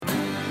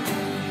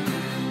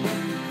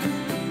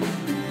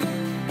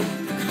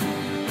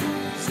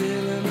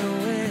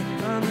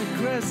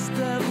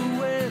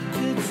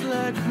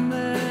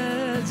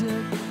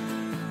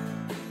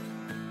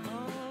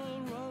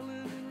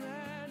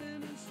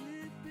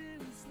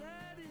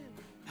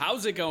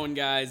How's it going,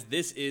 guys?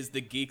 This is the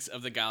Geeks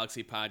of the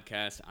Galaxy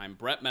podcast. I'm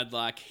Brett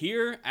Medlock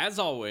here, as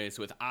always,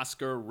 with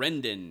Oscar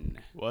Rendon.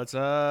 What's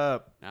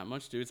up? Not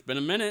much, dude. It's been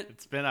a minute.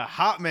 It's been a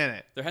hot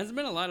minute. There hasn't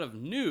been a lot of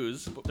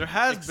news. There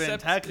has been,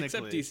 except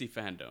technically. DC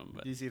Fandom.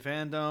 But DC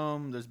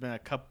Fandom, there's been a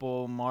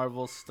couple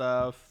Marvel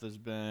stuff. There's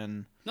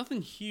been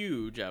nothing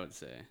huge, I would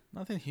say.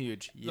 nothing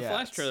huge yet. The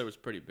Flash trailer was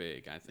pretty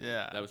big, I think.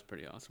 Yeah. That was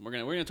pretty awesome. We're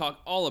gonna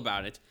talk all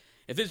about it.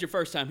 If this is your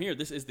first time here,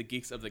 this is the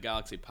Geeks of the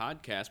Galaxy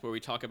podcast, where we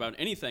talk about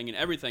anything and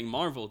everything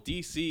Marvel,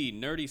 DC,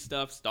 nerdy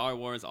stuff, Star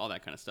Wars, all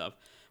that kind of stuff.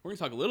 We're going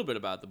to talk a little bit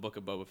about the Book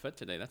of Boba Fett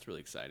today. That's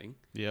really exciting.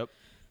 Yep.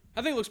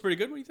 I think it looks pretty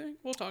good. What do you think?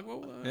 We'll talk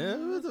about Yeah,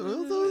 we'll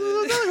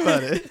talk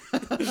about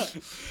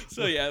it.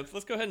 So, yeah,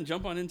 let's go ahead and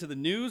jump on into the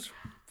news.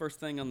 First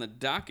thing on the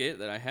docket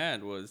that I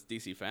had was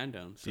DC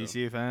Fandom. So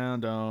DC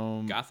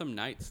Fandom. Gotham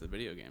Knights, the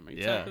video game. Are you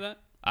excited for that?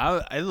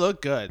 I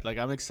look good. Like,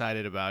 I'm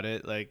excited about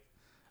it. Like,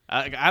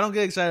 I don't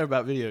get excited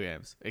about video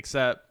games,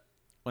 except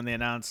when they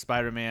announced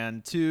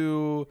Spider-Man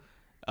 2,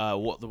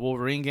 the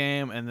Wolverine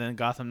game, and then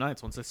Gotham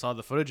Knights once I saw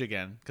the footage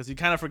again. Because you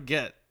kind of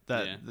forget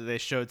that they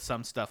showed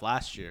some stuff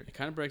last year. It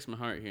kind of breaks my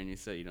heart hearing you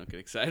say you don't get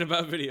excited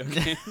about video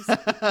games. It's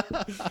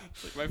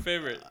like my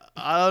favorite.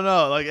 I don't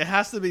know. Like, it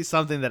has to be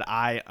something that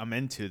I am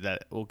into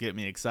that will get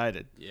me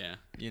excited. Yeah.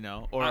 You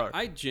know? Or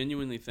I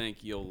genuinely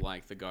think you'll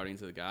like the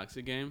Guardians of the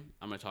Galaxy game.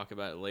 I'm going to talk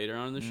about it later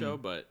on in the show,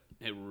 but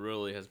it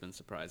really has been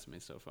surprising me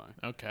so far.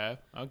 Okay.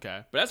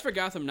 But as for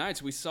Gotham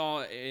Knights, we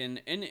saw an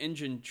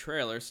in-engine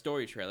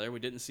story trailer. We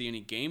didn't see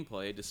any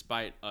gameplay,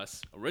 despite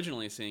us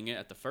originally seeing it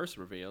at the first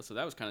reveal, so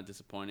that was kind of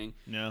disappointing.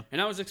 Yeah.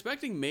 And I was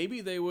expecting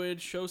maybe they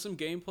would show some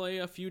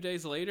gameplay a few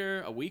days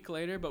later, a week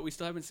later, but we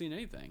still haven't seen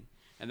anything.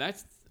 And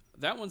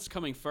that one's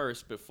coming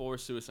first before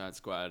Suicide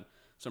Squad.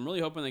 So I'm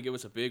really hoping they give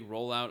us a big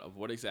rollout of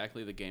what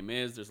exactly the game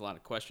is. There's a lot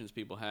of questions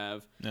people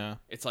have. Yeah.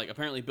 It's like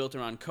apparently built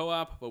around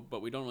co-op,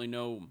 but we don't really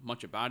know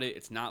much about it.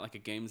 It's not like a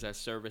games as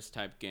service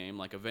type game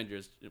like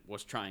Avengers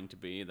was trying to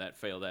be. That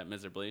failed that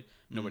miserably.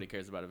 Nobody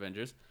cares about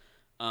Avengers.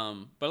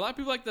 But a lot of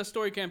people like the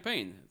story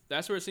campaign.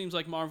 That's where it seems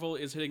like Marvel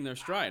is hitting their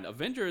stride.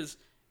 Avengers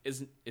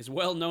is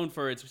well known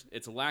for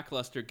its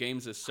lackluster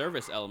games as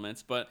service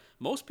elements, but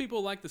most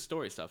people like the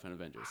story stuff in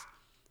Avengers.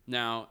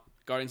 Now,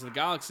 Guardians of the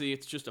Galaxy,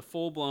 it's just a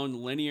full-blown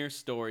linear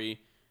story,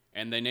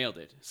 and they nailed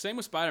it. Same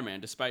with Spider-Man,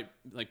 despite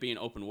like being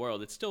open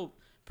world, it's still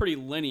pretty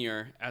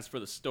linear as for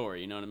the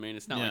story. You know what I mean?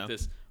 It's not like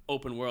this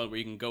open world where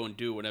you can go and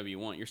do whatever you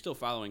want. You're still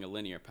following a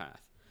linear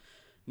path.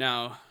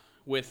 Now,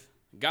 with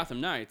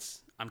Gotham Knights,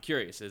 I'm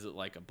curious. Is it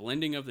like a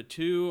blending of the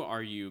two?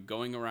 Are you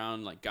going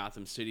around like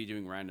Gotham City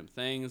doing random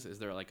things? Is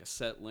there like a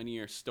set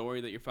linear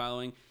story that you're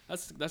following?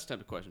 That's the type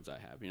of questions I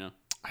have. You know?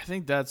 I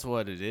think that's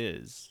what it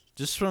is.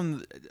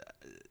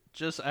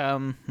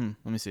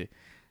 Let me see.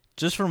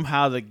 Just from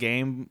how the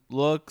game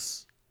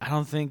looks, I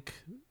don't think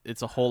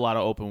it's a whole lot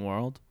of open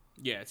world.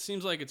 Yeah, it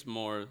seems like it's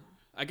more,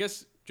 I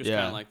guess, just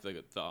kind of like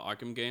the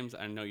Arkham games.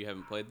 I know you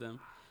haven't played them.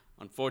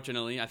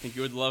 Unfortunately, I think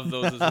you would love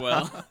those as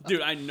well.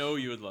 Dude, I know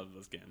you would love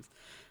those games.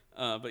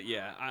 But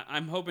yeah,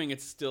 I'm hoping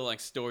it's still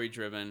like story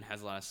driven,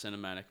 has a lot of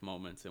cinematic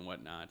moments and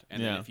whatnot.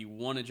 And then if you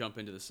want to jump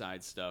into the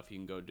side stuff, you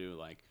can go do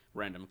like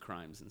random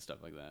crimes and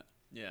stuff like that.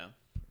 Yeah.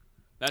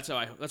 That's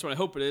what I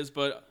hope it is,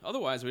 but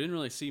otherwise we didn't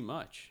really see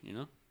much, you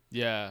know?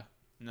 Yeah.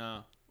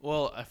 No.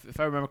 Well, if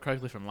I remember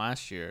correctly from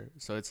last year,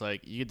 so it's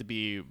like you get to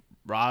be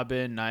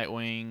Robin,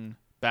 Nightwing,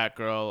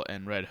 Batgirl,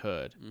 and Red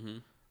Hood. Mm-hmm.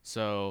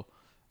 So,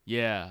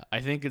 yeah,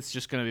 I think it's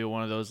just going to be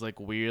one of those like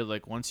weird,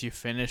 like once you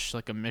finish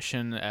like a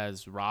mission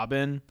as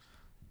Robin,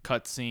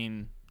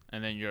 cutscene,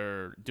 and then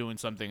you're doing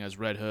something as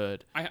Red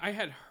Hood. I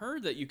had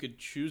heard that you could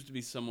choose to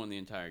be someone the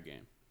entire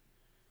game.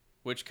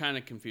 Which kind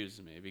of confuses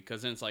me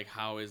because then it's like,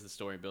 how is the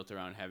story built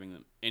around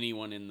having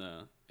anyone in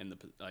the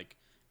like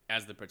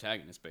as the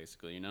protagonist,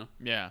 basically, you know?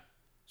 Yeah.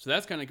 So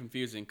that's kind of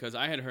confusing because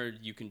I had heard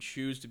you can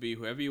choose to be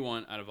whoever you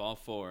want out of all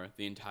four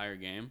the entire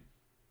game,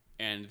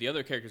 and the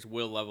other characters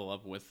will level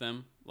up with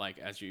them, like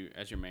as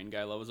your main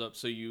guy levels up.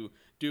 So you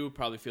do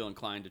probably feel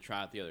inclined to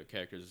try out the other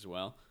characters as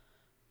well,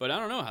 but I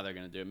don't know how they're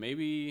gonna do it.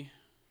 Maybe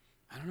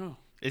I don't know.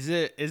 Is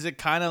it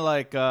kind of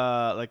like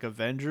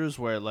Avengers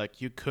where like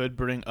you could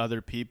bring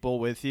other people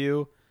with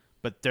you,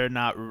 but they're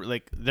not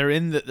like they're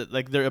in the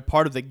like they're a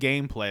part of the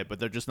gameplay, but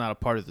they're just not a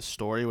part of the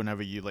story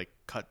whenever you like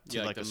cut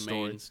to like the a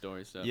story. main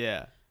story stuff.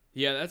 Yeah.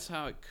 Yeah, that's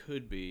how it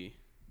could be.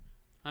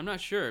 I'm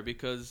not sure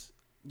because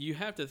you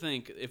have to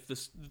think if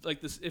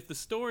the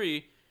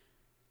story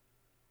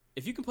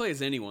if you can play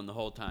as anyone the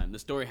whole time, the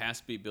story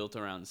has to be built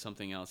around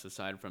something else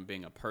aside from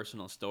being a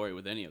personal story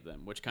with any of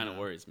them, which kind of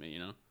worries me, you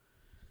know?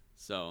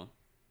 So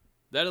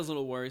that is a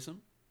little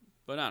worrisome,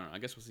 but I don't know. I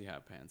guess we'll see how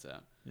it pans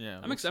out. Yeah,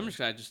 I'm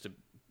excited just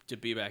to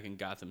be back in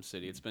Gotham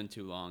City. It's been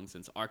too long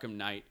since Arkham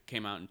Knight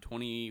came out in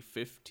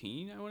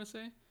 2015, I want to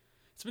say.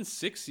 It's been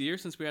 6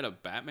 years since we had a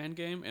Batman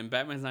game, and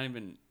Batman's not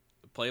even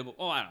playable.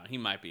 Oh, I don't know. He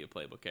might be a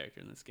playable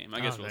character in this game.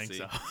 I guess we'll see.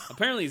 So.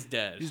 Apparently he's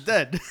dead. He's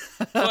dead.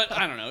 But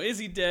I don't know. Is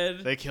he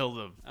dead? They killed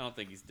him. I don't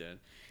think he's dead.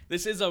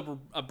 This is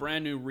a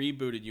brand new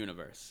rebooted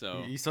universe.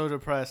 So he's so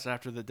depressed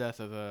after the death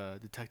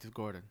of Detective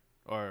Gordon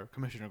or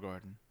Commissioner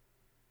Gordon.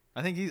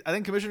 I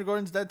think Commissioner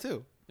Gordon's dead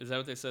too. Is that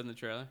what they said in the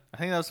trailer? I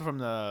think that was from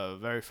the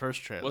very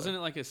first trailer. Wasn't it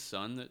like his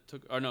son that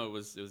took? Or no,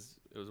 was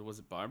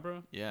it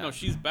Barbara? Yeah. No,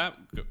 she's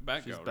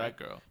Batgirl. She's right?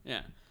 Batgirl.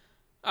 Yeah.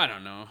 I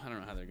don't know how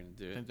they're gonna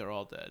do I it. think they're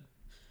all dead.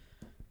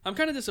 I'm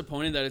kind of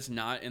disappointed that it's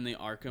not in the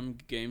Arkham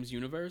games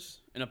universe,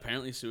 and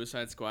apparently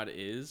Suicide Squad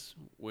is,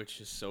 which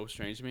is so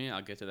strange to me.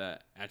 I'll get to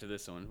that after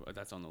this one.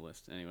 That's on the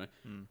list anyway.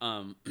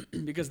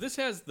 Because this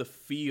has the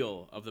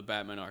feel of the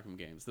Batman Arkham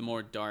games, the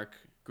more dark,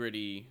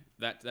 gritty,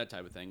 that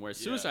type of thing. Whereas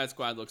Suicide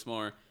Squad looks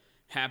more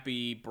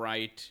happy,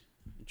 bright,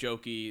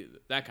 jokey,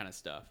 that kind of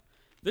stuff.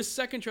 This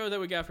second trailer that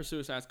we got for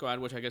Suicide Squad,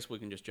 which I guess we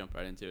can just jump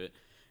right into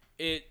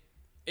it,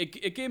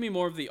 it gave me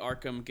more of the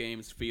Arkham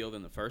games feel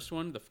than the first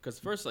one. Because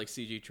the first like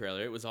CG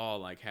trailer, it was all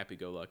like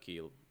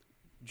happy-go-lucky,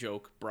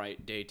 joke,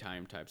 bright,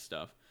 daytime type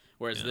stuff.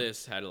 Whereas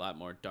this had a lot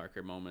more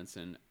darker moments,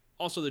 and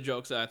also the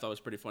jokes that I thought was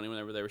pretty funny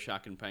whenever they were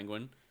shocking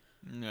Penguin.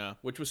 Yeah.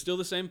 Which was still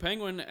the same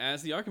Penguin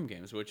as the Arkham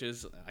games, which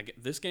is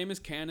this game is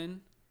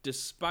canon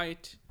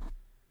despite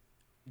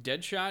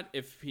Deadshot.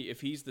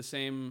 If he's the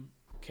same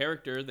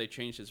character, they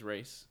changed his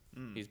race.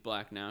 He's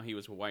black now. He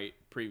was white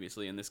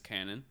previously in this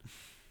canon.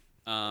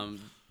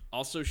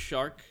 Also,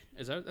 Shark,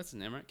 that's the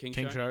name, right? King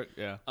Shark,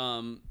 yeah.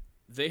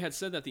 They had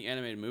said that the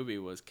animated movie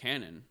was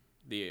canon,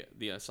 the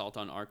Assault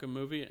on Arkham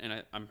movie,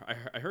 and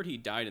I heard he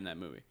died in that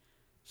movie.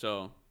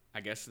 So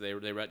I guess they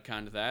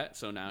retconned that.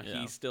 So now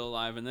he's still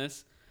alive in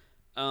this.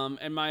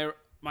 And my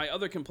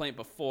other complaint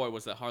before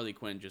was that Harley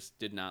Quinn just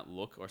did not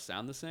look or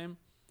sound the same.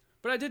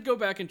 But I did go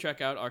back and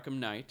check out Arkham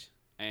Knight,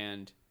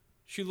 and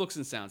she looks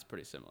and sounds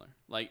pretty similar.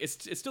 Like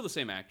it's still the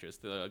same actress.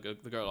 The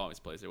girl always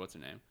plays her. What's her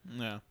name?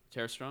 Yeah.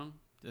 Tara Strong.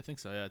 I think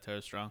so. Yeah,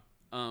 Tara Strong.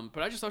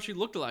 But I just thought she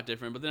looked a lot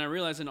different. But then I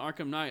realized in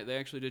Arkham Knight they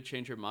actually did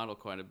change her model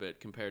quite a bit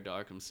compared to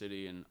Arkham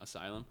City and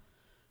Asylum.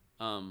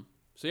 So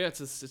yeah, it's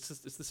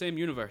the same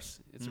universe.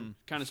 It's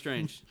kind of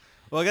strange.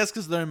 Well, I guess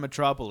because they're in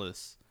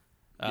Metropolis.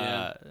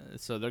 Yeah.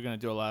 So they're gonna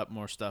do a lot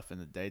more stuff in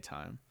the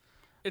daytime.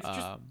 It's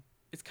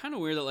it's kind of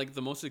weird that like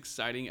the most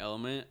exciting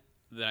element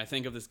that I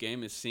think of this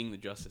game is seeing the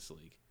Justice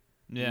League.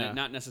 Yeah.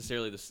 Not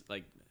necessarily this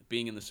like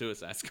being in the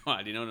Suicide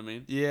Squad. You know what I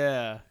mean?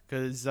 Yeah,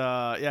 because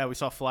we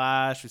saw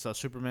Flash, we saw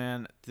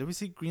Superman. Did we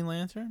see Green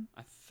Lantern?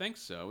 I think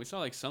so. We saw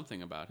like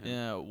something about him.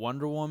 Yeah,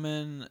 Wonder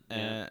Woman, Yeah.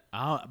 and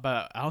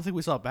I don't think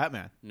we saw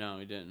Batman. No,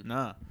 he didn't.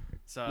 No.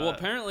 So Well,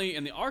 apparently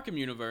in the Arkham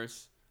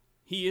universe,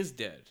 he is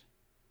dead.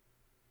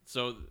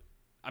 So,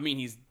 I mean,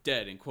 he's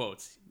dead in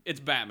quotes. It's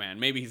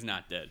Batman. Maybe he's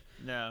not dead.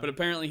 no. But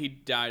apparently he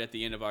died at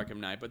the end of Arkham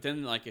Knight. But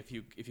then, like, if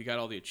you got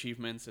all the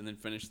achievements and then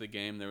finished the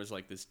game, there was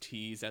like this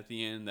tease at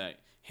the end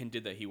that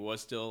hinted that he was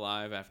still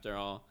alive after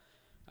all.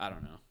 I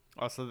don't know.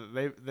 Also,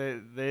 they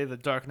the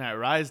Dark Knight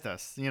rised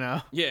us. You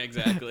know. Yeah,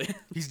 exactly.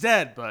 He's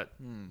dead, but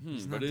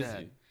he's but not is dead.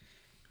 he?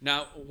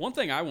 Now, one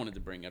thing I wanted to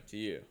bring up to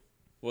you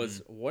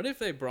was what if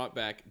they brought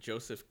back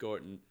Joseph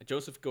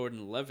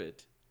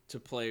Gordon-Levitt to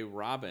play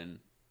Robin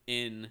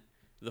in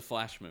the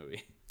Flash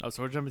movie? Oh,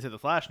 so we're jumping to the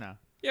Flash now.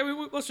 Yeah,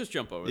 let's just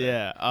jump over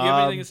Yeah. that. Do you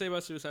have anything to say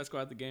about Suicide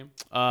Squad, the game?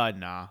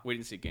 Nah. We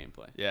didn't see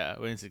gameplay. Yeah,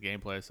 we didn't see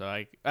gameplay,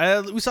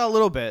 so we saw a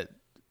little bit,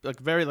 like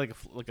very like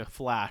a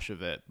flash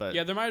of it, but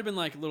Yeah, there might have been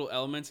like little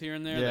elements here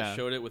and there Yeah. that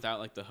showed it without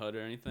like the HUD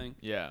or anything.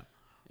 yeah.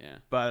 Yeah.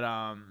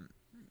 But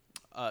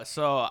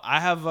so I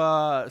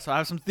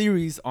have some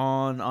theories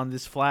on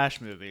this Flash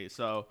movie.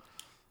 So,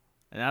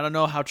 and I don't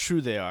know how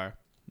true they are,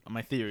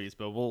 my theories,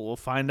 but we'll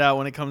find out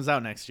when it comes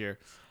out next year.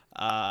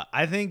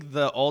 I think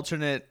the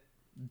alternate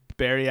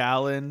Barry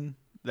Allen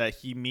that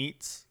he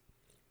meets,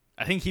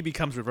 I think he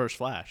becomes Reverse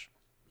Flash.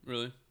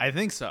 Really? I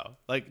think so.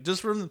 Like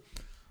just from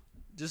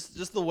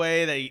just the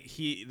way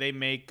that they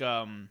make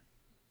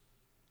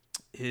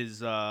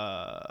his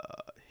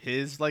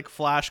like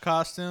Flash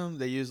costume.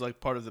 They use like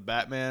part of the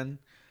Batman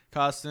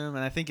costume,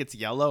 and I think it's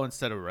yellow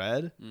instead of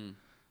red.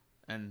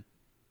 And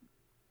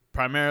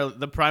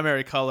the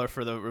primary color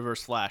for the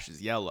Reverse Flash is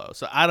yellow.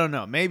 So I don't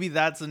know. Maybe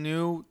that's a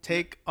new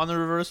take on the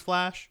Reverse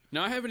Flash.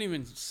 No, I haven't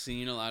even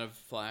seen a lot of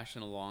Flash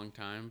in a long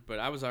time, but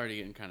I was already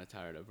getting kind of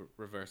tired of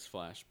Reverse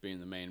Flash being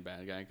the main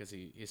bad guy because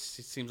he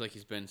seems like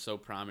he's been so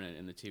prominent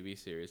in the TV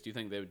series. Do you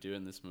think they would do it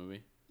in this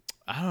movie?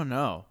 I don't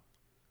know,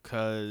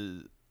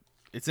 cause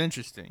it's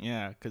interesting.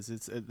 Yeah, because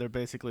they're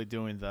basically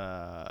doing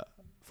the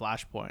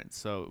Flashpoint.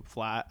 So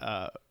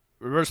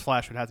Reverse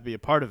Flash would have to be a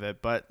part of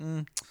it, but.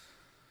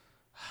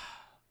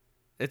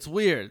 It's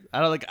weird.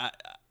 I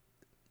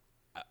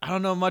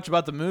don't know much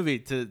about the movie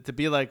to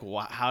be like,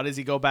 how does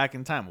he go back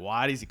in time?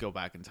 Why does he go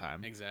back in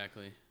time?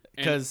 Exactly.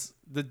 Because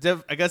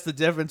I guess the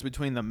difference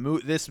between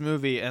this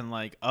movie and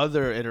like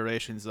other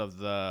iterations of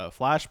the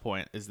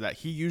Flashpoint is that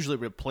he usually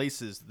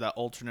replaces the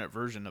alternate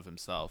version of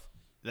himself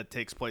that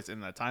takes place in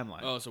that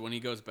timeline. Oh, so when he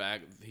goes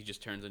back, he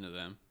just turns into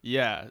them.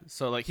 Yeah.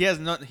 So like he has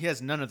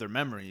none of their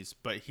memories,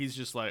 but he's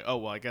just like, oh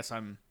well, I guess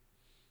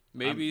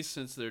Maybe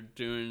since they're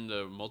doing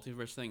the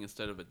multiverse thing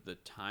instead of the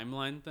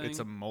timeline thing. It's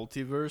a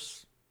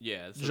multiverse.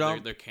 Yeah, so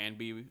there can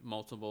be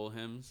multiple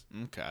hymns.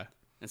 Okay.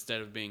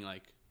 Instead of being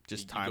like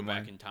just you go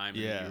back in time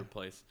and you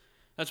replace.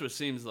 That's what it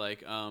seems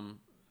like.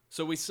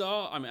 So we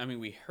saw. I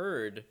mean, we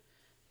heard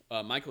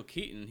Michael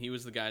Keaton, he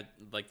was the guy,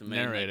 like the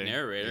main narrator,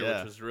 yeah.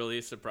 which was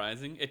really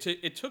surprising.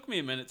 It took me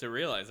a minute to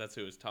realize that's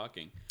who was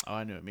talking. Oh,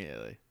 I knew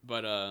immediately.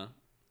 But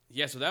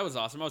yeah, so that was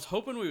awesome. I was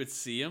hoping we would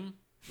see him,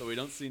 but we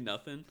don't see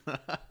nothing.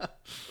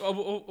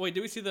 Wait,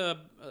 did we see the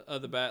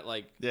bat,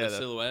 like the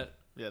silhouette?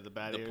 Yeah, the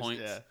bat ears,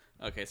 points. Yeah.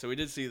 Okay, so we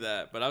did see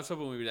that, but I was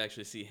hoping we would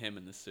actually see him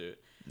in the suit.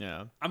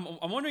 Yeah. I'm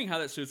wondering how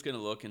that suit's gonna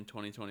look in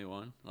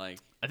 2021. Like,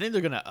 I think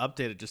they're gonna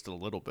update it just a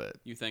little bit.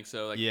 you think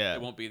so? Like, yeah.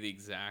 It won't be the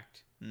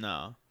exact.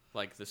 No.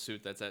 Like the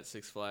suit that's at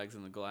Six Flags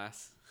in the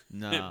glass.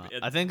 No,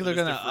 I think they're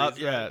gonna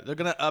they're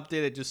gonna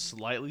update it just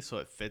slightly so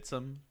it fits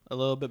them a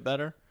little bit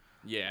better.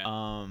 Yeah.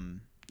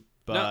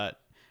 But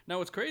no,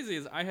 what's crazy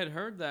is I had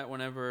heard that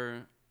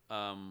whenever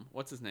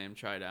what's his name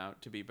tried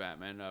out to be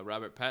Batman,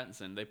 Robert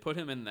Pattinson, they put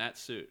him in that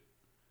suit.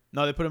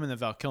 No, they put him in the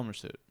Val Kilmer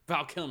suit.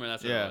 Val Kilmer,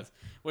 that's what it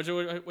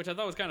was. Which I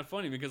thought was kind of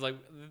funny because like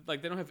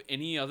they don't have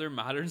any other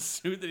modern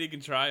suit that he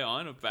can try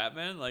on of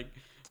Batman. Like,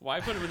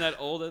 why put him in that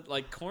old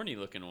like corny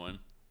looking one?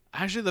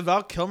 Actually, the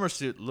Val Kilmer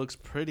suit looks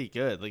pretty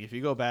good. Like, if you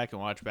go back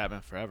and watch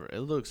Batman Forever, it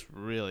looks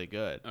really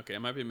good. Okay, I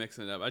might be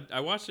mixing it up. I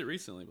watched it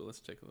recently, but let's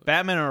take a look.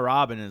 Batman and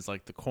Robin is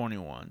like the corny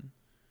one.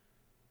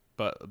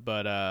 But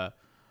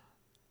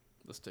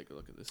let's take a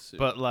look at this suit.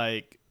 But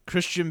like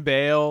Christian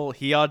Bale,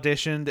 he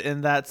auditioned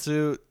in that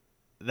suit.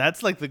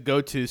 That's like the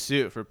go-to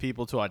suit for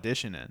people to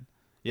audition in.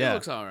 Yeah. It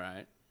looks all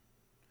right.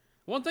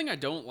 One thing I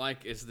don't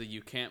like is the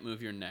you can't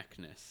move your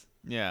neckness.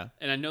 Yeah.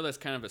 And I know that's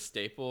kind of a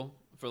staple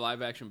for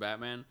live action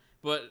Batman.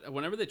 But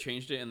whenever they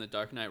changed it in The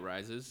Dark Knight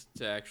Rises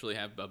to actually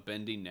have a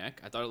bendy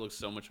neck, I thought it looked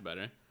so much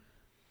better.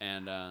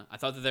 And I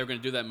thought that they were going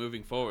to do that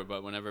moving forward.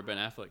 But whenever Ben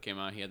Affleck came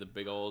out, he had the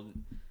big old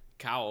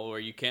cowl where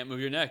you can't move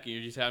your neck.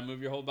 You just have to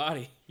move your whole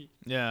body.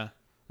 Yeah.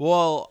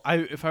 Well,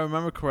 if I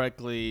remember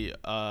correctly,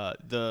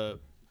 the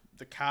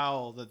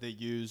cowl that they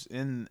use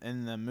in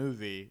the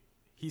movie,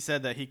 he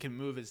said that he can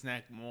move his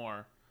neck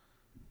more,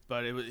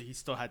 but he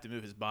still had to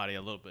move his body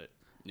a little bit.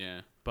 Yeah.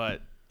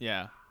 But,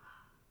 yeah.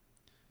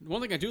 One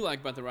thing I do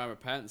like about the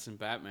Robert Pattinson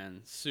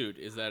Batman suit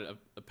is that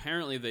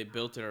apparently they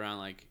built it around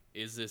like,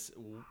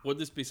 would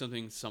this be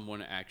something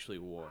someone actually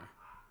wore,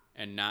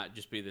 and not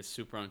just be this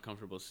super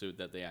uncomfortable suit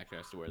that the actor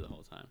has to wear the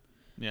whole time.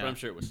 Yeah. But I'm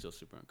sure it was still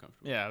super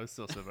uncomfortable. Yeah, it was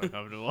still super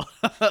uncomfortable.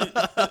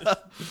 I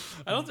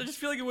just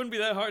feel like it wouldn't be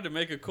that hard to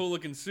make a cool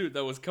looking suit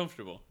that was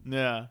comfortable.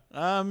 Yeah,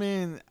 I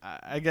mean,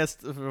 I guess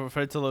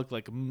for it to look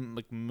like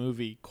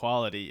movie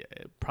quality,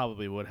 it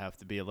probably would have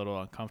to be a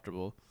little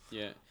uncomfortable.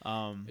 Yeah.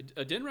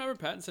 Didn't Robert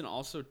Pattinson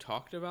also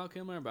talk to Val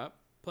Kilmer about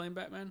playing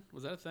Batman?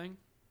 Was that a thing?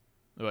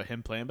 About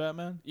him playing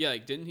Batman? Yeah,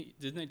 like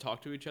didn't they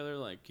talk to each other?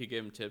 Like he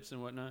gave him tips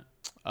and whatnot?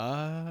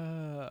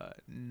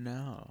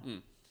 No.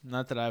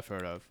 Not that I've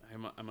heard of.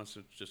 I must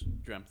have just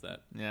dreamt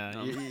that.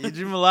 Yeah, you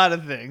dream a lot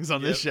of things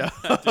on this show.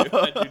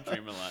 I do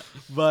dream a lot.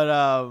 But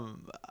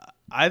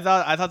I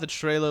thought the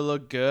trailer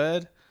looked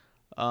good.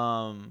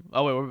 Oh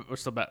wait, we're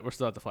still back. We're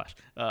still at the Flash.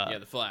 Yeah,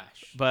 the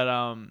Flash. But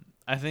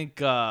I think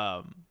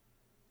yeah,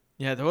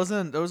 there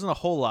wasn't a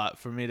whole lot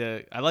for me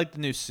to. I like the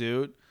new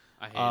suit.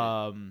 I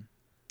hate it.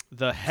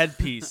 The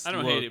headpiece. I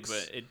don't hate it,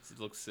 but it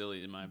looks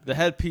silly in my opinion. The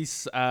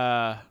headpiece.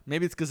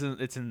 Maybe it's because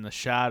it's in the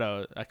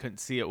shadow. I couldn't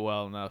see it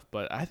well enough,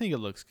 but I think it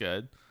looks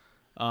good.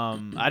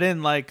 I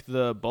didn't like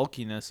the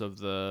bulkiness of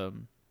the.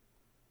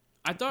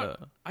 I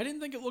didn't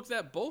think it looked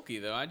that bulky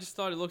though. I just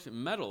thought it looked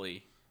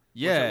metally.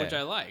 Yeah, which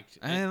I liked.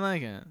 I didn't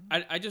like it.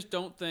 I just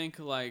don't think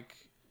like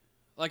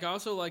I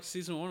also liked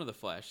season 1 of the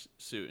Flash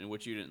suit, in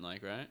which you didn't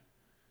like, right?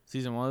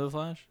 Season 1 of the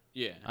Flash?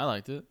 Yeah, I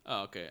liked it.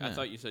 Oh, okay. Yeah. I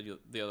thought you said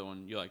the other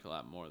one you liked a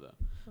lot more though.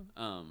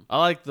 I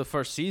liked the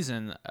first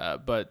season,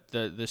 but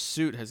the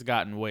suit has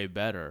gotten way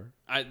better.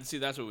 I see.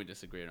 That's what we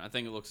disagreed on. I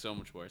think it looks so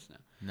much worse now.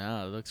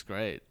 No, it looks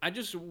great. I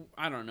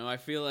don't know. I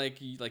feel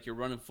like you're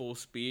running full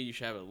speed. You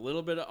should have a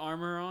little bit of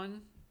armor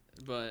on,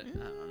 but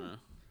I don't know.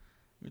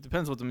 It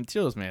depends what the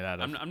material's made out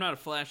of. I'm not a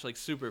Flash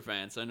super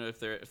fan, so I know if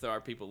there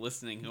are people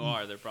listening who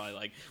are, they're probably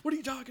like, "What are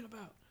you talking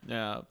about?"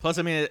 Yeah. Plus,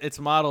 I mean, it's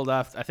modeled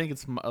after. I think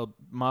it's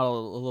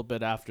modeled a little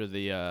bit after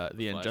the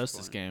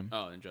Injustice game.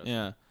 Oh, Injustice.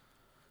 Yeah.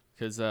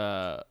 Because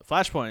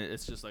Flashpoint,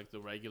 it's just like the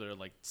regular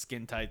like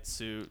skin tight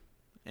suit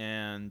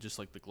and just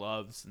like the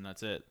gloves, and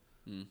that's it.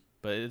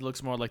 But it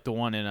looks more like the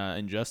one in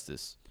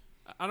Injustice.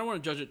 I don't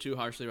want to judge it too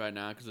harshly right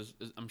now because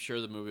I'm sure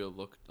the movie will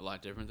look a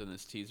lot different than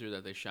this teaser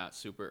that they shot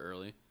super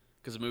early.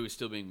 Because the movie's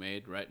still being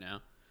made right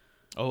now.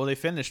 Oh, well, they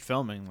finished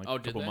filming a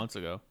couple months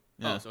ago.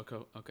 Yeah.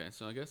 Oh, okay.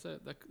 So I guess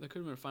that could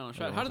have been a final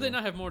shot. How did they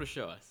not have more to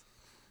show us?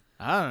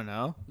 I don't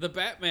know. The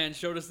Batman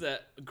showed us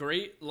that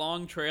great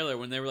long trailer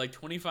when they were like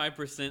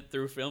 25%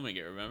 through filming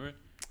it, remember?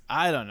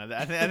 I don't know.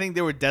 I think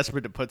they were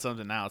desperate to put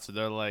something out, so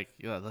they're like,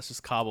 yeah, let's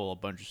just cobble a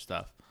bunch of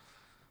stuff.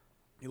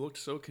 It looked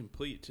so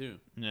complete, too.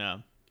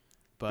 Yeah.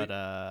 But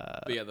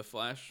yeah, the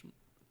Flash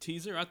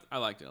teaser, I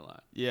liked it a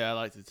lot. Yeah, I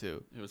liked it,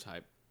 too. It was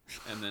hype.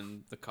 And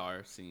then the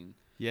car scene.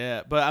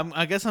 Yeah, but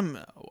I guess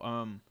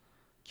I'm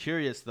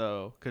curious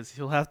though, because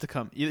he'll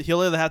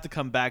either have to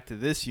come back to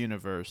this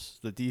universe,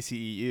 the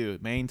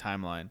DCEU main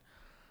timeline,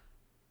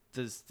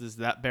 does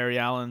that Barry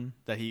Allen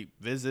that he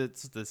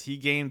visits, does he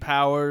gain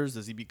powers?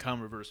 Does he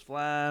become Reverse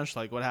Flash?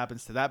 Like, what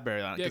happens to that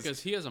Barry Allen? Yeah,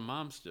 because he has a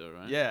mom still,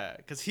 right? Yeah,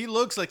 because he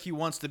looks like he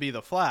wants to be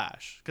the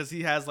Flash. Because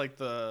he has like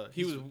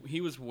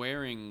he was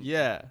wearing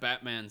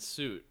Batman's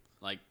suit,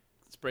 like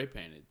spray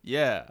painted.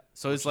 Yeah,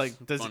 so it's like,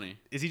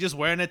 is he just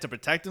wearing it to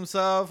protect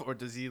himself, or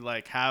does he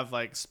like have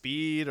like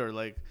speed, or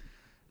like?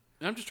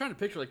 And I'm just trying to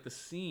picture like the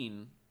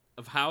scene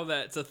of how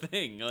that's a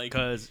thing, like,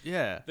 because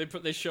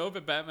they show up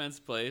at Batman's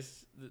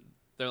place.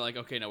 They're like,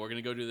 okay, no, we're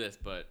gonna go do this,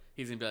 but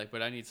he's gonna be like,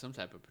 but I need some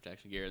type of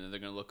protection gear, and then they're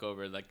gonna look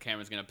over, like,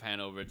 camera's gonna pan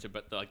over to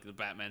like the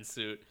Batman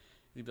suit.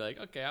 He'd be like,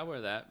 okay, I'll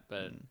wear that,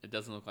 but it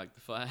doesn't look like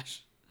the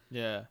Flash.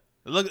 Yeah,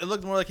 it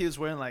looked more like he was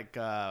wearing like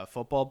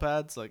football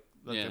pads, like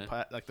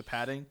the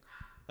padding.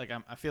 Like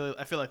I feel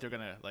like they're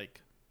gonna like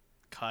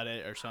cut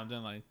it or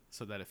something, like,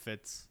 so that it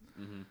fits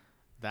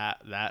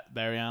that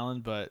Barry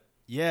Allen, but.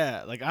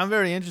 Yeah, like, I'm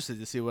very interested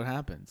to see what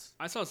happens.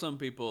 I saw some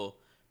people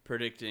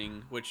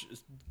predicting, which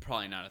is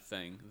probably not a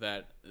thing,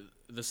 that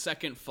the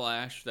second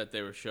Flash that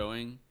they were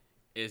showing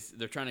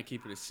they're trying to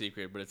keep it a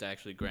secret, but it's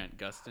actually Grant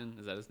Gustin.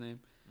 Is that his name?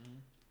 Mm-hmm.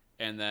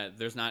 And that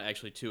there's not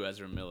actually two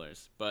Ezra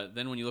Millers. But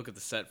then when you look at the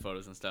set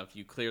photos and stuff,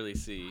 you clearly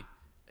see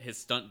his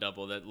stunt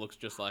double that looks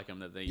just like him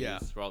that they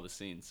use for all the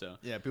scenes. So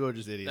yeah, people are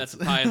just idiots. That's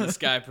a pie in the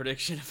sky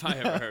prediction if I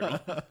ever heard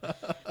one.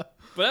 But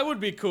that would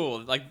be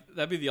cool. Like,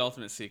 that'd be the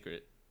ultimate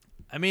secret.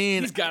 I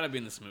mean, he's got to be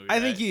in this movie. I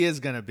think he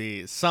is gonna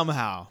be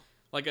somehow,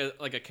 like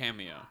a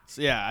cameo.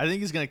 So, yeah, I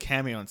think he's gonna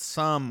cameo in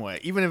some way,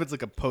 even if it's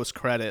like a post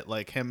credit,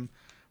 like him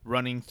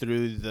running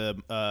through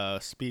the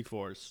Speed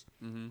Force.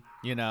 Mm-hmm.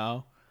 You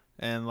know,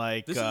 and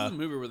like this is a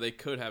movie where they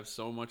could have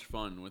so much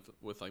fun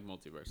with like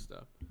multiverse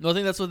stuff. No, I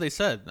think that's what they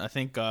said. I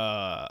think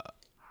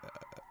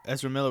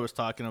Ezra Miller was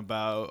talking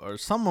about, or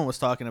someone was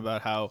talking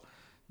about how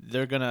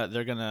they're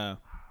gonna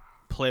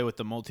play with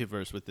the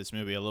multiverse with this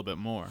movie a little bit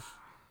more.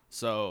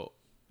 So.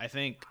 I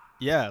think,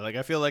 yeah, like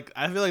I feel like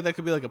that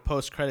could be like a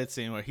post-credit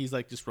scene where he's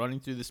like just running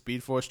through the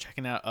Speed Force,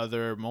 checking out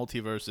other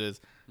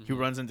multiverses. Mm-hmm. He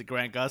runs into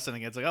Grant Gustin and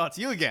gets like, "Oh, it's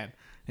you again!"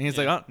 And he's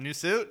like, "Oh, new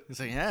suit."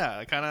 He's like, "Yeah,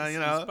 I kind of,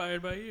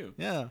 inspired by you."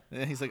 Yeah,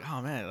 and he's like,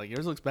 "Oh man, like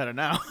yours looks better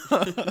now."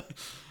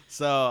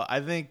 So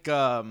I think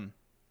that's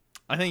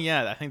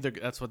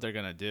what they're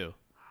gonna do.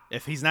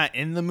 If he's not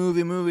in the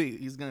movie,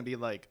 he's gonna be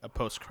like a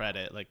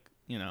post-credit, like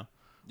yeah,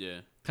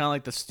 kind of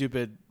like the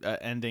stupid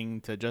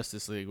ending to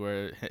Justice League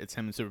where it's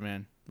him and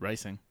Superman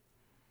racing.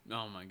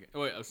 Oh my god!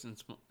 Wait, in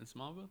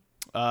Smallville?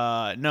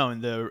 No,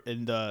 in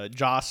the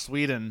Joss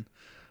Whedon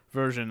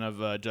version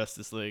of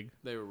Justice League.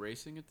 They were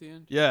racing at the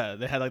end. Yeah,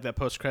 they had like that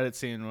post-credit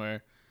scene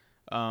where,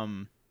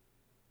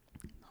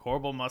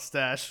 horrible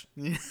mustache.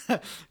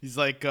 He's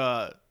like,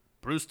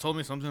 Bruce told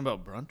me something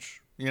about brunch.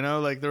 You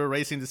know, like they were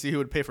racing to see who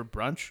would pay for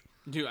brunch.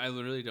 Dude, I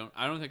literally don't.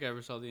 I don't think I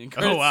ever saw the end.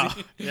 Oh wow!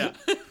 Scene. Yeah.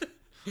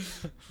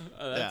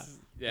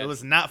 Yeah, it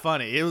was not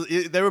funny.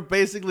 They were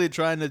basically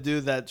trying to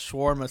do that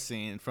shawarma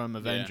scene from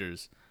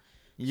Avengers.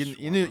 Yeah.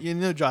 You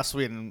knew Joss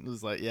Whedon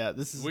was like, yeah,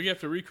 this is. We have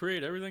to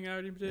recreate everything I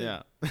already did.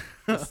 Yeah,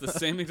 it's the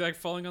same exact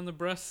falling on the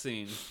breast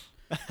scene,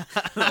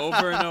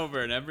 over and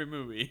over in every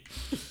movie.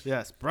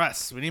 Yes,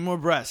 breasts. We need more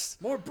breasts.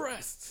 More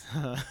breasts.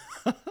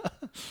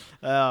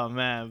 Oh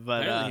man,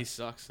 but apparently he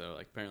sucks though.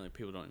 Like apparently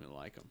people don't even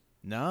like him.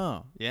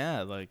 No,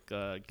 yeah, like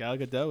Gal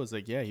Gadot was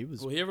like, yeah, he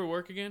was. Will he ever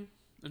work again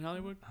in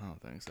Hollywood? I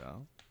don't think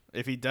so.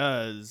 If he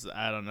does,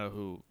 I don't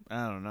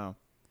know.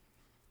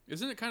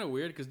 Isn't it kind of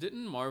weird? Because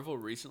didn't Marvel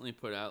recently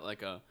put out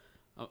like a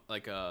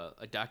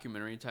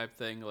documentary type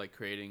thing, like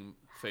creating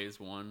Phase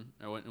 1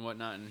 or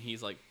whatnot, and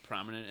he's like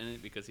prominent in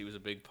it because he was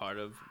a big part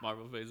of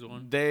Marvel Phase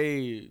 1?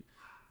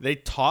 They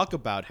talk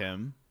about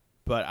him,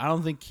 but I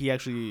don't think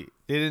they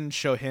didn't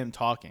show him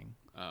talking.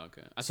 Oh,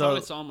 okay. I thought I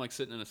saw him like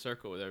sitting in a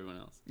circle with everyone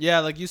else. Yeah,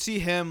 like you see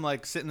him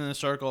like sitting in a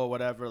circle or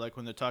whatever, like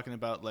when they're talking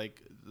about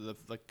like the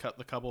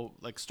couple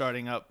like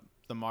starting up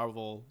the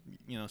Marvel,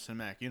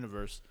 cinematic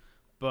universe,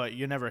 but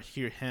you never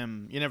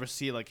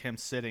see like him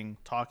sitting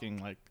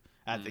talking like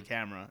at the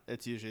camera.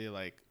 It's usually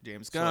like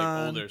James Gunn. So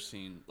like older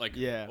scene, like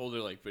older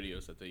like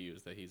videos that they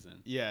use that he's in.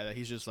 Yeah, that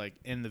he's just like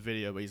in the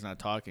video, but he's not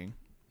talking.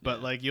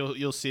 But like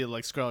you'll see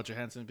like Scarlett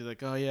Johansson be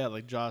like, oh yeah,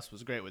 like Joss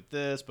was great with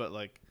this, but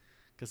like,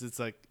 because it's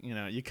like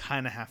you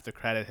kind of have to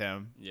credit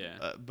him.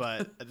 Yeah.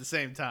 But at the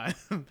same time,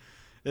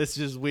 it's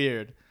just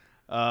weird.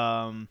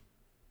 Yeah,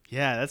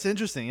 that's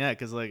interesting. Yeah,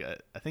 because like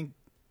I think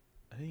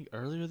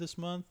earlier this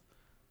month,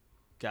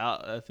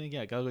 Gal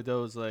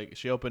Gadot was like,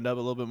 she opened up a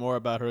little bit more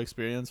about her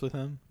experience with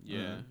him.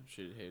 Yeah,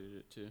 she hated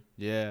it too.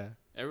 Yeah.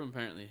 Everyone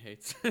apparently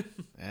hates him.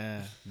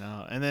 Yeah,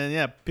 no. And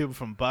then people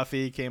from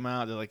Buffy came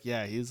out. They're like,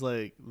 yeah, he's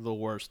like the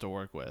worst to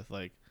work with.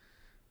 Like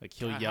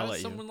he'll yell at you. How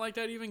does someone like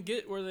that even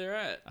get where they're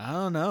at? I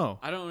don't know.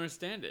 I don't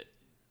understand it.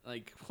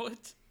 Like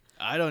what?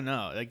 I don't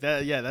know. Like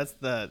that. Yeah, that's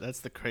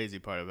the crazy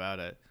part about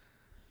it.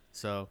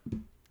 So,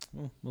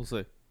 we'll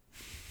see.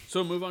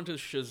 So move on to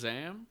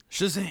Shazam.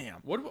 Shazam.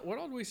 What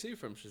all do we see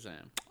from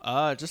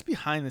Shazam? Just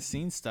behind the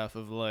scenes stuff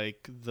of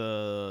like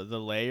the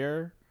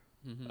layer,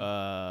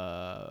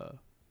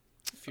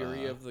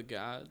 Fury of the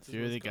Gods.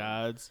 Fury of the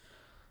Gods.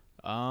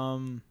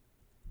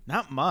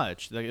 Not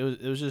much. Like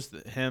it was just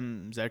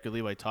him, Zachary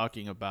Levi,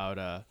 talking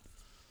about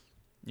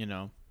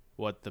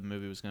what the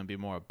movie was gonna be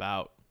more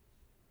about.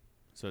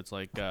 So it's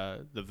like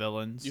the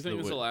villains. Do you think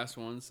it's the last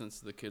one since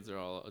the kids are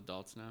all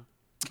adults now?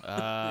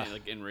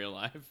 Like in real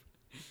life?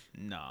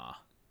 Nah.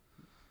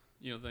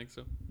 You don't think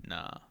so?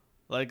 Nah.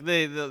 Like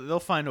they'll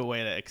find a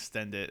way to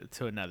extend it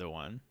to another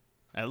one,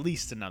 at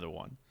least another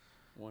one.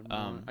 One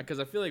more. Because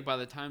I feel like by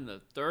the time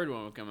the third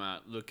one will come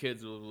out, the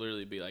kids will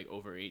literally be like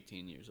over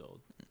 18 years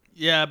old.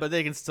 Yeah, but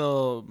they can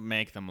still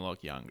make them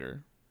look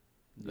younger.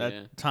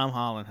 Yeah. Tom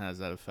Holland has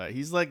that effect.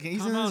 He's in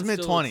his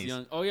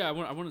mid-20s. Oh yeah, I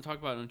want to talk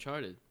about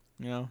Uncharted.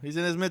 He's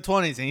in his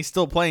mid-20s and he's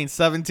still playing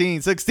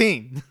 17,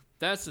 16.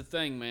 That's the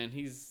thing, man.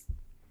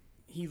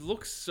 He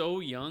looks so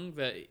young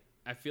that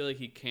I feel like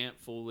he can't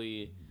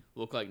fully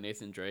look like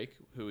Nathan Drake,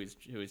 who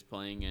he's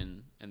playing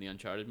in the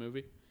Uncharted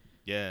movie.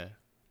 Yeah.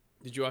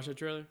 Did you watch that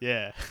trailer?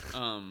 Yeah.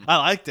 I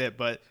liked it,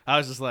 but I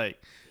was just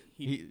like,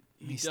 he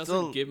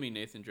doesn't give me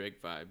Nathan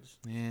Drake vibes.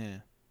 Yeah.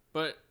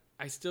 But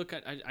I still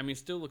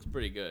still looks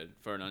pretty good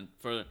for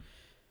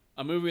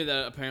a movie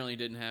that apparently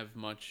didn't have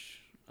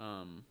much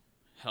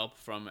help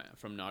from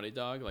Naughty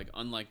Dog. Like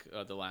unlike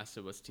the Last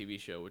of Us TV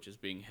show, which is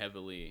being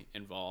heavily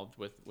involved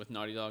with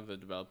Naughty Dog, the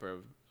developer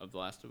of The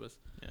Last of Us.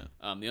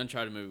 Yeah. The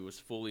Uncharted movie was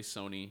fully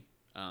Sony.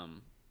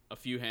 A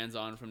few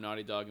hands-on from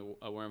Naughty Dog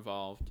were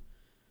involved.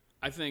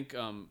 I think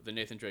the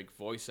Nathan Drake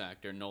voice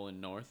actor,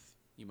 Nolan North,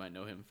 you might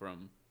know him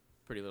from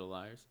Pretty Little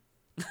Liars.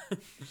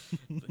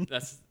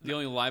 That's the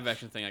only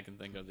live-action thing I can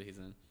think of that he's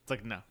in. It's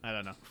like, no, I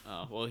don't know.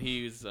 Well,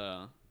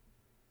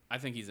 I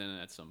think he's in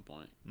it at some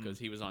point because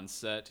he was on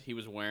set. He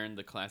was wearing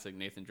the classic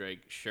Nathan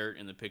Drake shirt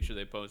in the picture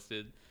they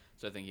posted.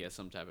 So I think he has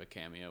some type of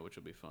cameo, which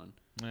will be fun.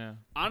 Yeah.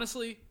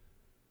 Honestly,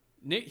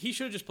 he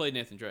should have just played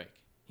Nathan Drake.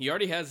 He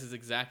already has his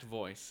exact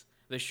voice.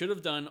 They should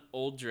have done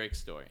old Drake's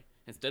story.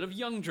 Instead of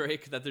young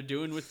Drake that they're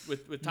doing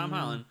with Tom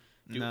Holland,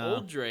 do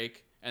old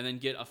Drake and then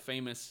get a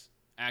famous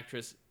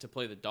actress to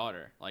play the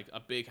daughter, like a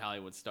big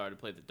Hollywood star to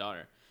play the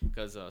daughter.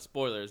 Because,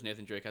 spoilers,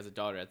 Nathan Drake has a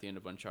daughter at the end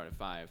of Uncharted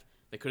 5.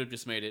 They could have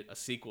just made it a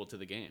sequel to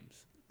the games.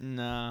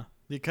 Nah.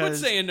 Because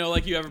quit saying no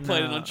like you ever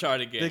played an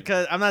Uncharted game.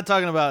 Because I'm not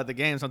talking about the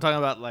games. I'm talking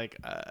about, like,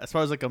 as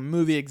far as, like, a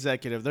movie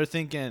executive, they're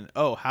thinking,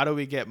 oh, how do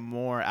we get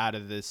more out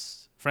of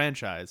this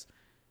franchise?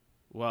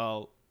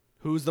 Well,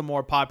 who's the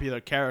more popular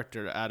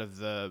character out of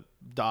the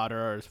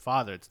daughter or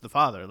father? It's the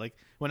father. Like,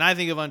 when I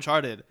think of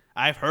Uncharted,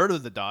 I've heard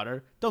of the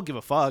daughter. Don't give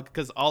a fuck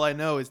because all I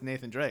know is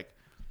Nathan Drake.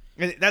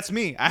 And that's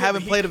me. I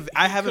haven't played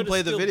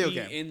the video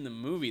game in the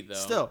movie though.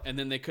 Still, and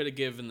then they could have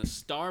given the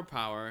star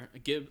power.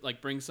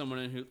 Bring someone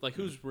in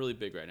who's really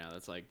big right now.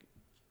 That's like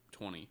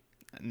 20.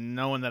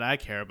 No one that I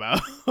care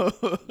about. I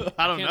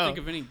don't know. Can't think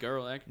of any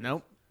girl actor.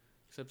 Nope.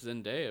 Except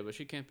Zendaya, but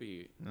she can't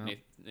be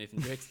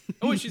Nathan Drake's.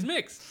 Oh, she's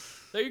mixed.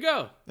 There you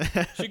go.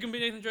 She can be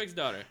Nathan Drake's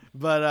daughter.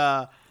 But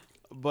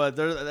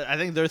I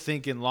think they're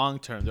thinking long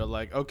term. They're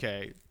like,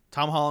 okay,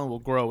 Tom Holland will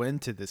grow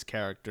into this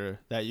character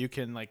that you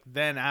can like.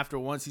 Then after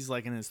once he's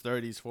like in his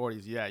 30s,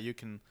 40s, yeah, you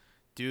can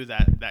do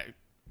that.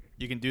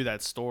 You can do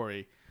that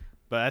story.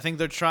 But I think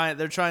they're trying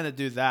to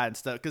do that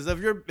instead. Because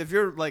if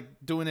you're like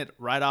doing it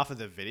right off of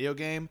the video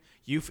game,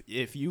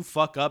 if you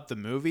fuck up the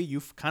movie,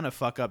 you kind of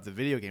fuck up the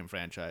video game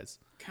franchise.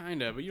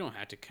 Kinda, but you don't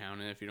have to count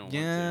it if you don't want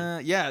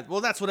to. Yeah.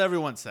 Well, that's what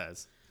everyone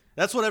says.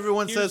 That's what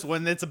everyone says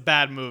when it's a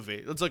bad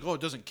movie. It's like, oh,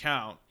 it doesn't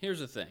count. Here's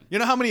the thing. You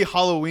know how many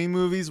Halloween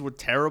movies were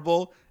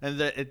terrible, and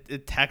that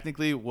it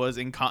technically was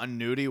in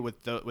continuity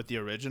with the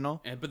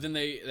original. But then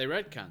they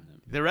retconned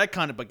them. They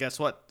retconned it, but guess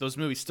what? Those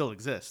movies still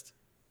exist.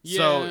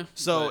 Yeah.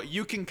 So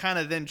you can kind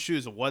of then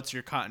choose what's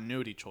your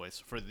continuity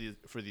choice for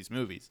these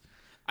movies.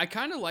 I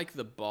kind of like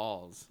the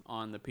balls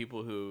on the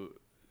people who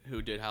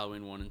did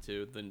Halloween 1 and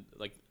 2,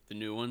 the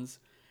new ones.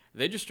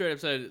 They just straight up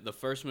said the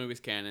first movie's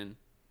canon.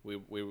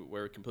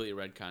 We're completely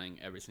retconning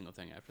every single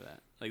thing after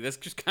that. Like that's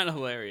just kind of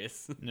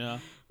hilarious. Yeah.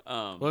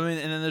 Well, I mean,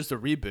 and then there's the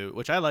reboot,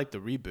 which I like the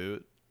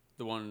reboot.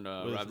 The one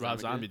Rob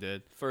Zombie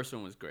did. First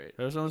one was great.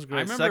 I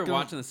remember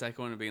watching the second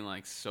one and being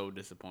like so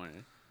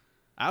disappointed.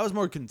 I was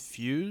more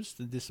confused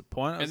than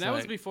disappointed. And that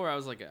was before I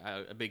was like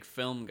a big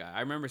film guy.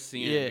 I remember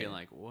seeing it and being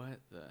like, what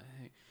the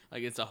heck?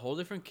 Like, it's a whole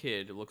different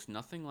kid. It looks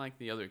nothing like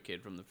the other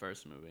kid from the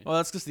first movie. Well,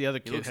 that's because the other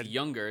kid looks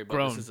younger, but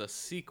grown. This is a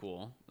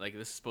sequel. Like,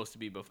 this is supposed to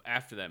be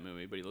after that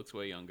movie, but he looks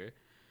way younger.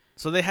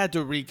 So they had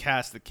to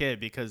recast the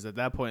kid because at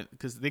that point,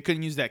 because they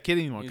couldn't use that kid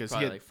anymore. He's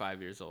probably like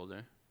 5 years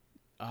older.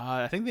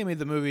 I think they made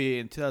the movie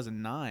in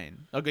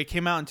 2009. Okay, it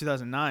came out in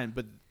 2009,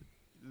 but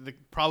the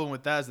problem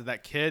with that is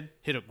that kid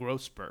hit a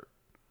growth spurt.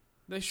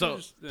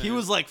 He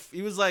was like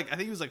I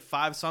think he was like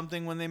 5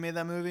 something when they made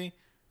that movie.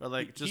 Or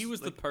like he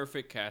was the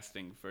perfect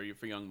casting for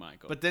young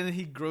Michael. But then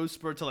he growth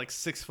spurt to like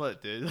 6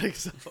 foot, dude. Like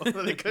so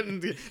they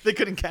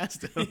couldn't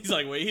cast him. He's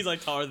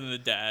like taller than the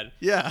dad.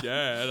 Yeah.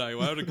 Dad, I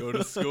want to go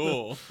to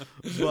school.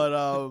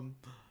 But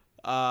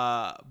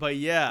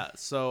yeah.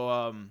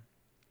 So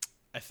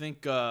I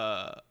think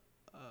what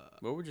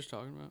were we just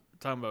talking about?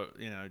 Talking about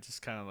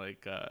just kind of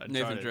like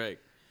Nathan Drake.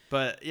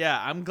 But yeah,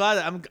 I'm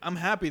glad. I'm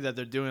happy that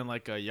they're doing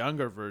like a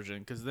younger version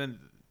because then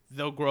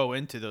they'll grow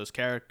into those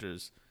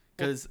characters.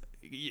 Because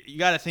you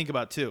got to think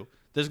about, too,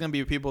 there's going to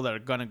be people that are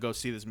going to go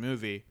see this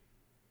movie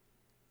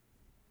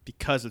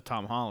because of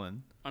Tom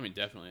Holland. I mean,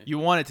 definitely. You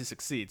want it to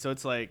succeed. So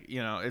it's like,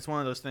 it's one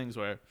of those things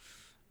where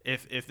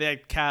if they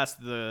had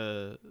cast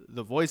the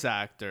voice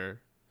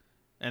actor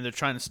and they're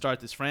trying to start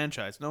this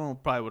franchise, no one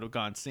probably would have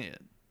gone see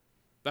it.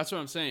 That's what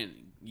I'm saying.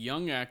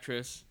 Young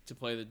actress to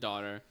play the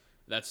daughter.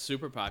 That's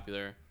super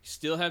popular.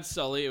 Still have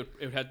Sully. It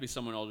would have to be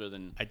someone older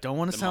than. I don't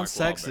want to sound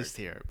Mark sexist Wahlberg.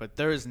 here, but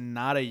there is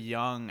not a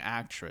young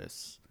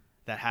actress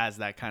that has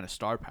that kind of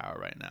star power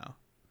right now.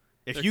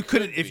 If There you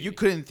could you be.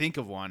 couldn't think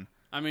of one,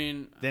 I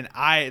mean, then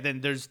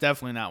there's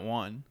definitely not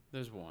one.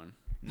 there's one.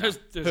 No.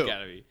 There's Who?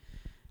 gotta be.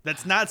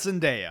 That's not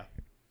Zendaya.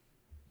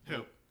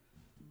 Who?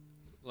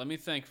 Let me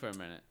think for a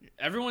minute.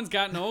 Everyone's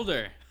gotten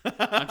older.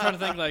 I'm trying to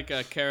think like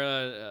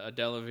Cara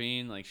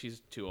Delevingne. Like she's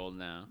too old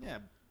now. Yeah,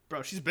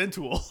 bro, she's been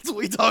too old. What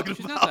are you talking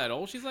She's about? not that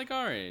old. She's like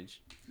our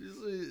age.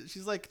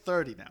 She's like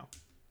 30 now.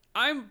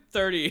 I'm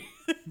 30.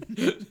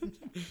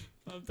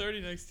 I'm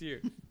 30 next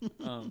year.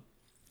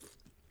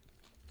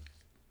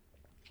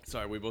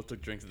 Sorry, we both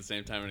took drinks at the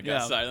same time and it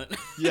got Yeah. silent.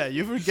 Yeah,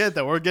 you forget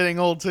that we're getting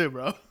old too,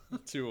 bro.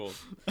 Too old.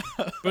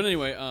 But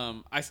anyway,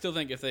 I still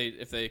think if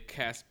they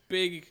cast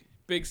big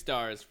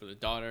stars for the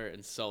daughter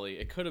and Sully,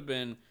 it could have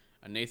been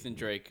a Nathan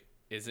Drake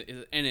is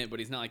in it, but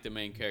he's not like the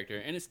main character,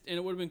 and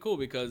it would have been cool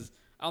because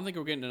I don't think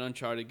we're getting an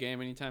Uncharted game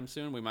anytime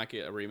soon. We might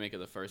get a remake of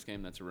the first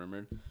game that's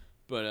rumored,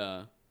 but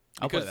I'll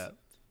play because that.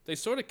 they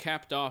sort of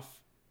capped off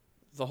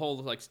the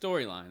whole like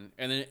storyline,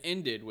 and then it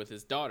ended with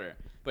his daughter.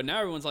 But now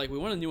everyone's like, we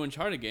want a new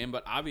Uncharted game,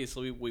 but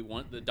obviously we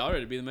want the daughter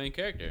to be the main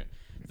character.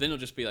 Then it'll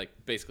just be like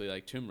basically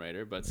like Tomb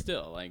Raider, but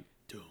still like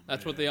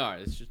that's what they are.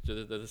 It's just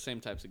they're the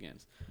same types of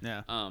games.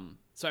 Yeah.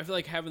 So I feel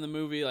like having the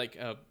movie like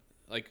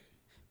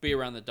be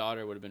around the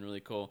daughter would have been really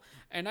cool.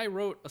 And I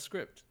wrote a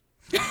script.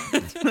 I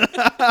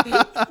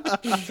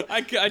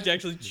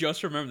actually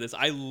just remember this.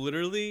 I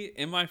literally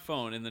in my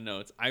phone in the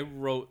notes I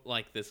wrote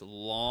like this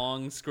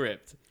long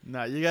script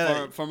No, you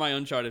gotta. for my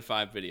Uncharted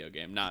 5 video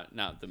game, not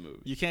the movie.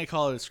 You can't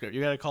call it a script.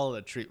 You gotta call it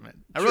a treatment.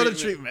 I wrote a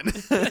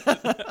treatment.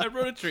 I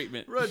wrote a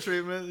treatment. Wrote a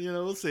treatment.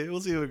 We'll see.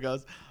 We'll see how it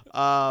goes.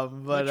 The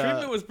But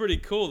treatment was pretty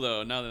cool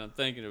though. Now that I'm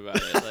thinking about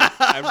it, like,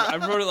 I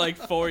wrote it like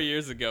 4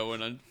 years ago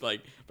when but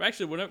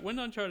actually when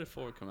did Uncharted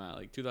 4 come out?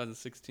 Like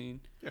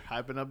 2016. you're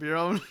hyping up your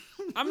own.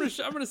 I'm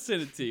gonna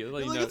send it to you.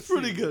 Let you Like, know. it's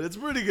pretty good. It's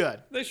pretty good.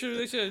 They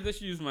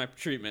should use my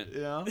treatment.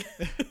 Yeah.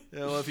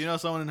 Well, if you know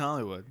someone in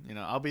Hollywood,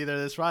 I'll be there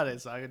this Friday,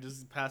 so I can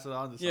just pass it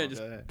on to Yeah,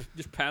 someone.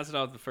 just pass it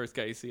out to the first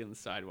guy you see on the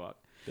sidewalk.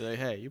 Be like,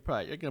 hey, you're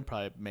gonna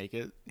probably make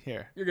it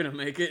here. You're gonna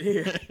make it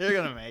here. You're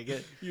gonna make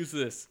it. Use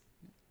this.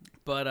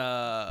 But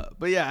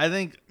yeah, I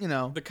think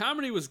The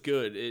comedy was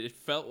good. It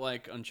felt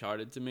like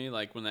Uncharted to me.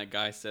 Like when that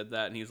guy said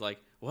that, and he's like,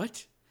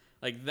 "What?"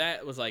 Like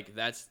that was like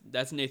that's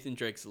Nathan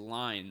Drake's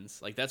lines.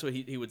 Like that's what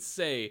he would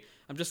say.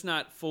 I'm just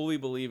not fully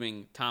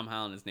believing Tom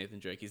Holland is Nathan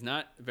Drake. He's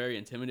not very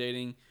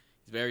intimidating.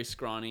 He's very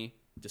scrawny,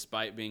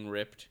 despite being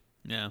ripped.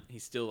 yeah,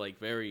 He's still like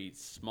very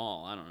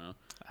small. I don't know.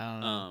 I don't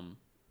know.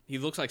 He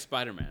looks like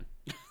Spider-Man.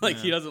 Like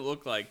he doesn't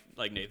look like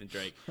Nathan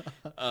Drake.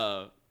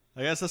 I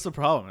guess that's the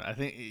problem. I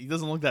think he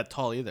doesn't look that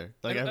tall either.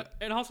 Like,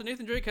 And also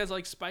Nathan Drake has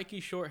like spiky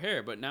short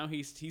hair, but now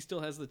he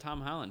still has the Tom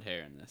Holland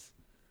hair in this.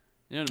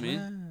 You know what I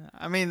mean?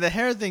 I mean, the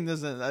hair thing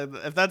doesn't.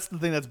 If that's the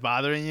thing that's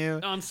bothering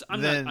you, No,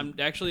 I'm then not. I'm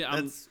actually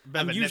that's a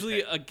bit of I'm a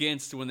usually nitpick.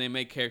 against when they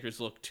make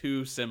characters look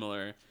too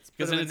similar a bit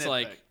because of then a it's nitpick.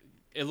 like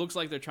it looks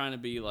like they're trying to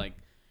be like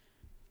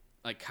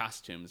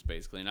costumes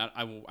basically, and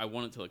I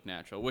want it to look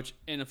natural. Which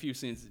in a few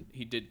scenes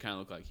he did kind of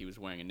look like he was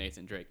wearing a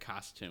Nathan Drake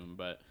costume,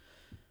 but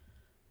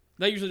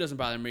that usually doesn't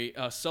bother me.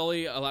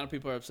 Sully, a lot of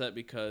people are upset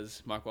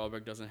because Mark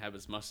Wahlberg doesn't have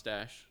his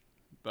mustache,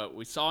 but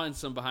we saw in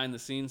some behind the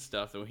scenes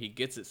stuff that he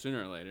gets it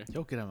sooner or later.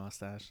 You'll get a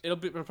mustache. It'll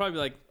probably be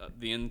like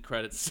the end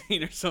credits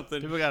scene or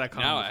something. People gotta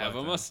come now to I have a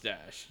fuck that.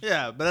 mustache.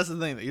 Yeah, but that's the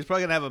thing. He's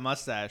probably gonna have a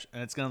mustache,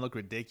 and it's gonna look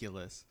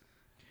ridiculous.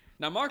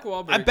 Now Mark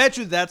Wahlberg. I bet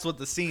you that's what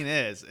the scene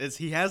is. Is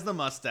he has the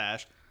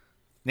mustache?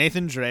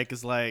 Nathan Drake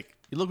is like,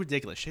 you look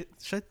ridiculous.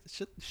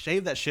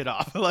 Shave that shit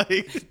off.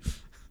 Like,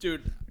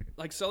 Dude,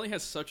 like Sully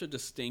has such a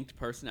distinct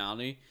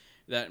personality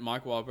that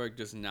Mark Wahlberg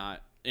does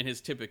not, in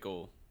his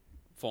typical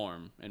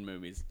form in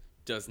movies,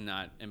 does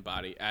not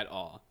embody at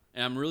all.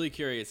 And I'm really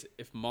curious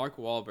if Mark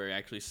Wahlberg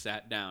actually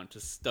sat down to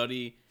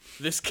study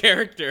this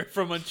character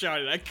from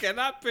Uncharted. I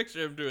cannot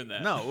picture him doing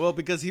that. no, well,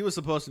 because he was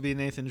supposed to be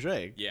Nathan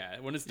Drake. Yeah,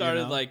 when it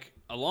started, know? like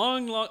a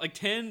long, like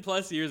 10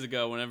 plus years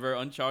ago, whenever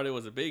Uncharted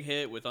was a big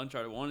hit with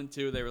Uncharted 1 and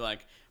 2, they were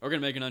like, we're going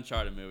to make an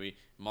Uncharted movie.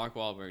 Mark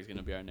Wahlberg is going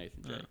to be our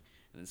Nathan Drake.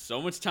 And then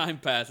so much time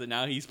passed, and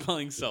now he's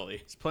playing Sully.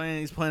 He's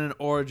playing an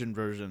origin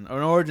version, or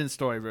an origin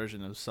story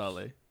version of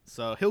Sully.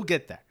 So he'll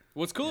get there.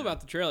 What's cool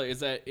about the trailer is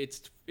that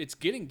it's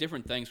getting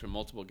different things from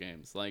multiple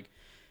games. Like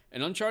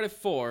in Uncharted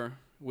 4,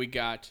 we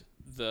got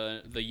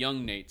the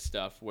young Nate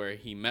stuff where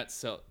he met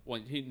Sully. Well,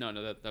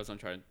 that was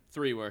Uncharted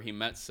 3 where he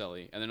met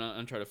Sully, and then on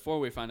Uncharted 4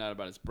 we find out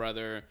about his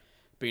brother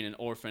being an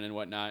orphan and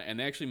whatnot. And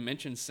they actually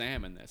mentioned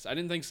Sam in this. I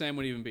didn't think Sam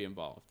would even be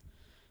involved,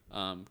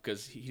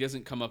 because he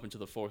doesn't come up until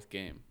the 4th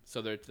game.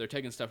 So they're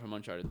taking stuff from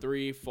Uncharted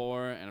 3,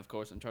 4, and of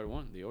course Uncharted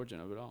 1, the origin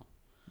of it all.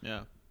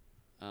 Yeah.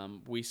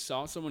 We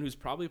saw someone who's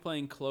probably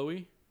playing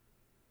Chloe,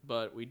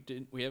 but we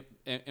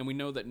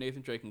know that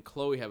Nathan Drake and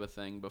Chloe have a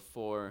thing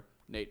before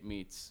Nate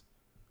meets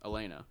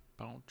Elena.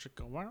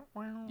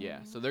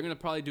 Yeah, so they're gonna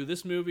probably do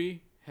this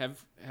movie,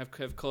 have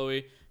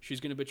Chloe. She's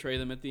gonna betray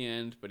them at the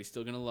end, but he's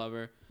still gonna love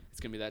her.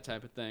 It's gonna be that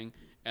type of thing.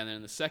 And then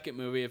in the second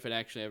movie, if it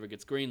actually ever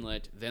gets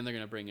greenlit, then they're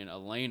gonna bring in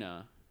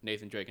Elena.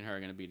 Nathan Drake and her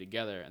are gonna be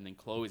together, and then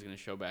Chloe's gonna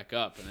show back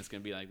up, and it's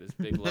gonna be like this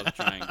big love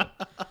triangle.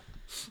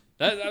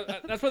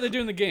 That's what they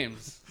do in the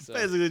games. So.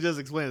 Basically, just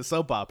explain a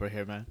soap opera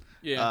here, man.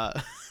 Yeah.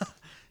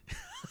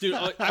 Dude,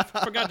 I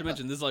forgot to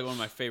mention, this is like one of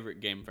my favorite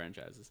game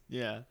franchises.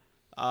 Yeah.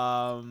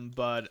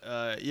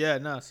 Yeah,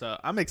 no, so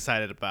I'm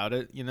excited about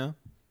it, you know?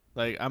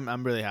 Like,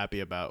 I'm really happy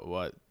about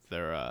what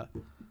they're,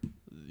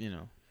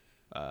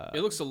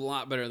 it looks a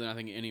lot better than I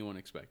think anyone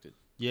expected.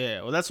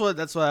 Yeah, well, that's why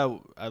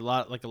a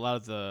lot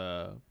of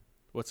the,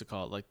 what's it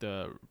called? Like,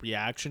 the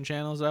reaction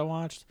channels that I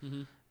watched,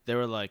 they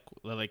were like,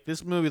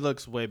 this movie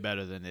looks way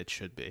better than it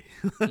should be.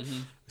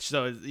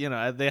 So, you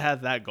know, they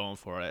had that going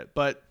for it.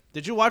 But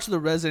did you watch the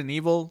Resident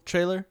Evil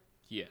trailer?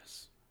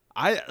 Yes.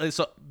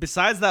 So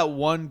besides that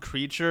one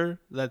creature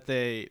that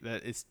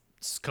is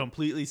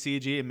completely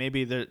CG, and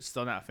maybe they're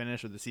still not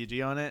finished with the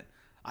CG on it,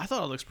 I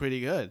thought it looks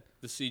pretty good.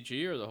 The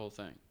CG or the whole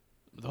thing?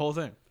 The whole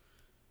thing.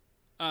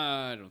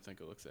 I don't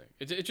think it looks like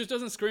it. Just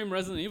doesn't scream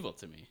Resident Evil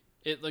to me.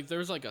 It like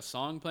there's like a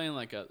song playing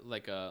like a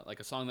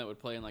song that would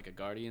play in like a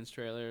Guardians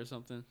trailer or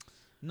something.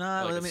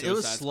 No, like I mean it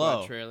was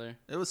slow. Trailer.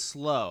 It was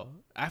slow.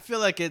 I feel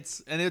like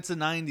it's a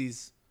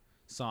 90s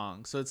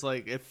song, so it's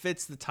like it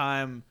fits the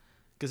time.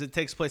 Because it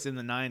takes place in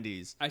the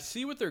 90s. I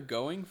see what they're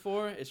going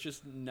for. It's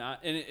just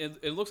not... And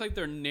it looks like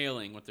they're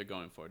nailing what they're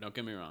going for. Don't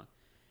get me wrong.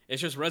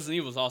 It's just Resident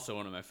Evil is also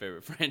one of my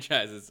favorite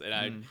franchises.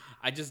 And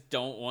I just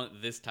don't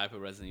want this type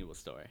of Resident Evil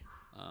story.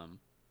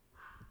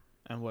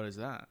 And what is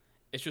that?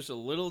 It's just a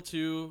little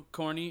too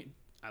corny.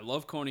 I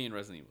love corny in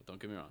Resident Evil.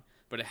 Don't get me wrong.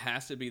 But it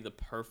has to be the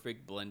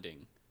perfect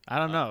blending. I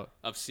don't know.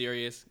 Of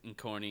serious and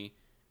corny.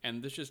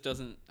 And this just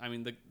doesn't... I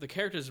mean, the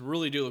characters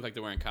really do look like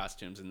they're wearing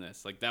costumes in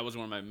this. Like, that was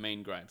one of my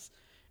main gripes.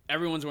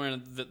 Everyone's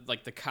wearing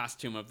the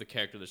costume of the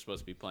character they're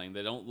supposed to be playing.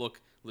 They don't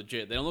look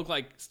legit. They don't look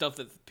like stuff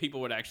that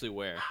people would actually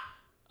wear,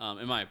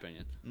 in my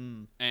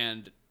opinion.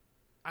 And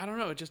I don't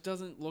know. It just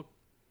doesn't look.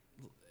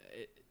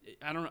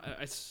 I don't know.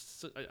 I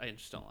just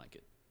don't like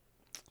it.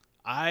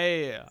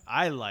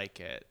 I like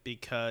it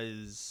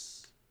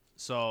because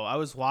I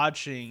was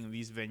watching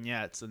these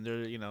vignettes and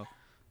they're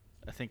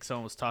I think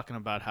someone was talking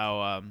about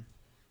how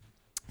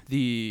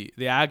the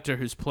actor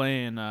who's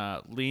playing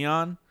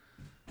Leon,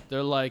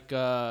 they're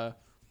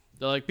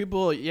like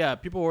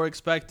people were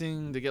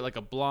expecting to get like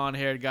a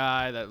blonde-haired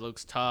guy that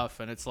looks tough,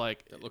 and it's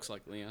like that looks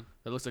like Leon.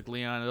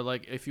 They're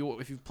like, if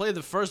you play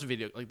the first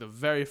video, like the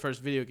very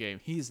first video game,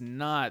 he's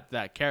not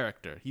that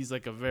character. He's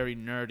like a very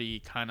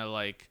nerdy kind of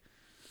like,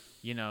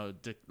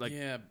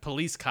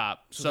 police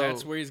cop. So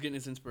that's where he's getting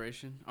his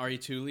inspiration.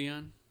 RE2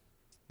 Leon.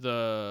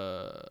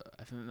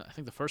 I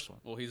think the first one.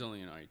 Well, he's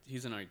only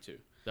he's in RE2.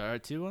 The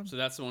R2 one? So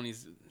that's the one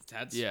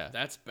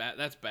that's bad.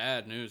 That's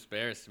bad news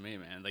bears to me,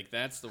 man. Like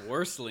that's the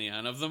worst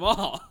Leon of them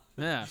all.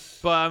 Yeah.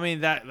 But I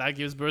mean that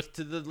gives birth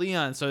to the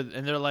Leon. So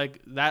and they're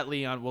like that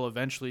Leon will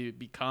eventually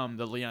become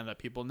the Leon that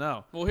people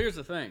know. Well, here's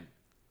the thing.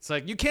 It's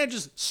like you can't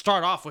just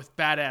start off with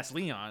badass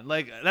Leon.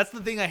 Like that's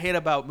the thing I hate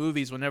about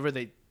movies whenever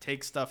they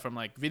take stuff from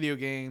like video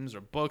games or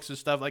books or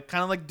stuff, like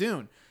kind of like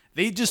Dune.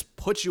 They just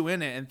put you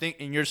in it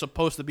and you're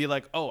supposed to be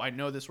like, oh, I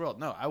know this world.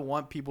 No, I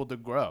want people to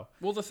grow.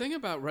 Well, the thing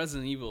about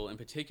Resident Evil in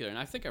particular, and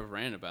I think I've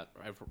ranted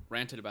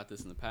about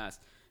this in the past,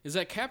 is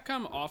that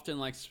Capcom often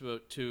likes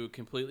to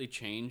completely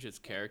change its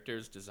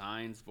characters,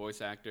 designs, voice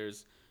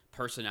actors,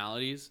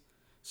 personalities.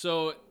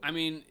 So, I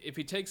mean, if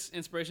he takes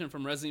inspiration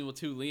from Resident Evil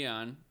 2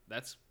 Leon,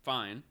 that's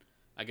fine.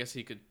 I guess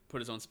he could put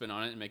his own spin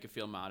on it and make it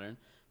feel modern.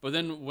 But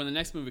then when the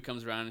next movie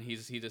comes around and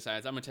he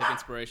decides, I'm going to take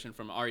inspiration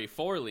from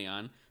RE4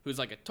 Leon, who's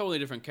like a totally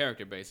different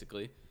character,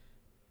 basically.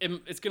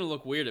 It's going to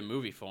look weird in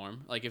movie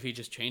form. Like if he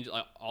just changed,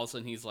 like, all of a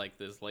sudden he's like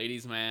this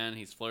ladies' man,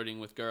 he's flirting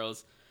with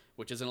girls,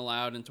 which isn't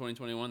allowed in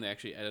 2021. They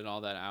actually edited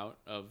all that out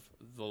of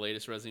the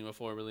latest Resident Evil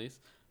 4 release,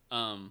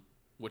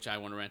 which I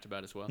want to rant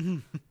about as well.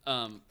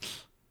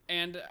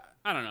 And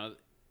I don't know.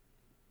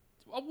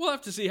 We'll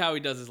have to see how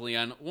he does as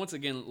Leon. Once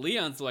again,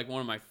 Leon's like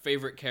one of my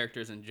favorite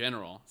characters in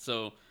general.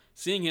 So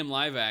seeing him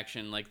live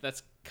action, like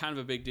that's kind of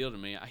a big deal to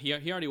me. He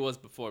already was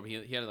before, but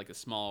he had like a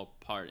small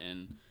part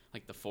in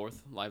like the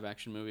 4th live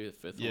action movie, the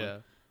 5th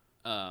one.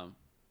 Yeah.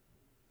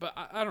 But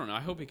I don't know.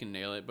 I hope he can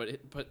nail it.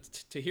 But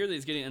to hear that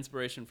he's getting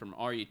inspiration from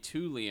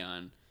RE2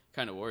 Leon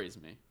kind of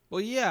worries me. Well,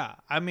 yeah.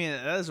 I mean,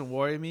 that doesn't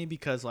worry me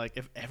because like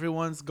if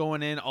everyone's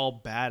going in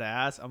all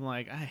badass, I'm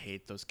like, I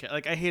hate those.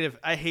 Like I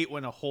hate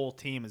when a whole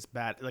team is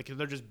bad. Like if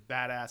they're just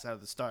badass out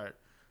of the start.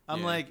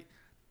 I'm like,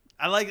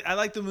 I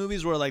like the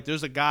movies where like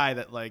there's a guy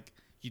that like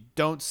you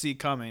don't see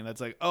coming.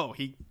 That's like, oh,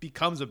 he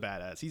becomes a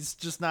badass. He's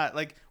just not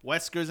like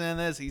Wesker's in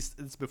this.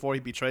 It's before he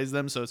betrays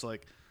them, so it's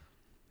like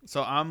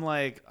So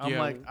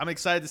I'm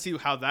excited to see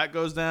how that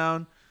goes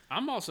down.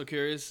 I'm also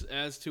curious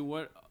as to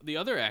what the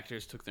other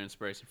actors took their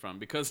inspiration from,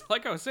 because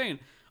like I was saying,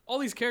 all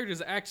these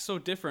characters act so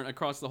different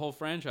across the whole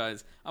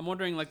franchise. I'm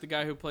wondering, like the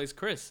guy who plays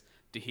Chris,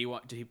 did he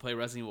play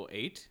Resident Evil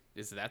 8?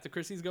 Is that the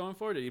Chris he's going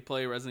for? Did he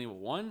play Resident Evil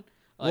 1?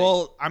 Like,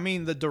 well, I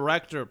mean, the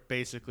director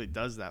basically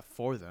does that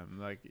for them.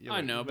 Like,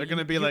 I know, they're but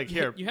gonna be like,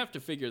 here. You have to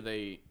figure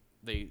they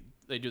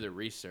do their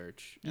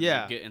research. And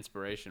Yeah. they get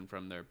inspiration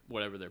from their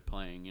whatever they're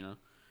playing. You know.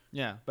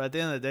 Yeah, but at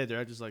the end of the day,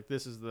 they're just like,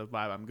 this is the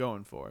vibe I'm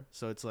going for.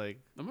 So it's like,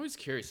 I'm always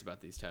curious about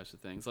these types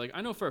of things. Like,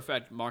 I know for a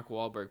fact Mark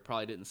Wahlberg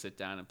probably didn't sit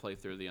down and play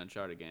through the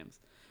Uncharted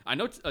games. I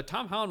know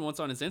Tom Holland once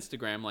on his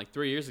Instagram, like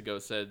 3 years ago,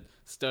 said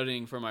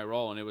studying for my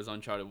role, and it was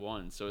Uncharted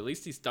 1. So at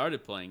least he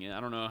started playing it. I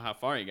don't know how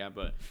far he got,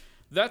 but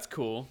that's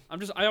cool.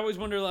 I always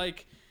wonder,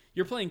 like,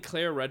 you're playing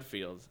Claire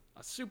Redfield,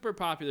 a super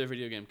popular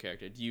video game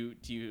character. Do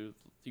you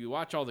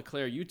watch all the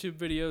Claire YouTube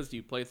videos? Do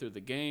you play through the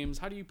games?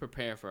 How do you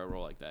prepare for a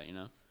role like that, you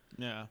know?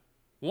 yeah.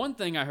 One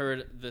thing I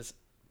heard,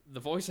 the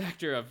voice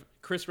actor of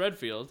Chris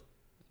Redfield,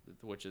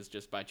 which is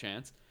just by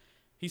chance,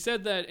 he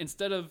said that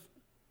instead of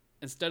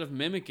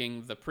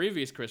mimicking the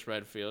previous Chris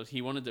Redfield,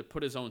 he wanted to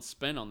put his own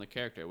spin on the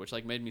character, which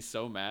like made me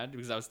so mad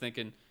because I was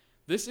thinking,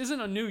 this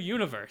isn't a new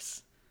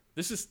universe.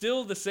 This is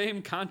still the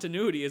same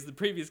continuity as the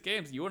previous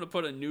games. You want to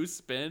put a new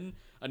spin,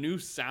 a new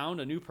sound,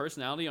 a new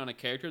personality on a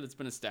character that's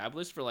been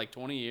established for like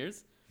 20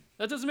 years?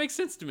 That doesn't make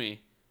sense to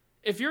me.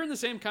 If you're in the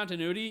same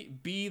continuity,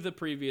 be the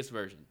previous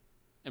version,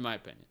 in my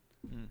opinion.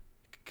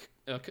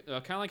 Kind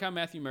of like how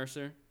Matthew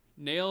Mercer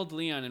nailed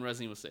Leon in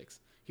Resident Evil 6.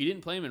 He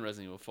didn't play him in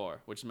Resident Evil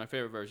 4, which is my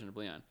favorite version of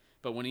Leon.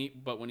 But when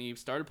he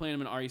started playing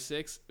him in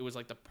RE6, it was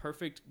like the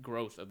perfect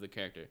growth of the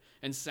character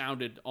and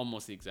sounded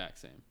almost the exact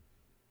same.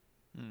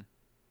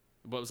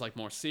 But it was like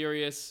more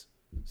serious,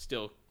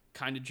 still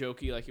kind of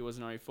jokey like it was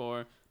in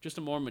RE4, just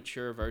a more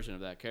mature version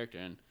of that character.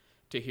 And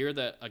to hear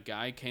that a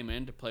guy came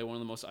in to play one of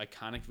the most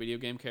iconic video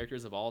game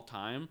characters of all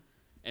time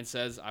and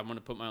says, I want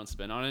to put my own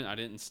spin on it. I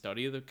didn't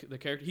study the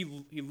character.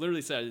 He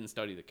literally said, I didn't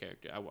study the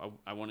character.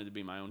 I wanted to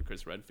be my own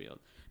Chris Redfield.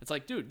 It's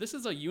like, dude, this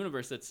is a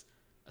universe that's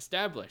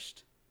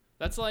established.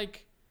 That's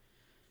like,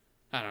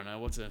 I don't know,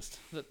 what's this?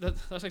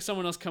 That's like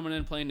someone else coming in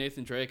and playing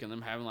Nathan Drake and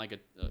them having like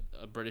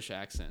a British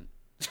accent.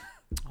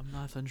 I'm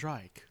Nathan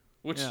Drake.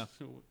 Which, yeah.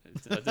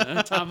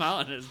 Tom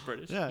Holland is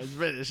British. Yeah, he's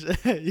British.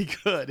 He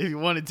could if he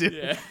wanted to.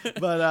 Yeah.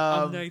 But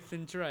I'm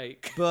Nathan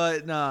Drake.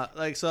 But nah,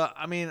 like, so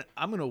I mean,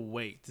 I'm gonna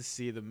wait to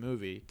see the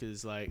movie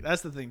because like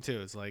that's the thing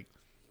too. It's like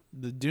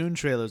the Dune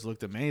trailers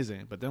looked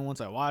amazing, but then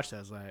once I watched it, I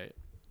was like,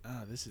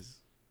 oh, this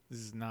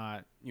is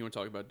not. You want to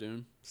talk about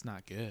Dune? It's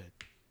not good.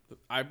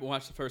 I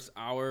watched the first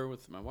hour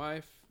with my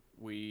wife.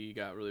 We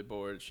got really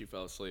bored. She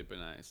fell asleep,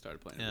 and I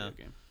started playing a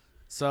video game.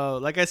 So,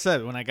 like I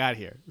said, when I got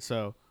here,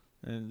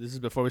 and this is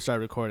before we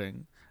started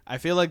recording, I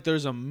feel like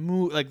there's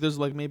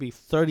there's maybe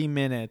 30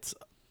 minutes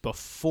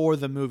before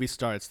the movie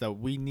starts that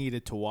we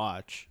needed to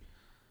watch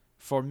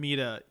for me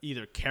to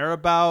either care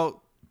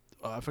about,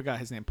 I forgot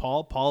his name,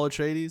 Paul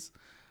Atreides.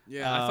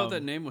 Yeah, I thought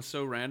that name was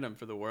so random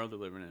for the world they're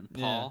living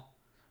in. Paul.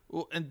 Yeah.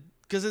 Well, and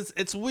because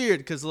it's weird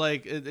because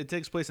like it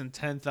takes place in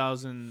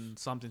 10,000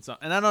 something,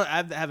 and I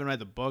haven't read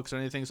the books or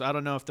anything, so I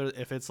don't know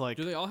if it's like.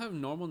 Do they all have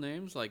normal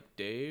names like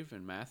Dave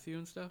and Matthew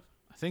and stuff?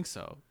 I think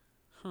so.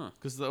 Huh.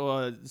 Because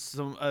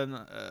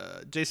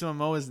Jason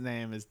Momoa's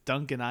name is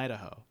Duncan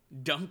Idaho.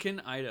 Duncan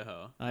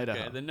Idaho. Idaho.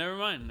 Okay, then never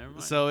mind.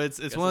 So it's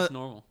one. It's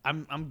normal.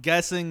 I'm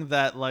guessing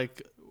that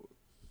like,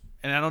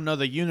 and I don't know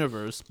the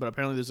universe, but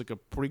apparently there's like a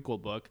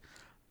prequel book,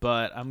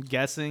 but I'm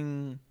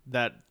guessing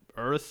that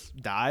Earth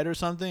died or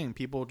something, and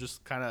people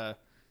just kind of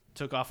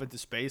took off into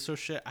space or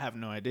shit. I have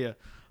no idea,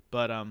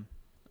 but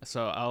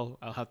so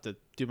I'll have to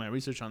do my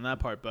research on that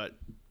part. But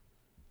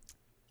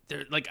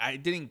I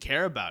didn't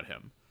care about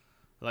him.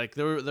 Like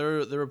there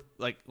were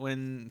like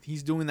when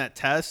he's doing that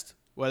test,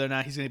 whether or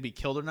not he's gonna be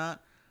killed or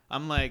not.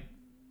 I'm like,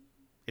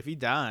 if he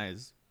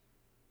dies,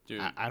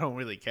 dude, I don't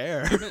really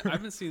care.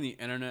 I've been seeing the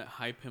internet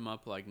hype him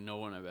up like no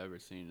one I've ever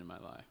seen in my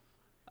life.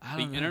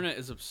 The internet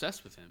is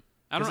obsessed with him.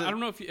 I don't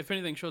know if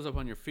anything shows up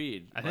on your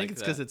feed. I think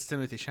it's because it's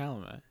Timothée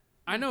Chalamet.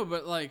 I know,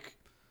 but like,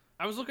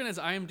 I was looking at his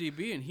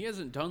IMDb and he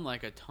hasn't done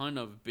like a ton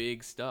of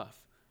big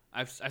stuff.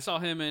 I saw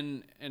him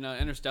in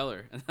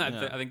Interstellar, and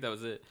I think that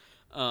was it.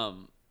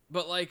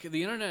 But like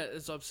the internet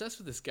is obsessed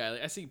with this guy.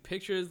 Like I see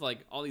pictures, like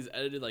all these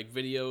edited like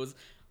videos.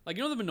 Like,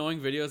 you know the annoying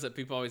videos that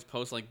people always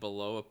post like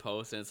below a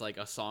post, and it's like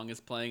a song is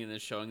playing and then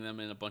showing them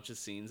in a bunch of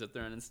scenes that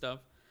they're in and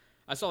stuff.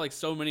 I saw like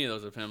so many of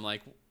those of him.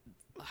 Like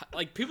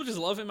people just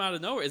love him out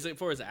of nowhere. Is it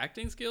for his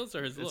acting skills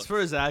or his looks? It's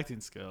for his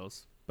acting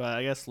skills, but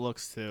I guess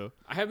looks too.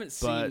 I haven't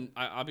seen.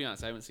 I'll be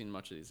honest. I haven't seen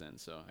much of these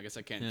ends, so I guess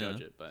I can't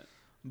judge it.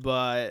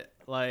 But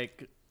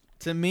like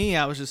to me,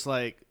 I was just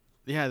like,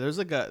 yeah, there's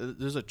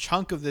a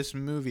chunk of this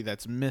movie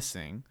that's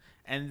missing,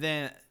 and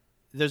then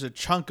there's a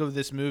chunk of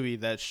this movie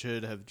that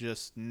should have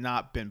just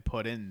not been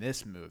put in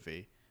this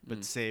movie,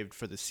 but saved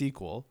for the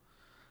sequel.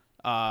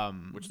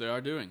 Which they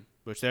are doing.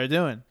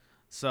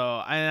 So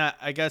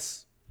I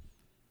guess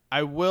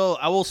I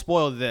will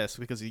spoil this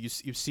because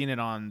you've seen it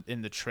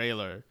in the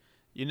trailer.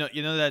 You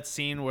know that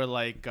scene where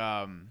like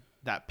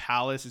that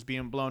palace is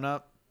being blown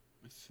up,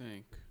 I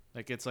think.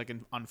 like it's like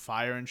on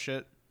fire and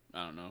shit.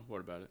 I don't know.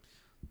 What about it?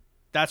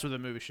 That's where the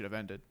movie should have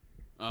ended.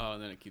 Oh,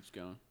 and then it keeps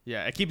going.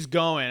 Yeah, it keeps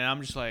going, and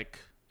I'm just like,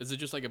 Is it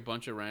just like a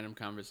bunch of random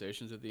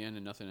conversations at the end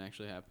and nothing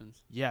actually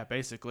happens? yeah,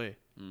 basically,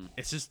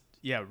 it's just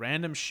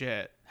random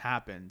shit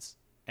happens,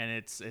 and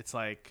it's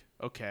like,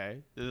 okay,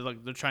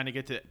 they're trying to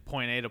get to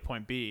point A to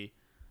point B,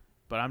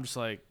 but I'm just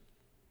like,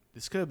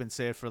 this could have been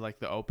saved for like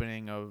the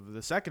opening of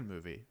the second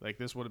movie. Like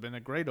this would have been a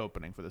great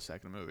opening for the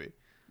second movie.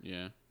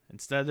 Yeah.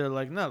 Instead, they're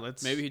like, no,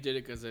 let's. Maybe he did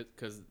it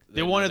because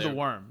they wanted the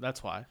worm.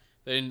 That's why.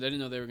 They didn't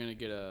know they were gonna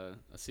get a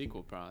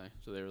sequel probably.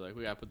 So they were like,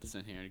 we gotta put this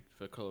in here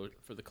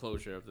for the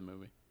closure of the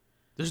movie.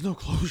 There's no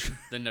closure.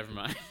 Then never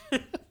mind.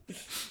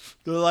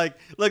 They're like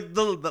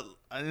the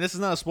and this is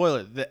not a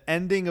spoiler. The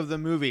ending of the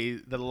movie,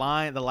 the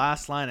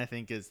last line I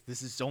think is,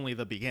 "This is only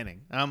the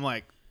beginning." And I'm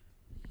like,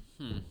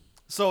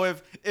 So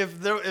if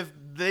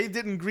they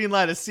didn't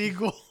greenlight a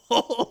sequel,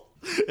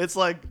 it's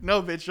like,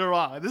 no, bitch, you're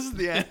wrong. This is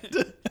the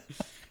end.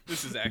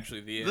 This is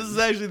actually the end. This is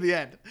actually the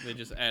end. They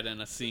just add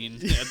in a scene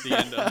at the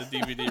end of the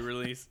DVD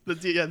release.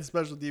 The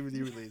special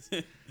DVD release.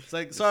 It's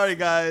like, sorry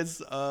guys,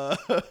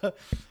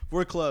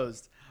 we're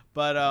closed.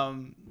 But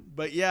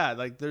yeah,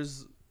 like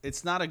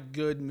it's not a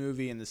good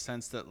movie in the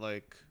sense that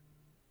like,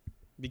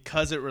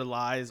 because it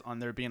relies on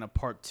there being a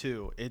part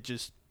 2, it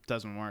just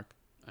doesn't work.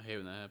 I hate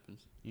when that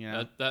happens.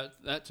 Yeah.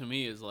 That to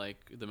me is like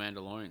The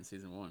Mandalorian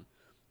season 1.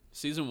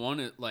 Season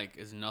 1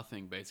 is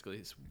nothing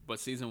basically, but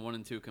season 1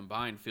 and 2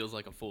 combined feels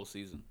like a full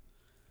season.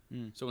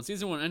 So when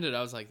season 1 ended,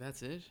 I was like,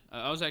 that's it?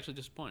 I was actually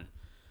disappointed.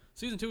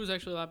 Season 2 was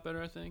actually a lot better,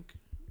 I think.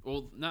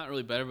 Well, not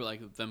really better, but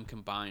like them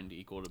combined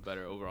equal to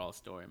better overall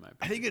story, in my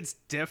opinion. I think it's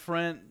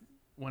different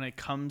when it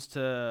comes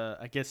to,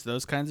 I guess,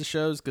 those kinds of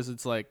shows, because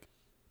it's like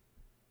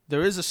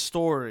there is a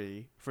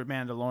story for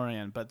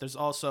Mandalorian, but there's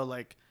also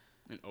like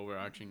an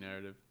overarching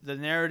narrative. The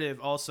narrative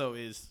also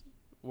is,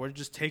 we're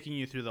just taking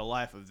you through the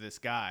life of this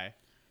guy,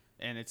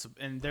 and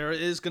there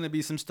is going to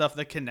be some stuff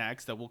that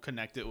connects, that we'll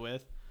connect it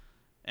with,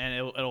 and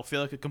it'll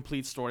feel like a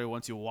complete story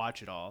once you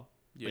watch it all.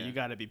 Yeah. But you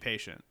got to be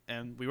patient,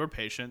 and we were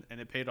patient, and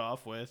it paid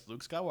off with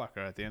Luke Skywalker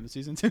at the end of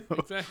season 2.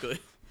 Exactly.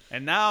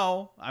 And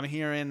now I'm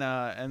hearing,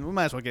 and we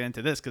might as well get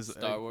into this because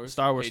Star Wars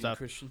Hayden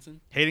stuff.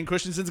 Hayden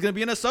Christensen's going to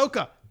be in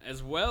Ahsoka,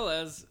 as well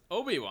as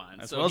Obi-Wan.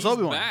 As well as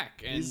Obi-Wan,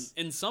 back and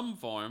in some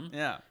form.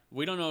 Yeah.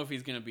 We don't know if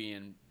he's going to be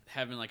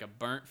having like a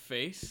burnt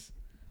face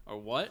or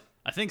what.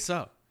 I think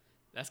so.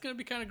 That's gonna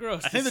be kind of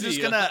gross. I think they're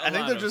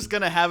just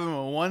gonna have him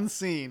in one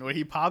scene where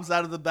he pops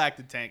out of the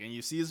bacta tank and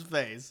you see his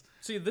face.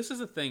 See, this is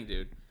the thing,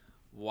 dude.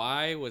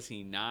 Why was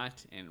he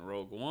not in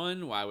Rogue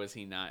One? Why was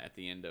he not at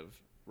the end of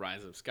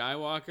Rise of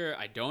Skywalker?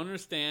 I don't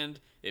understand.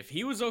 If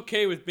he was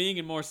okay with being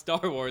in more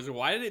Star Wars,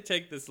 why did it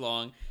take this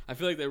long? I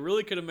feel like they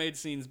really could have made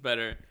scenes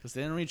better. Because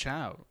they didn't reach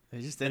out.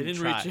 They just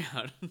didn't reach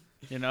out.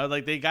 You know,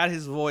 like they got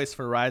his voice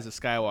for Rise of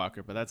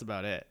Skywalker, but that's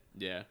about it.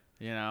 Yeah.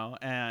 You know,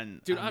 and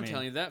dude, I'm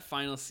telling you, that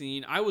final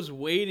scene, I was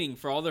waiting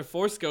for all their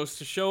Force ghosts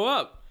to show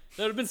up.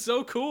 That would have been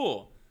so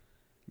cool.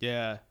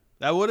 Yeah,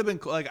 that would have been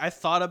cool. Like I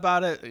thought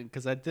about it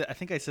because I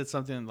think I said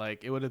something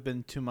like it would have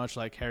been too much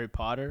like Harry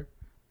Potter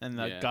and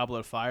the Goblet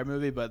of Fire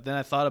movie. But then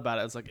I thought about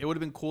it. I was like, it would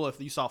have been cool if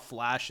you saw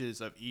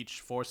flashes of each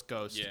Force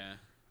ghost. Yeah.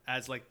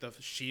 As like the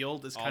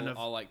shield is kind of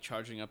all like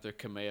charging up their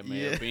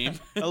Kamehameha beam.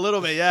 A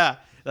little bit, yeah.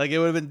 Like it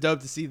would have been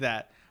dope to see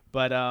that.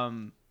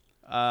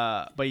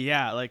 But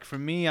yeah, like for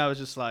me, I was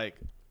just like,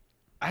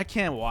 I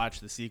can't watch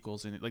the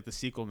sequels and like the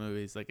sequel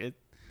movies, like it,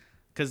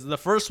 because the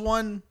first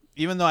one,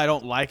 even though I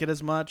don't like it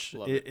as much,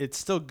 it's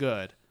still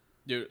good.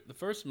 Dude, the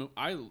first movie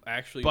I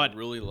actually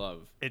really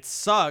love. It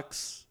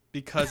sucks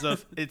because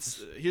of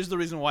here's the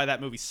reason why that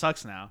movie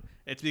sucks now.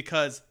 It's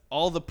because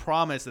all the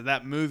promise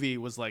that movie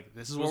was like,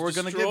 this is what we're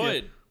gonna give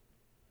you.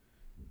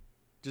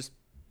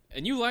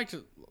 And you liked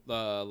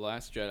The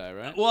Last Jedi,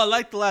 right? Well, I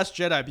liked The Last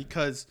Jedi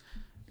because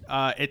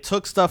it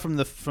took stuff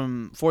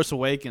from Force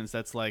Awakens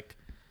that's like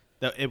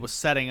that it was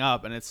setting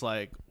up, and it's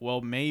like, well,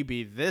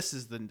 maybe this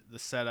is the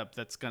setup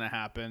that's gonna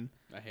happen.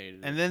 I hated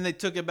it. And then they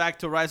took it back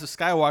to Rise of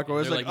Skywalker, where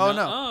it was like, oh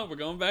no, we're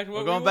going back to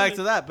we're going back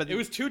to that. But it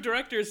was two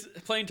directors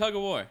playing tug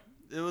of war.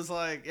 It was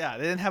like, yeah,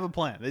 they didn't have a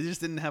plan. They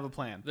just didn't have a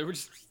plan. They were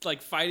just like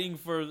fighting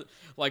for,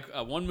 like,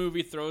 one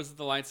movie throws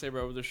the lightsaber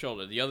over their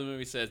shoulder. The other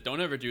movie says,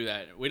 don't ever do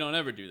that. We don't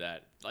ever do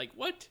that. Like,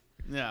 what?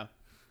 Yeah.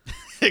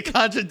 It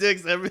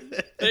contradicts everything.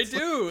 They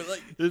do.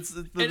 Like, it's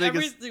the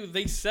biggest.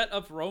 They set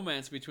up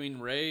romance between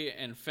Rey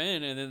and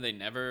Finn, and then they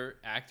never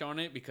act on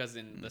it because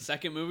in the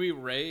second movie,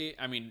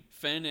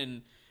 Finn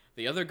and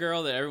the other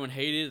girl that everyone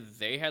hated,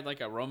 they had like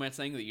a romance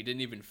thing that you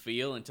didn't even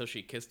feel until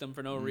she kissed him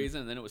for no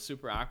reason, and then it was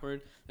super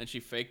awkward. Then she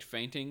faked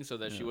fainting so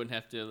that she wouldn't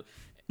have to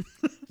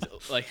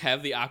like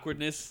have the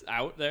awkwardness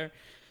out there.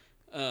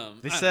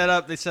 They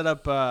set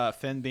up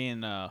Finn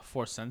being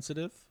Force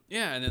sensitive.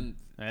 Yeah, and then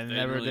they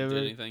never really did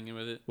anything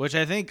with it. Which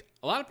I think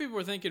a lot of people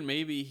were thinking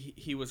maybe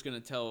he was going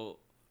to tell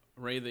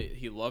Rey that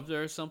he loved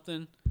her or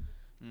something.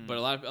 But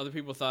a lot of other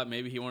people thought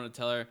maybe he wanted to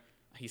tell her,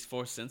 he's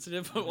force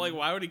sensitive. Like,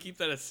 why would he keep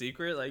that a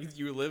secret? Like,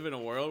 you live in a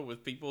world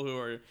with people who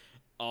are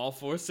all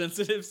force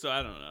sensitive, so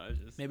I don't know.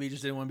 Maybe he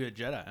just didn't want to be a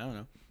Jedi. I don't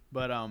know,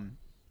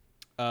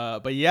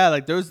 but yeah,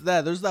 like there's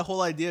that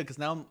whole idea because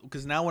now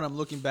when I'm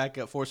looking back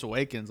at Force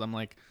Awakens, I'm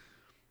like,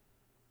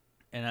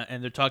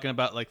 and they're talking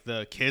about like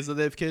the kids that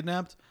they've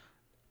kidnapped.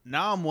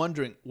 Now I'm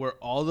wondering, were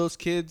all those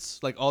kids,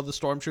 like all the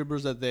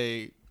stormtroopers that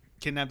they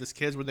kidnapped as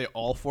kids, were they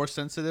all force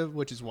sensitive,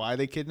 which is why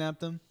they kidnapped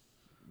them?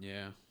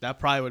 Yeah, that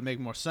probably would make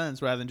more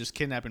sense rather than just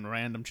kidnapping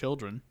random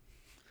children.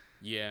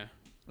 Yeah.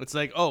 It's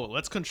like, oh,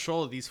 let's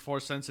control these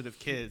force sensitive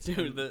kids,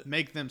 dude.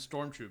 Make them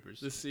stormtroopers.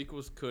 The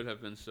sequels could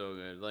have been so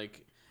good.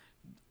 Like,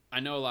 I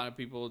know a lot of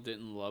people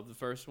didn't love the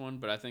first one,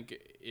 but I think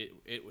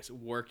it was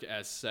worked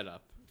as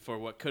setup for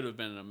what could have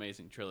been an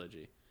amazing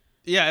trilogy.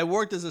 Yeah, it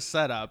worked as a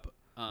setup.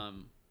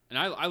 And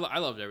I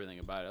loved everything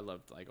about it. I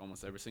loved like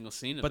almost every single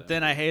scene of it. But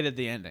then I hated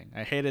the ending.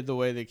 I hated the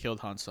way they killed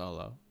Han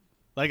Solo.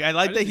 Like, I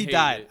liked that he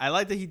died. I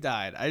liked that he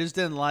died. I just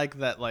didn't like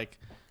that. Like,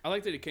 I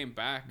liked that he came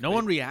back. No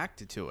one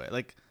reacted to it.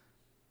 Like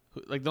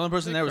the only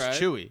person there was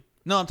Chewie.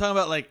 No, I'm talking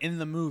about like in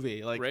the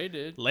movie. Like Rey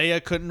did.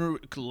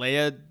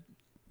 Leia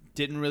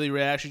didn't really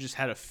react. She just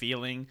had a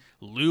feeling.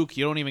 Luke,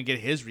 you don't even get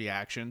his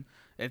reaction.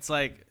 It's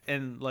like,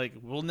 and like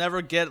we'll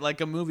never get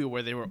like a movie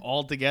where they were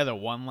all together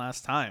one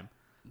last time.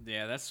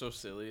 Yeah, that's so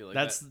silly. Like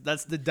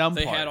that's the dumb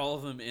part. They had all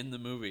of them in the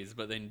movies,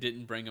 but they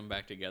didn't bring them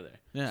back together.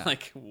 Yeah.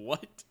 Like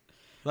what?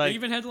 Like, they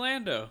even had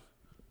Lando.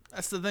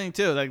 That's the thing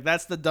too. Like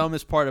that's the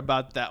dumbest part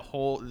about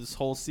this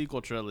whole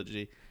sequel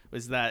trilogy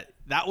was that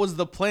was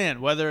the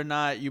plan. Whether or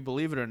not you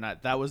believe it or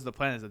not, that was the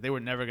plan. Is that they were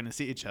never going to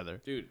see each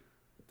other. Dude,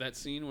 that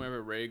scene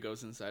whenever Rey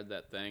goes inside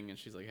that thing and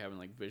she's like having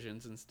like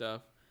visions and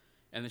stuff,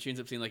 and then she ends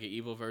up seeing like an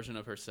evil version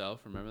of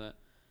herself. Remember that?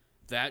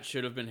 That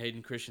should have been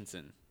Hayden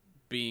Christensen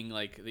being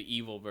like the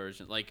evil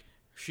version. Like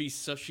she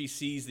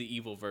sees the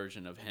evil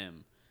version of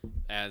him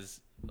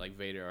as like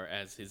Vader or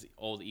as his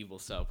old evil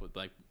self with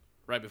like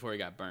right before he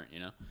got burnt, you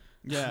know?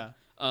 Yeah.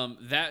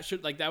 That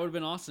would have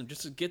been awesome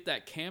just to get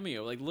that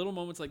cameo. Like little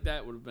moments like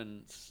that would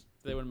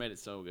have made it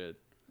so good.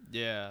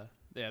 Yeah.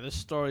 Yeah, there's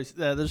stories.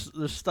 Yeah,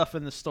 there's stuff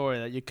in the story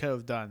that you could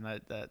have done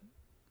that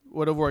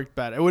would have worked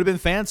better. It would have been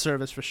fan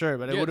service for sure,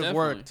 but it would have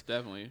worked.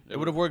 Definitely. It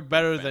would have worked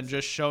better than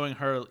just showing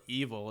her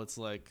evil. It's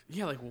like,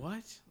 yeah, like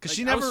what? Because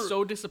I was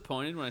so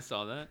disappointed when I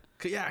saw that.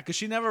 Yeah, because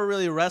she never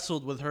really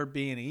wrestled with her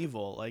being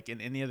evil like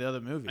in any of the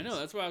other movies. I know,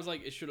 that's why I was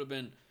like, it should have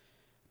been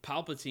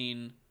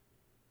Palpatine.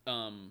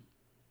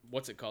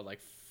 What's it called? Like,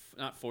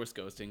 not force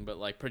ghosting, but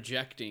like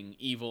projecting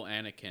evil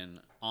Anakin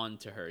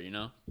onto her. You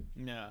know?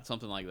 Yeah.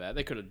 Something like that.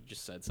 They could have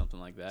just said something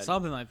like that.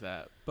 Something like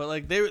that. But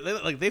like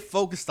they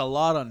focused a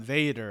lot on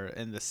Vader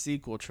in the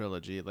sequel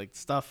trilogy, like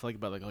stuff like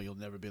about like, oh, you'll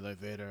never be like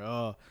Vader.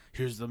 Oh,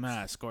 here's the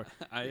mask, or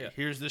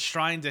here's the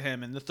shrine to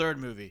him in the third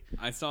movie.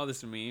 I saw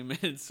this meme,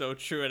 and it's so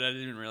true, and I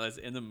didn't even realize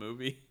in the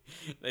movie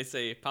they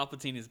say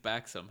Palpatine is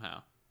back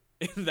somehow.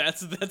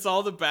 That's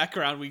all the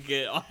background we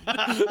get on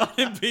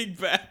him being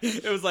back.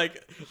 It was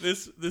like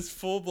this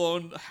full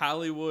blown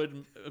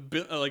Hollywood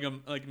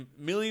like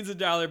millions of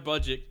dollar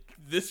budget.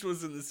 This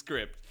was in the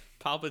script.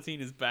 Palpatine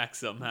is back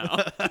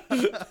somehow.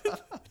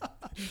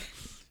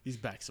 He's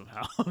back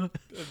somehow.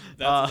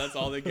 That's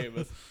all they gave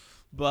us.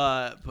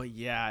 But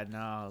yeah,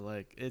 no,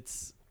 like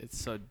it's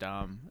so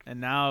dumb. And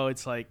now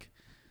it's like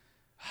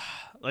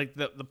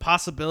the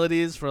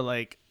possibilities for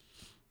like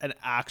an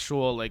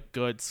actual like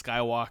good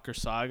Skywalker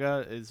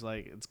saga is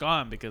like it's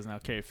gone because now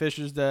Carrie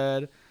Fisher's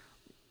dead.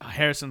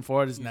 Harrison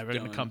Ford is never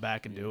going to come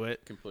back and do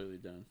it. Completely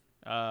done.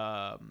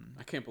 I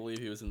can't believe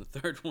he was in the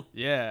third one.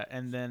 Yeah,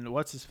 and then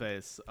what's his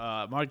face?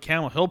 Mark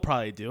Hamill, he'll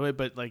probably do it,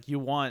 but like you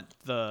want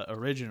the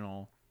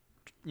original,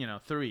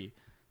 3.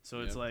 So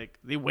it's like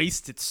they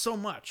wasted so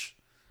much.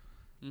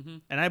 Mm-hmm.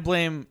 And I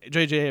blame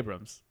J.J.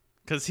 Abrams.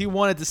 Because he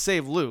wanted to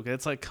save Luke. And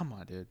it's like, come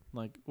on, dude.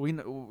 Like, we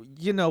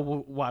know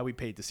why we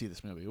paid to see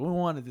this movie. We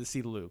wanted to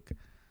see Luke.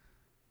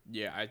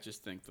 Yeah, I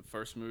just think the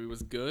first movie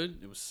was good.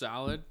 It was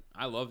solid.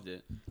 I loved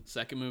it.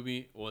 Second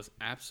movie was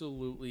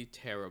absolutely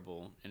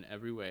terrible in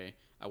every way.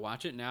 I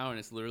watch it now, and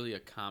it's literally a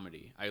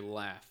comedy. I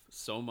laugh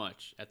so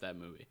much at that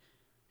movie.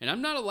 And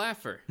I'm not a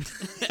laugher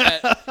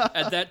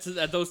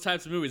at those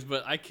types of movies.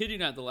 But I kid you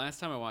not, the last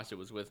time I watched it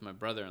was with my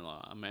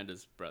brother-in-law,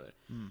 Amanda's brother.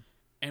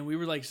 And we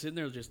were like sitting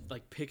there just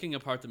like picking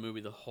apart the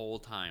movie the whole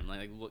time.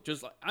 Like it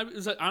was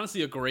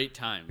honestly a great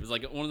time. It was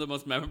like one of the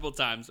most memorable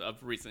times of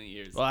recent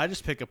years. Well, I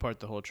just pick apart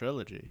the whole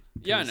trilogy.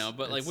 Yeah, I know,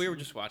 but like we were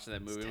just watching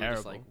that movie and we were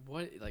just like,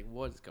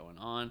 what is going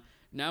on?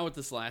 Now with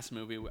this last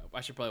movie, I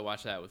should probably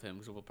watch that with him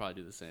because we'll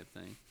probably do the same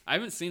thing. I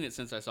haven't seen it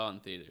since I saw it in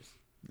theaters.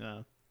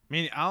 No. I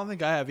mean, I don't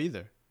think I have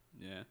either.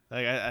 Yeah.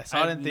 Like I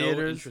saw it in theaters.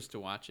 No interest to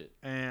watch it.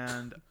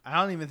 And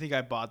I don't even think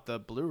I bought the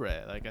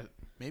Blu-ray. Like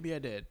maybe I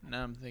did.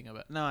 Now I'm thinking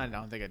about. No, I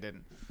don't think I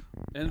didn't.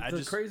 And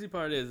the crazy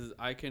part is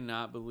I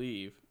cannot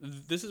believe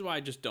this is why I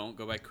just don't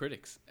go by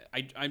critics.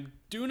 I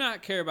do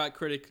not care about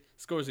critic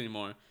scores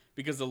anymore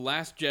because The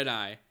Last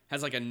Jedi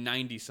has like a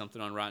 90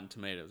 something on Rotten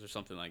Tomatoes or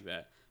something like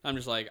that. I'm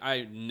just like,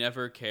 I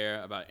never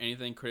care about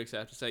anything critics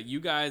have to say. You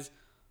guys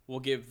will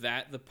give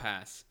that the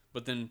pass,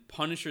 but then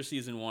Punisher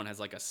season 1 has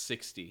like a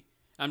 60.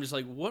 I'm just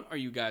like, what are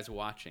you guys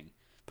watching?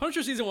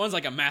 Punisher season 1 is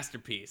like a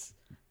masterpiece,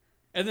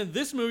 and then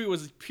this movie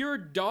was pure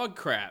dog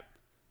crap,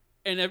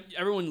 and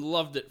everyone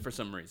loved it for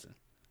some reason.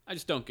 I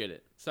just don't get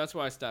it. So that's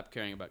why I stopped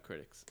caring about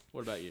critics.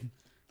 What about you?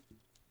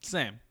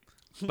 Same.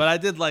 But I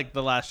did like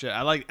The Last Jedi.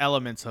 I like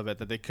elements of it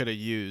that they could have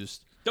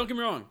used. Don't get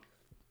me wrong.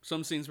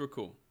 Some scenes were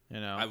cool.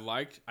 You know, I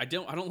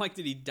don't like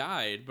that he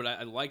died, but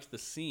I liked the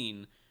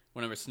scene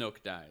whenever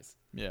Snoke dies.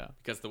 Yeah.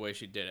 Because the way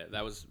she did it.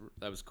 That was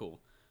cool.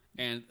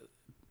 And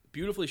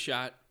beautifully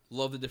shot.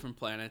 Love the different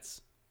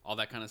planets. All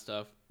that kind of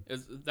stuff.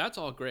 That's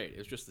all great. It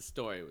was just the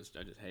story. I just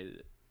hated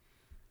it.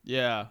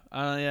 Yeah.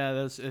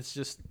 It's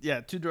just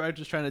two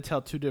directors trying to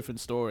tell two different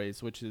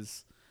stories, which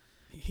is.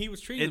 He was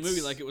treating the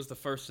movie like it was the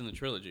first in the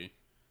trilogy.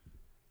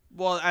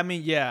 Well, I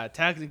mean, yeah,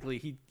 technically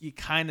he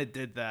kind of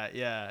did that.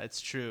 Yeah, it's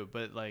true,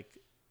 but like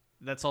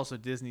that's also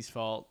Disney's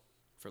fault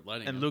for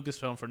letting and him.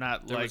 Lucasfilm for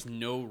not there was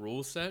no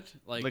rule set.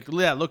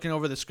 Looking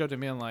over the script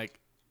and being like,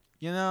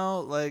 there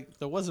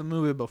was a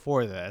movie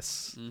before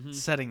this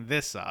setting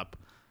this up.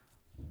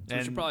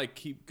 We should probably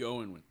keep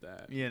going with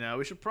that.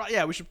 We should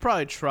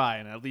probably try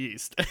and at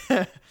least.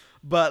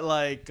 But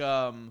I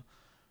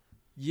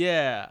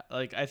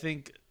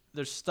think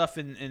there's stuff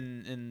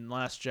in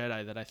Last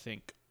Jedi that I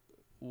think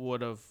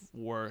would have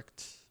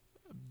worked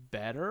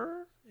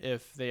better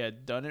if they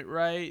had done it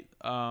right.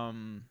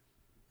 I'm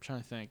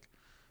trying to think.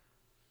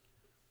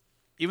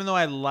 Even though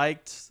I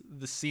liked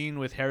the scene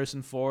with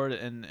Harrison Ford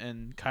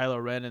and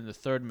Kylo Ren in the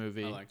third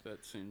movie, I like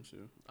that scene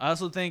too. I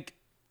also think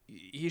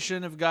he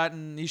shouldn't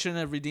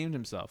have redeemed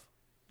himself.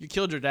 You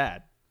killed your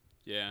dad.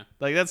 Yeah.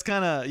 That's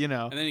kind of,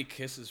 And then he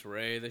kisses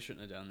Rey. They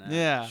shouldn't have done that.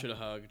 Yeah. Should have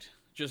hugged.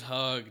 Just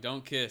hug.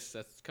 Don't kiss.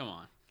 Come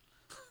on.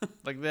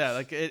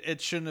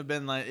 It shouldn't have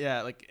been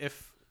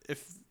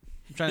if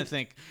I'm trying to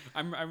think. I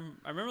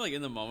remember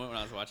in the moment when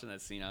I was watching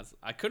that scene,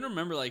 I couldn't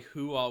remember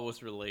who all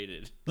was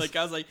related. I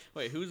was like,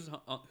 wait, who's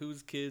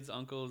kids,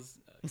 uncles,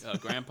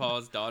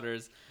 grandpas,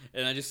 daughters,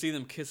 and I just see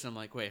them kiss. And I'm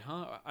like, wait,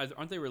 huh?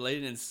 Aren't they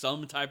related in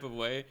some type of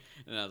way?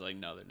 And I was like,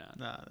 no, they're not.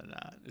 No, they're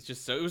not. It's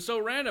just it was so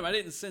random. I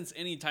didn't sense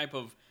any type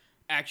of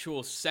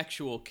actual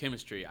sexual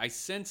chemistry. I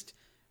sensed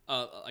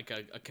a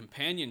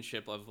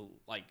companionship of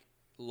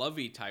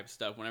lovey type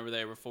stuff whenever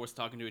they were forced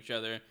talking to each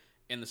other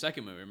in the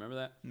second movie. Remember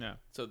that? No.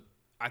 So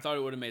I thought it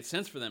would have made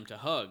sense for them to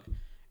hug,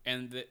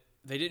 and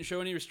they didn't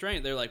show any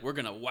restraint. They're like, we're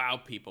gonna wow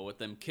people with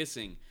them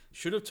kissing.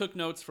 Should have took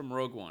notes from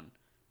Rogue One.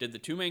 Did the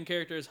two main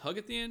characters hug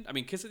at the end?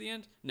 Kiss at the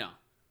end? No.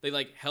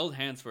 They held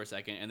hands for a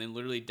second and then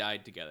literally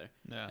died together.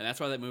 Yeah. And that's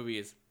why that movie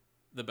is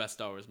the best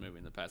Star Wars movie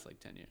in the past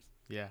 10 years.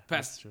 Yeah.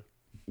 Past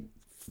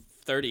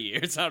 30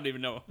 years. I don't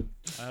even know.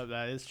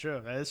 That is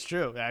true. That is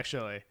true,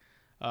 actually.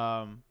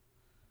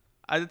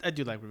 I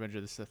do like Revenge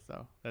of the Sith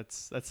though. I'm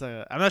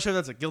not sure if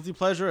that's a guilty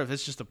pleasure or if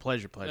it's just a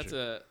pleasure. That's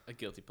a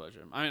guilty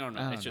pleasure. I don't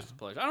know. It's just a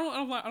pleasure. I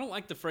don't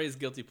like the phrase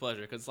guilty pleasure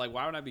because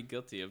why would I be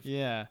guilty of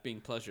being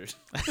pleasured?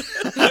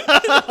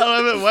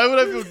 Why would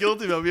I feel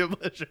guilty about being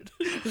pleasured?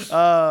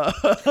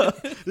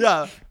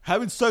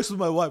 Having sex with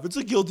my wife, it's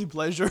a guilty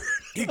pleasure.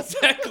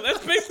 Exactly.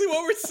 That's basically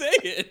what we're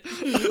saying.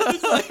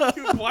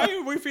 It's why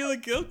are we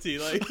feeling guilty?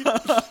 I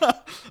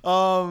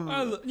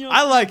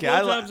like it.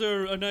 Blowjobs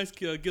are a nice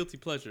guilty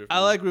pleasure.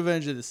 I like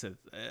Revenge of the Sith.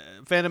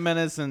 Phantom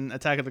Menace and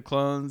Attack of the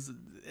Clones,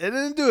 it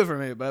didn't do it for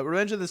me, but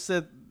Revenge of the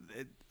Sith,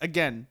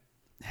 again,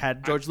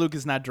 had George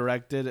Lucas not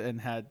directed and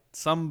had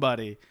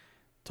somebody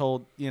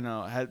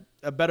had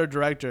a better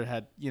director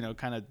had,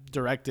 kind of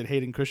directed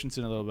Hayden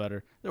Christensen a little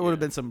better, there would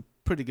have been some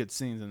pretty good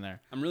scenes in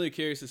there. I'm really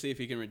curious to see if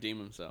he can redeem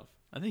himself.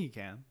 I think he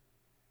can.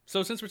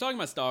 So since we're talking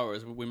about Star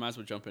Wars, we might as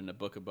well jump into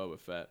Book of Boba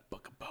Fett.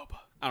 Book of Boba.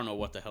 I don't know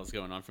what the hell's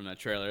going on from that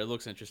trailer. It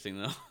looks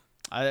interesting, though.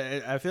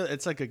 I feel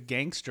it's like a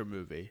gangster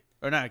movie.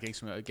 Or not a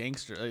gangster movie, a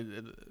gangster.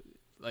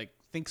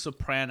 Think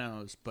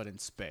Sopranos, but in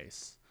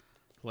space.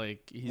 I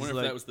wonder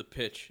if that was the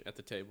pitch at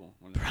the table.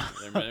 When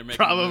they're making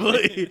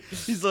probably.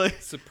 He's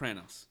like...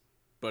 Sopranos,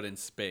 but in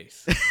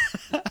space.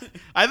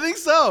 I think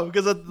so,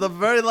 because the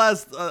very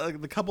last...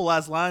 the couple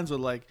last lines were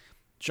like,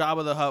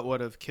 Jabba the Hutt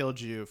would have killed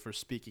you for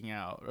speaking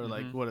out. Or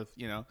would have,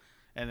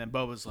 And then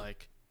Boba's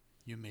like,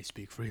 you may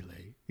speak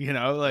freely.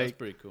 That's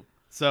pretty cool.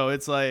 So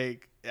it's I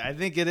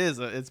think it is.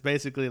 It's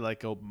basically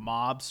like a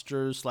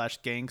mobster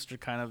 / gangster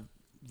kind of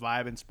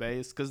vibe in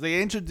space. Because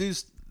they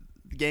introduced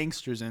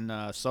gangsters in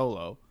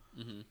Solo.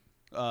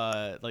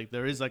 Mm-hmm.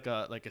 There is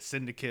a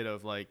syndicate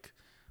of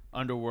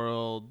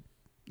underworld,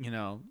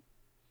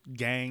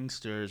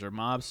 gangsters or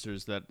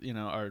mobsters that,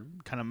 are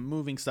kind of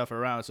moving stuff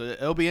around. So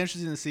it'll be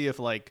interesting to see if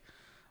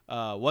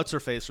what's her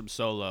face from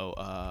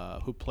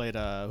Solo, who played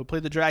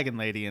the Dragon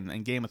Lady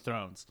in Game of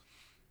Thrones,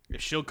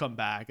 if she'll come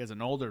back as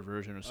an older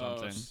version or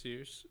something.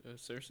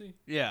 Cersei?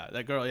 Yeah,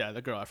 that girl.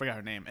 I forgot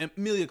her name.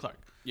 Emilia Clarke.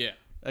 Yeah.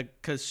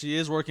 Because she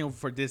is working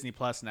for Disney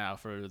Plus now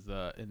for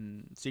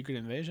in Secret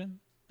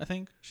Invasion. I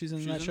think she's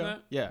in that show.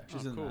 That? Yeah,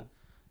 she's in that.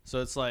 So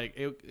it's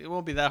it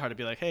won't be that hard to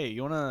be like, hey,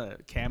 you want a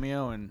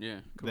cameo and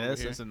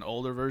this as an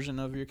older version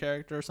of your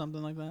character or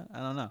something like that? I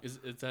don't know.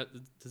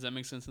 Does that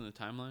make sense in the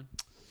timeline?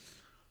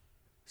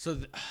 So,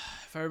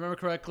 if I remember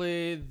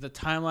correctly, the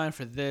timeline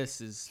for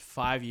this is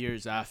 5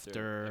 years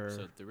after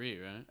episode 3,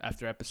 right?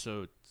 After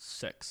episode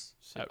 6.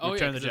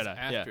 Return of the Jedi.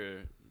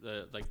 After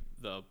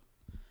the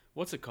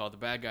what's it called? The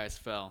bad guys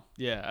fell.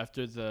 Yeah,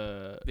 after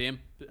the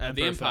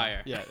Empire.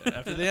 Fell. Yeah,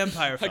 after the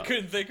Empire fell. I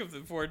couldn't think of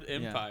the word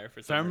Empire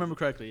for some reason. I remember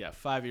correctly,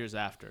 5 years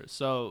after.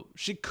 So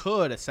she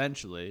could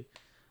essentially,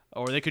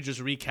 or they could just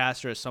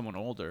recast her as someone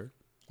older,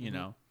 you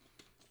know,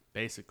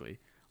 basically.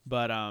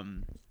 But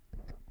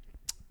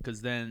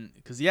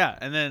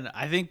and then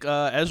I think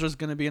Ezra's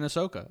gonna be in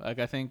Ahsoka. Like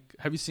I think,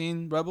 have you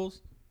seen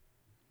Rebels?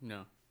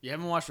 No. You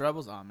haven't watched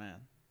Rebels? Oh man.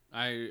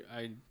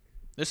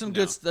 There's some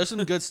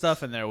good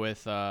stuff in there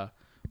with the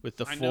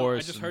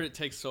Force. I just heard it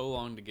takes so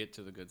long to get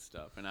to the good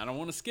stuff, and I don't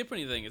want to skip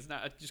anything.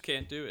 I just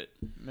can't do it.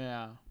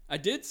 Yeah. I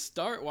did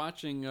start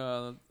watching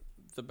The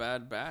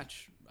Bad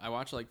Batch. I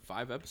watched like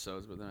 5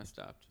 episodes, but then I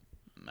stopped.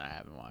 I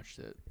haven't watched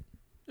it.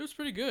 It was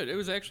pretty good. It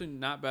was actually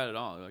not bad at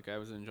all. Like I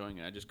was enjoying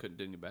it. I just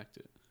didn't get back to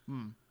it.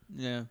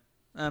 Yeah.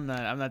 I'm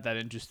not that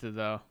interested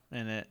though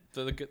in it.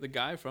 So the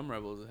guy from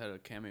Rebels had a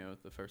cameo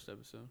at the first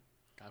episode.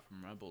 Guy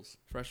from Rebels.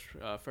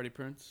 Freddie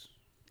Prinze.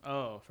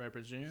 Oh, Freddie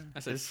Prinze Jr. I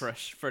said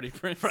fresh Freddie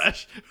Prinze.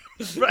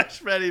 Fresh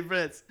Freddie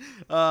Prinze.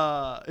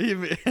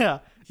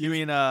 You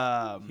mean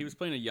he was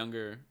playing a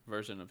younger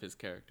version of his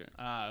character.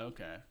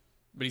 Okay.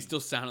 But he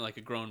still sounded like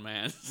a grown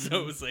man,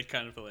 so it was like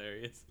kind of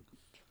hilarious.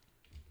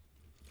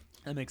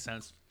 That makes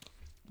sense.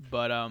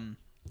 But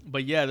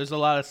yeah, there's a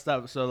lot of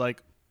stuff. So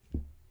like,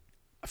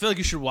 I feel like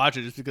you should watch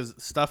it just because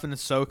stuff in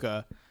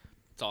Ahsoka.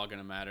 It's all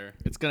gonna matter.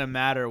 It's gonna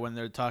matter when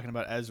they're talking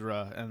about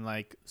Ezra and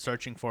like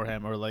searching for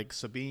him, or like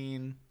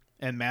Sabine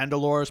and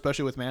Mandalore,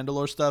 especially with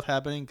Mandalore stuff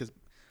happening. Because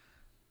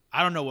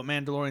I don't know what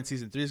Mandalorian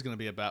season 3 is gonna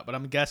be about, but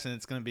I'm guessing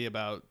it's gonna be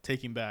about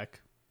taking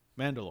back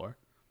Mandalore.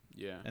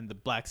 Yeah. And the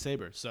Black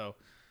Saber. So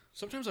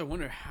sometimes I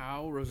wonder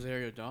how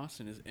Rosario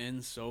Dawson is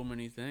in so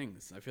many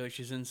things. I feel like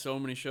she's in so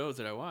many shows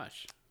that I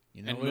watch.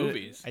 And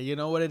movies. You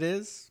know what it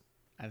is?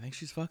 I think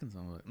she's fucking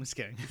someone. I'm just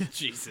kidding.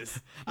 Jesus.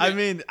 I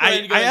mean,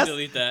 I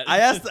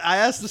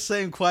asked the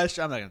same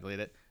question. I'm not gonna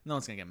delete it. No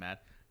one's gonna get mad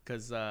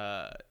because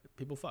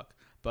people fuck.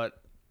 But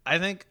I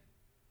think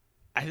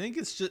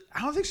it's just.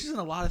 I don't think she's in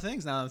a lot of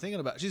things now that I'm thinking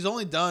about it. She's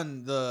only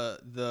done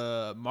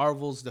the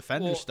Marvel's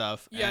Defender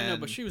stuff. Yeah, I know,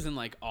 but she was in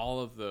like all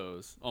of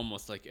those,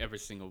 almost like every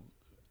single.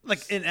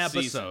 Like in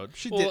episode,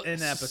 she did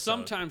in episode.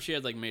 Sometimes she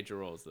had like major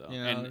roles though,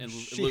 and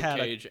Luke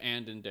Cage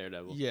and in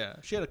Daredevil. Yeah,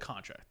 she had a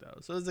contract though,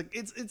 so it's like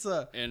it's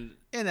an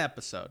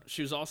episode.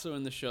 She was also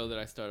in the show that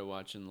I started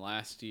watching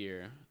last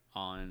year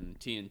on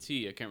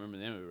TNT. I can't remember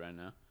the name of it right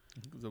now.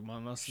 The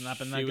one must not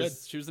been that good.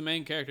 She was the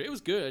main character. It was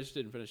good. I just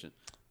didn't finish it.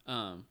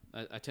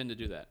 I tend to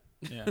do that.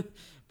 Yeah,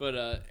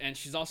 but and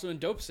she's also in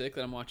Dope Sick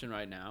that I'm watching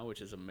right now,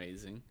 which is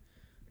amazing.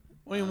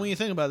 When you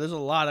think about it, there's a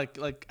lot of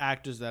like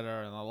actors that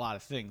are in a lot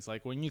of things.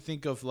 Like when you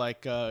think of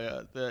like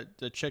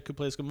the chick who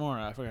plays Gamora,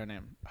 I forgot her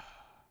name.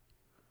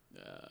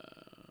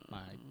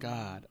 My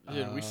God,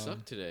 dude, we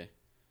suck today.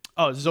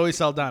 Oh, Zoe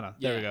Saldana.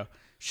 There we go.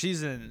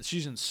 She's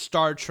in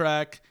Star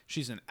Trek.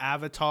 She's in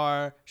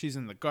Avatar. She's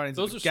in the Guardians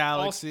of the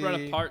Galaxy. Those are all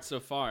spread apart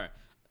so far.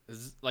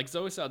 Like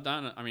Zoe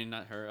Saldana, I mean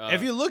not her.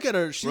 If you look at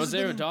her,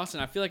 Rosario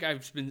Dawson. I feel like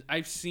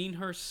I've seen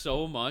her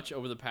so much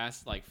over the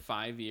past like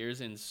 5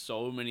 years in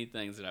so many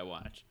things that I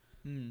watch.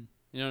 You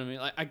know what I mean?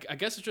 Like, I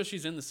guess it's just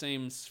she's in the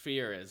same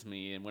sphere as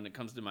me, and when it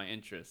comes to my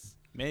interests,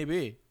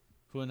 maybe.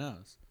 Who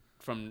knows?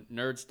 From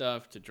nerd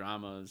stuff to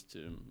dramas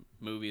to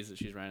movies that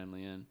she's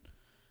randomly in.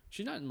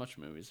 She's not in much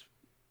movies.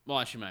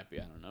 Well, she might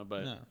be. I don't know.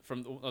 But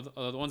from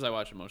the ones I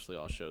watch are mostly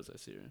all shows I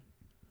see her in.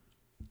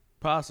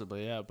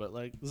 Possibly, yeah. But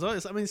like, so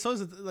is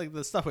like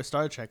the stuff with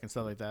Star Trek and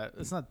stuff like that.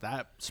 It's not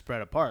that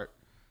spread apart.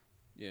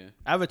 Yeah,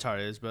 Avatar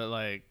is, but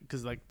like,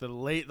 because like the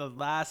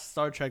last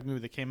Star Trek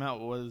movie that came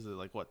out was it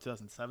like what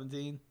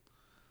 2017,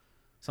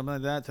 something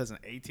like that,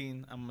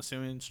 2018. I'm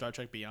assuming Star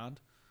Trek Beyond.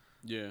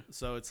 Yeah.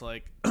 So it's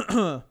like,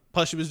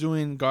 plus she was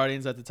doing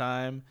Guardians at the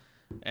time,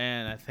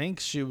 and I think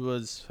she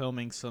was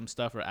filming some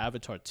stuff for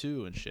Avatar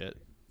 2 and shit.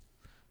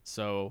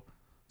 So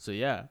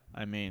yeah,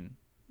 I mean,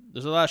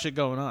 there's a lot of shit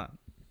going on.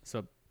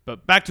 So,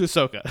 but back to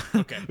Ahsoka.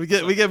 Okay.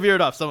 we get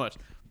veered off so much,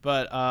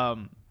 but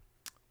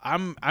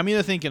I'm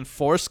either thinking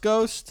Force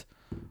Ghost,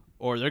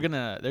 or they're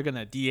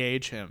gonna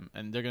de-age him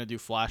and they're gonna do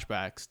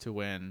flashbacks to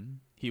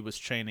when he was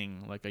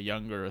training like a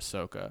younger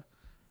Ahsoka.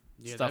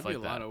 Yeah, that'd be a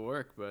lot of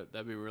work, but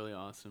that'd be really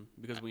awesome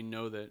because we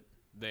know that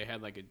they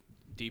had like a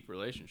deep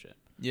relationship.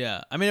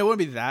 Yeah, I mean it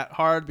wouldn't be that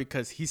hard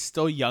because he's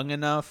still young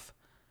enough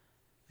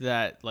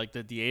that like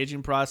the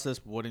de-aging process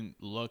wouldn't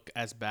look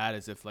as bad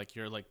as if like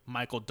you're like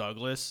Michael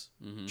Douglas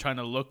trying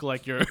to look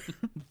like you're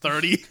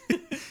 30.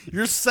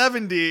 You're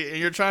 70 and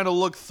you're trying to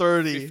look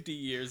 30. 50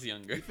 years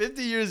younger.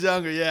 50 years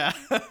younger, yeah.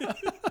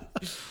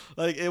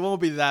 Like it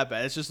won't be that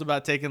bad. It's just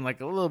about taking like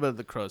a little bit of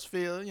the crow's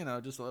feel, you know,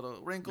 just a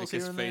little wrinkles Make here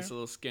his and face there. a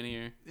little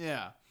skinnier.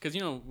 Yeah. Because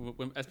you know,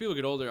 as people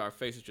get older, our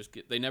faces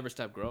they never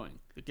stop growing.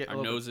 Our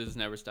noses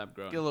never stop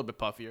growing. Get a little bit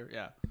puffier,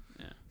 yeah.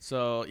 Yeah.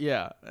 So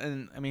yeah,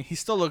 and I mean he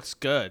still looks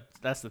good.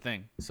 That's the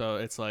thing. So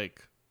it's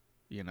like,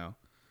 you know,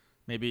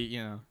 Maybe,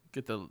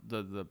 get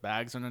the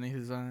bags underneath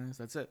his eyes.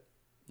 That's it.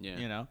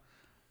 Yeah.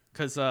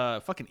 Because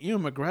fucking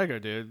Ewan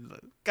McGregor, dude.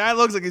 Guy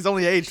looks like he's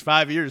only aged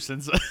 5 years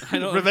since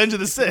Revenge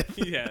of the Sith.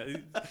 Yeah,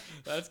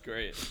 that's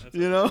great.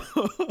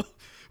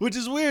 Which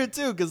is weird,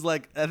 too, because,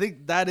 like, I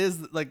think that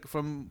is, like,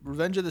 from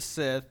Revenge of the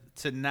Sith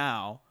to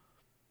now,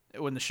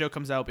 when the show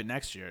comes out, will be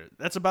next year.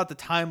 That's about the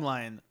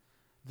timeline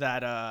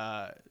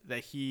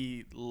that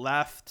he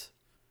left,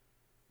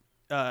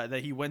 that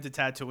he went to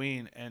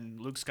Tatooine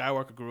and Luke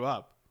Skywalker grew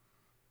up.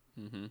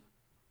 Mm-hmm.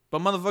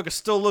 But motherfucker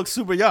still looks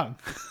super young.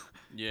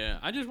 Yeah,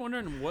 I just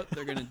wondering what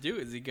they're gonna do.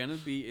 Is he gonna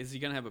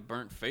have a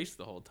burnt face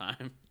the whole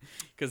time?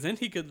 Because then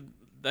he doesn't.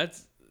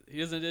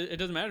 It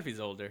doesn't matter if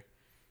he's older,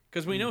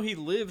 because we know he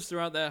lives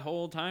throughout that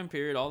whole time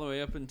period, all the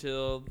way up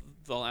until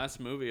the last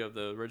movie of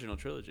the original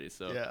trilogy.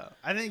 So yeah,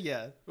 I think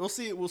we'll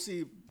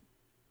see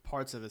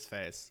parts of his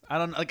face. I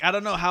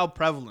don't know how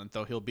prevalent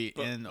though he'll be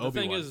in Obi-Wan. The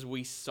thing is,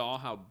 we saw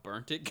how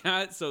burnt it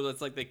got, so it's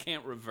like they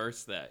can't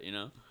reverse that,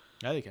 Yeah,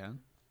 they can.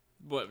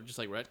 What, just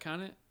like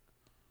retcon it?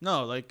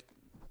 No, like.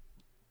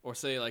 Or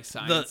say like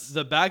science.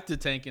 The bacta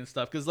tank and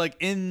stuff, because like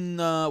in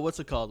what's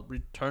it called,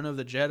 Return of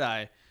the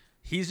Jedi,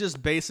 he just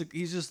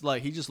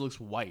looks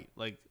white.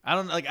 Like I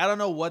don't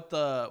know what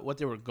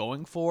they were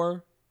going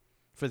for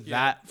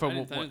that. I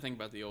didn't think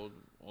about the old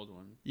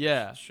one.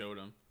 Yeah, showed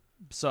him.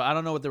 So I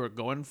don't know what they were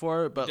going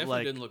for, but he definitely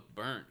like didn't look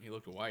burnt. He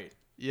looked white.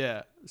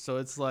 Yeah, so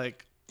it's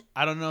like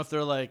I don't know if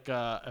they're like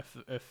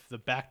if the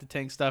bacta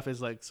tank stuff is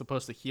like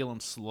supposed to heal him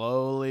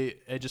slowly.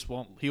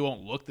 He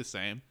won't look the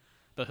same.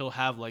 But he'll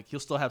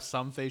still have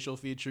some facial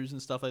features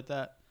and stuff like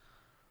that.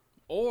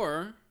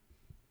 Or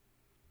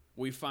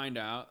we find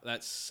out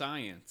that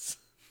science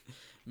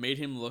made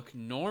him look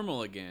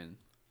normal again.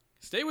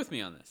 Stay with me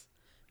on this.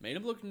 Made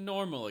him look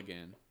normal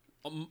again.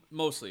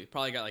 Mostly.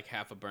 Probably got like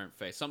half a burnt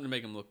face. Something to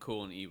make him look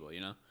cool and evil,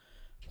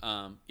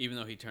 even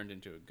though he turned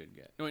into a good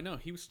guy. No,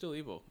 he was still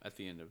evil at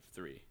the end of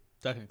 3.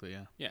 Technically,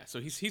 yeah. Yeah, so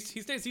he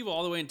stays evil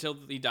all the way until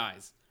he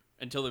dies.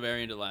 Until the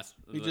very end of the last.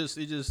 He just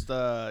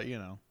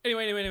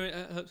Anyway,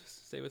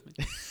 stay with me.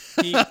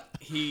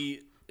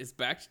 He is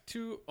back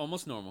to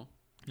almost normal.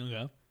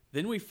 Okay.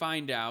 Then we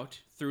find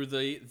out through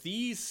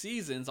these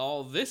seasons,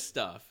 all this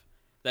stuff,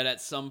 that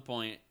at some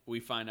point we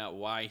find out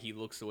why he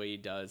looks the way he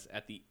does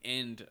at the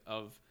end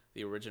of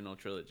the original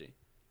trilogy.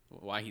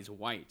 Why he's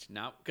white.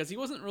 Now, because he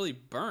wasn't really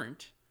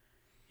burnt.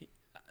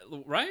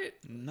 Right?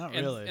 Not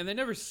really. And they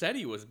never said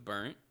he was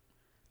burnt.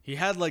 He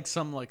had like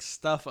some like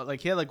stuff, like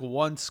he had like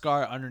one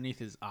scar underneath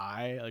his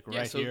eye, like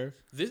here.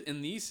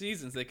 In these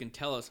seasons, they can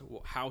tell us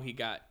how he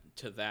got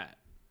to that,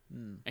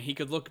 and he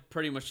could look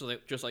pretty much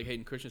just like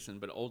Hayden Christensen,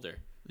 but older.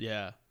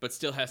 Yeah, but he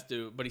still has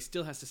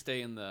to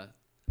stay in the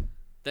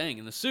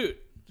suit.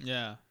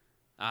 Yeah.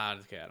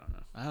 Okay,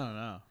 I don't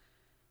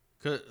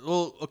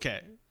know.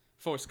 Okay.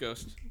 Force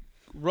Ghost.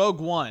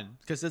 Rogue One,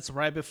 because it's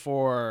right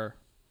before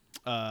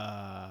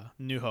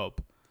New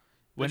Hope.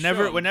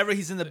 Whenever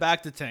he's in the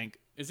bacta tank.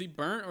 Is he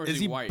burnt or is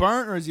he white?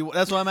 Burnt or is he?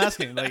 That's what I'm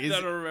asking. Like, I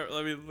don't remember.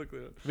 Let me look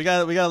it up. We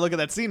gotta look at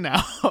that scene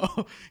now,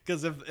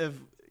 because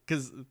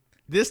because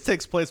this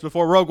takes place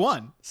before Rogue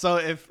One. So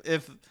I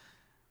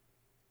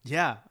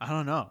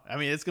don't know. I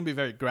mean, it's gonna be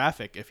very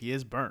graphic if he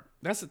is burnt.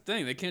 That's the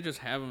thing. They can't just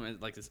have him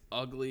as like this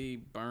ugly,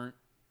 burnt,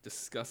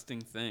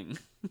 disgusting thing.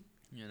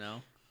 When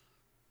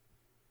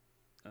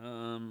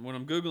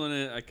I'm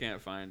Googling it, I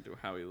can't find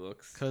how he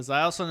looks. Because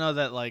I also know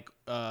that like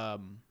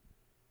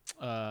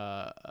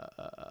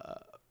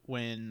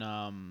when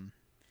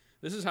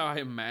this is how I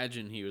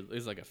imagine he would.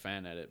 He's like a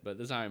fan edit, but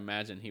this is how I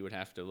imagine he would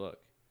have to look.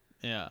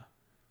 Yeah.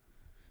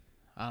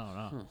 I don't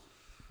know. Huh.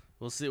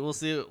 We'll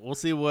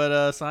see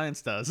what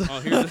science does. Oh,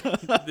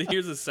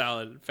 here's a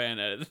solid fan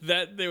edit.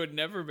 That they would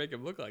never make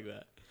him look like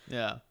that.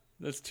 Yeah.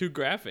 That's too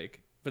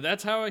graphic. But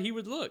that's how he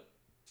would look.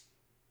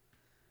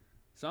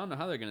 So I don't know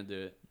how they're gonna do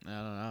it. I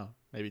don't know.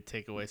 Maybe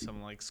take away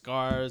some like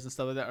scars and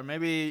stuff like that, or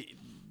maybe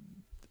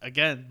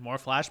again more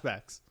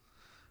flashbacks.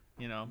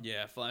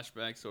 Yeah,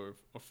 flashbacks or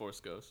Force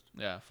Ghost.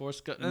 Yeah,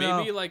 Force Ghost.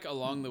 Maybe like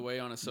along the way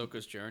on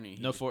Ahsoka's journey.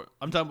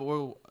 I'm talking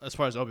about as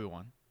far as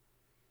Obi-Wan.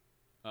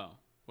 Oh,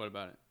 what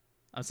about it?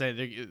 I'm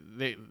saying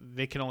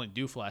they can only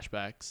do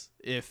flashbacks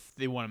if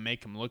they want to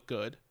make him look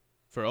good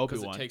for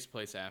Obi-Wan. Because it takes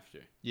place after.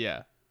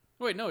 Yeah.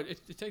 Wait, no,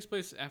 it takes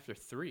place after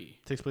 3.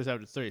 It takes place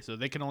after 3, so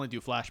they can only do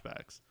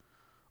flashbacks.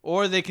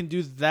 Or they can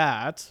do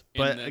that,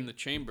 but in the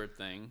chamber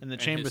thing. In the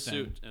chamber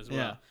thing. Suit as well.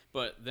 Yeah.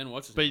 But then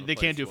But they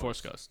can't do Force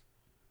Ghost.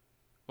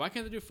 Why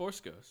can't they do Force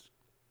Ghost?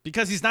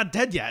 Because he's not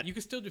dead yet. You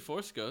can still do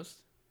Force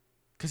Ghost.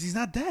 Because he's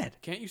not dead.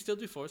 Can't you still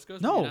do Force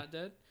Ghost? No. If you're not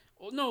dead.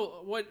 Well,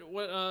 no. What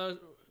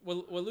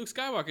Luke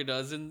Skywalker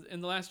does in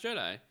The Last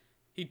Jedi,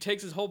 he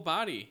takes his whole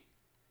body.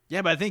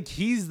 Yeah, but I think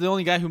he's the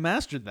only guy who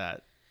mastered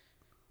that.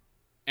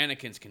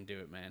 Anakin's can do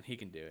it, man. He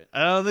can do it.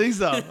 I don't think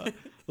so.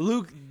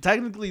 Luke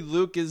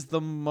is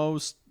the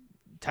most.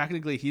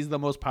 Technically, he's the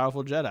most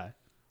powerful Jedi.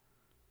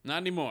 Not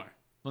anymore.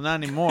 Well,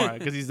 not anymore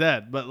because he's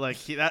dead. But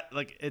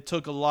it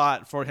took a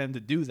lot for him to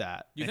do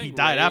that, and he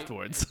died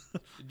afterwards.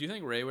 Do you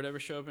think Rey would ever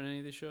show up in any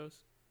of these shows?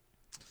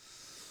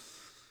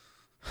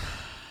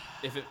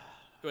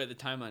 Wait, the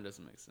timeline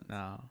doesn't make sense. No.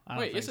 I don't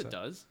Wait, think yes, so. it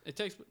does. It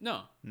takes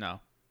no. No.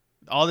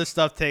 All this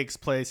stuff takes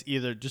place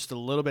either just a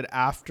little bit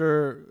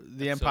after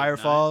the Episode Empire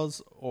 9?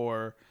 Falls,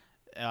 or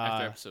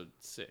After episode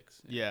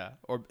 6.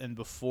 and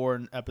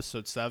before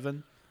episode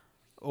 7,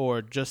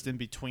 or just in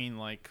between,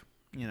 like,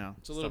 you know.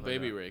 So little stuff like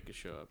baby that. Ray could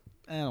show up.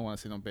 I don't want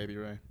to see no Baby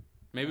Ray.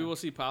 Maybe we'll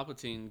see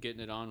Palpatine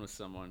getting it on with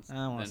someone. I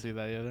don't want to see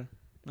that either.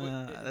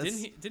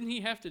 Didn't he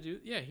have to do?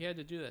 Yeah, he had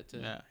to do that too.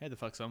 Yeah, he had to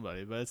fuck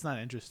somebody, but it's not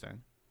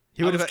interesting.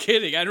 I was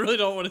kidding. I really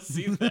don't want to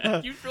see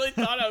that. You really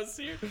thought I was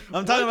serious?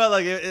 I'm talking about,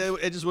 like,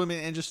 it just would be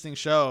an interesting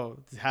show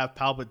to have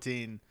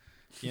Palpatine,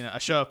 you know, a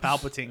show of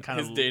Palpatine kind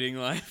His of dating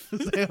life.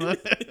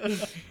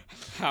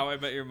 How I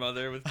Met Your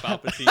Mother with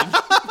Palpatine.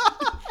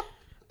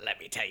 Let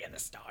me tell you the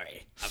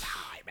story of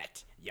how I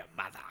met your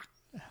mother.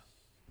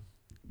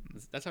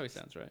 That's how he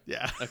sounds, right?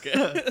 Yeah.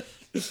 Okay.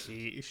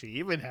 she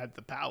even had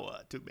the power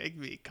to make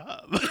me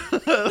come.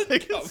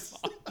 Like, Come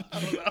on. I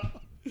don't know.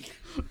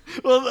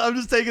 Well, I'm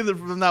just taking it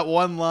from that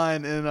one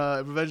line in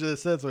Revenge of the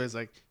Sith where it's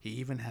like, he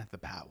even had the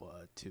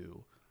power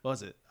to, what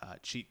was it,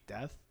 cheat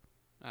death?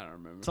 I don't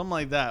remember. Something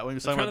like that. When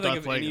you're I'm talking trying to about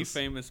think Darth of any Plagueis.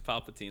 famous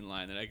Palpatine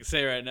line that I can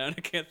say right now, and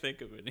I can't think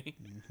of any.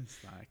 It's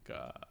like,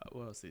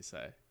 what else did he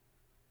say?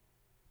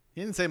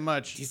 He didn't say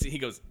much. He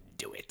goes,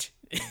 "Do it,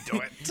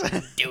 Do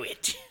it. do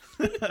it."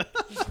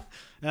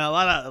 Now,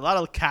 a lot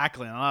of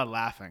cackling, a lot of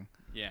laughing.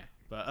 Yeah,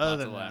 But other Lots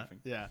than of that, laughing.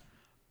 yeah.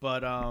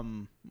 But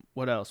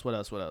what else?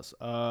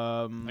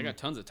 I got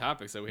tons of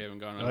topics that we haven't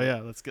gone over. Oh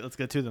yeah, let's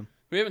get to them.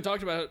 We haven't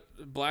talked about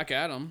Black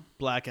Adam.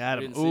 Black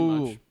Adam. didn't see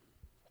Ooh, much.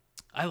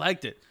 I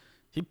liked it.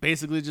 He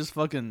basically just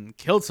fucking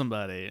killed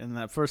somebody in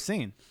that first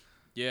scene.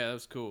 Yeah, that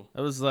was cool.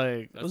 It was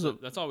like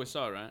That's all we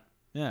saw, right?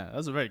 that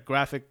was a very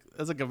graphic.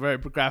 That's like a very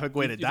graphic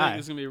way to You die.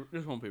 think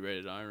this won't be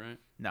rated R, right?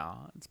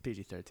 No, it's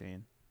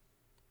PG-13.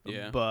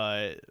 Yeah.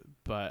 But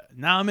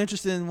now I'm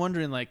interested in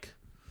wondering, like,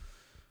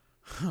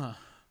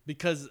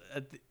 because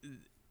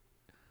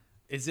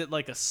is it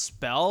like a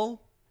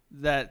spell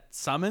that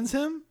summons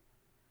him?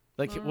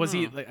 Like, was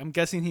he? Like, I'm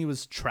guessing he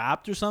was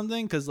trapped or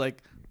something. Because,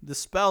 like, the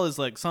spell is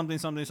like something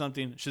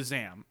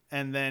Shazam,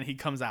 and then he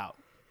comes out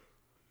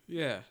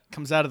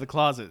of the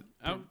closet,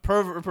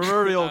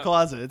 proverbial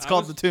closet. It's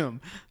called the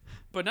tomb.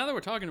 But now that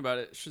we're talking about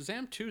it,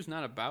 Shazam 2 is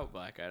not about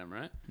Black Adam,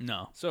 right?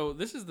 No. So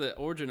this is the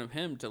origin of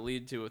him to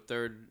lead to a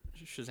third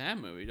Shazam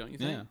movie, don't you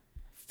think? Yeah.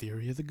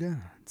 Fury of the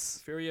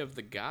Gods. Fury of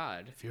the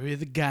God. Fury of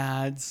the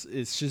Gods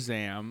is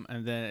Shazam,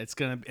 and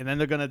then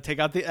they're gonna take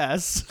out the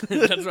S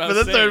That's what I for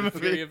was the saying. third movie.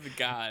 Fury of the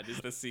God is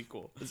the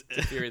sequel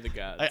to Fury of the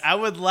Gods. I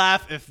would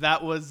laugh if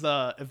that was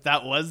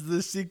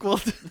the sequel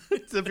to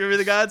Fury of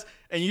the Gods,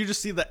 and you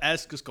just see the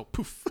S just go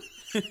poof.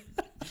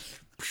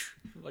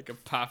 Like a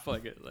pop,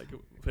 like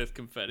with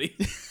confetti.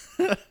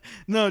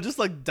 No, just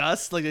like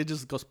dust, like it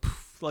just goes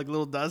poof, like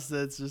little dust.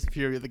 That's just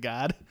Fury of the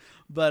God.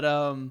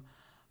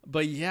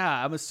 But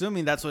yeah, I'm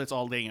assuming that's what it's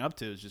all leading up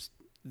to, is just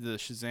the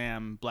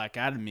Shazam Black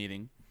Adam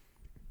meeting.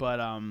 But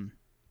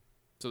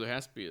So there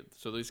has to be.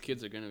 So these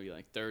kids are gonna be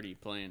like 30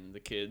 playing the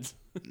kids.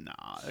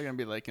 nah, they're gonna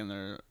be like in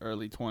their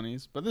early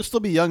 20s, but they'll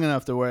still be young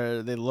enough to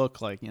where they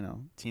look like, you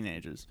know,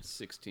 teenagers.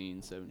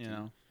 16, 17. You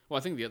know. Well,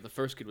 I think the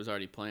first kid was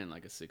already playing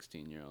like a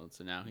 16-year-old,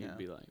 so now he'd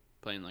be like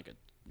playing like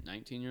a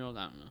 19-year-old.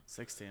 I don't know.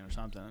 16 or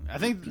something. I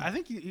think I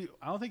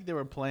don't think they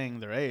were playing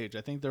their age.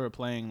 I think they were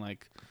playing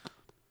like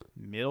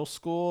middle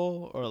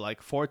school or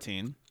like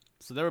 14.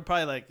 So they were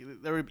probably like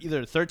they were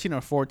either 13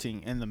 or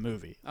 14 in the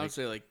movie. I would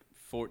say like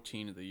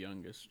 14 of the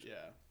youngest.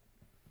 Yeah.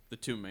 The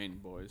two main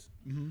boys.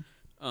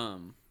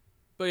 Mm-hmm.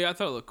 But yeah, I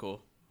thought it looked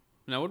cool.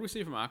 Now, what do we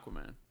see from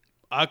Aquaman?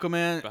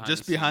 Aquaman,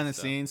 just behind the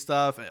scenes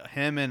stuff.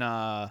 Him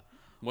and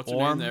what's her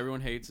name that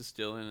everyone hates is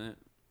still in it.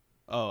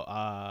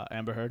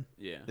 Amber Heard.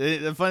 Yeah.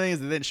 The funny thing is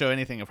they didn't show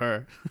anything of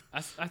her.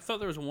 I thought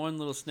there was one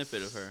little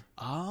snippet of her.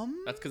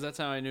 That's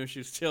how I knew she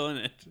was still in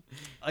it.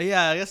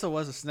 Yeah, I guess there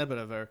was a snippet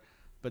of her,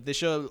 but they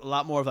showed a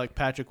lot more of like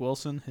Patrick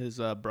Wilson, his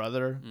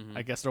brother. Mm-hmm.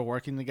 I guess they're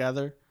working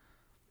together.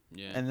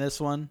 Yeah. And this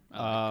one,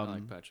 I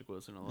like Patrick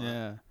Wilson a lot.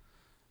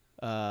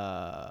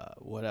 Yeah.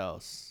 What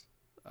else?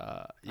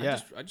 I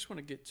just want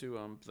to get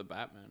to the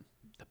Batman.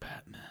 The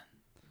Batman.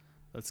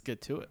 Let's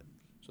get to it.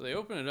 So they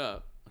open it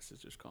up. My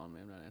sister's calling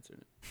me. I'm not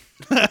answering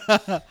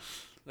it.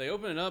 They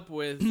open it up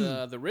with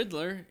the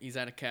Riddler. He's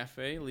at a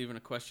cafe, leaving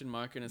a question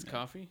mark in his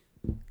coffee.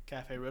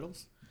 Cafe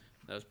Riddles.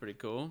 That was pretty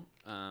cool.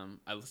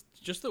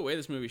 Just the way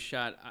this movie's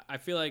shot, I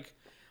feel like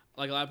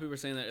a lot of people are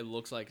saying that it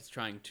looks like it's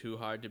trying too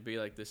hard to be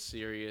like this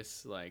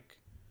serious, like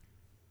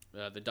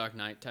the Dark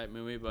Knight type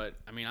movie. But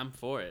I mean, I'm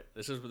for it.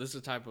 This is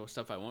the type of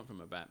stuff I want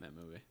from a Batman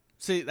movie.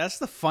 See, that's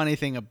the funny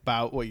thing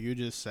about what you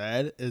just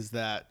said is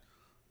that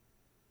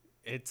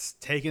it's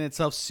taking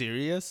itself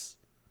serious,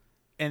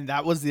 and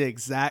that was the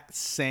exact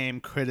same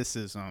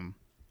criticism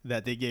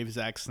that they gave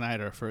Zack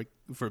Snyder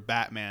for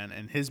Batman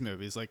and his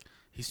movies. Like,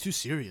 he's too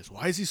serious.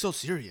 Why is he so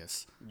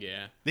serious?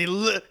 Yeah. They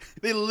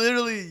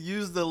literally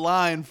used the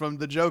line from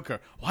the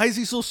Joker. Why is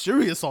he so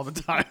serious all the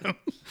time?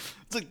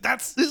 It's like,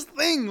 that's his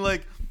thing.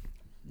 Like,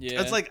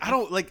 yeah. it's like, I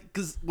don't like,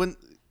 because when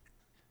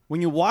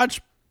you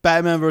watch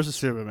Batman versus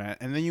Superman,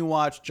 and then you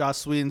watch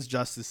Joss Whedon's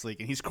Justice League,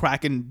 and he's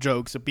cracking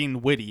jokes of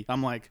being witty.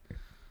 I'm like,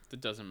 It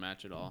doesn't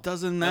match at all.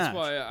 doesn't match. That's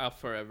why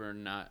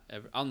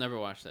I'll never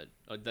watch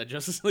that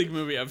Justice League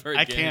movie ever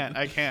again.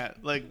 I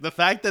can't. Like the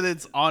fact that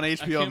it's on I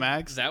HBO can't-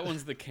 Max. That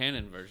one's the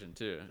canon version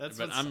too. That's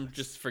but what I'm sucks.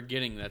 just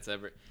forgetting that's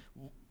ever.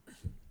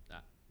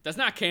 That's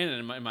not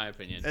canon in my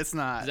opinion. It's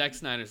not. Zack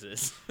Snyder's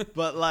is.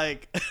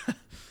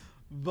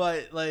 But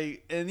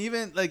like, and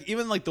even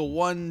the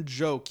one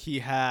joke he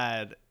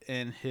had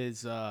in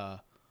his in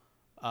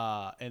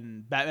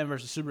Batman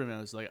versus Superman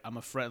was like, I'm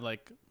a friend.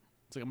 Like,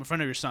 it's like I'm a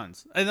friend of your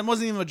son's, and that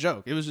wasn't even a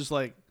joke. It was just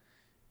like,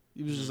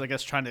 he was just I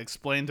guess trying to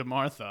explain to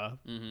Martha.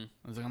 Mm-hmm.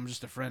 I was like, I'm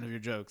just a friend of your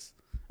jokes.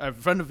 A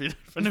friend of your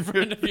Friend of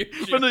your I'm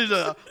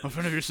a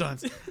friend of your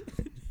son's.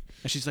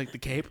 And she's like, the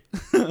cape.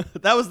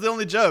 That was the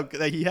only joke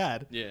that he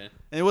had. Yeah.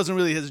 And it wasn't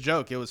really his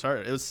joke. It was her.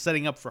 It was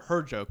setting up for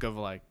her joke of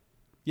like,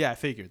 yeah, I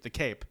figured the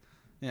cape.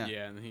 Yeah.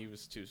 Yeah, and he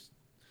was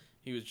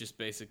just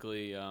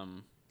basically I don't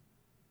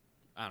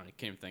know, I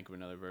can't even think of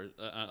another version.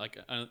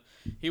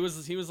 He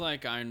was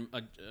like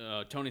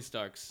Tony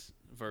Stark's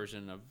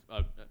version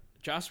of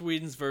Joss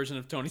Whedon's version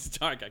of Tony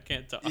Stark. I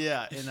can't talk.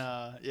 Yeah,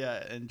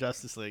 in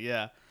Justice League.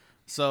 Yeah.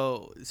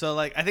 So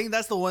like I think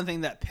that's the one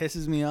thing that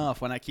pisses me off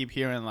when I keep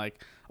hearing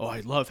like, oh, I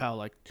love how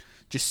like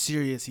just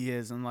serious he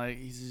is and like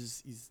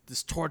he's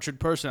this tortured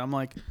person. I'm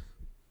like,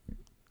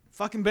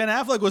 fucking Ben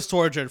Affleck was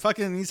tortured.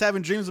 Fucking he's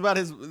having dreams about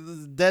his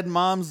dead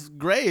mom's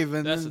grave,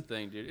 and That's the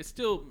thing, dude. It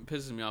still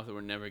pisses me off that we're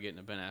never getting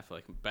a Ben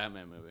Affleck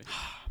Batman movie.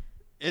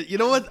 you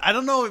know what? I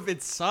don't know if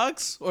it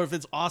sucks or if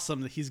it's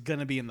awesome that he's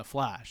gonna be in the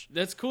Flash.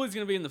 That's cool. He's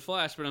gonna be in the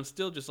Flash, but I'm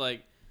still just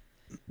like,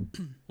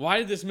 why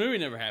did this movie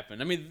never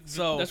happen? I mean,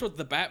 So- that's what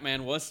the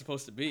Batman was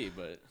supposed to be,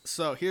 but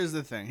So here's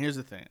the thing.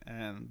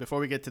 And before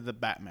we get to the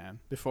Batman,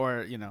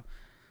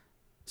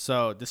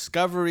 so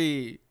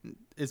Discovery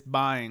is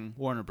buying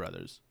Warner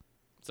Brothers.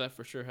 is that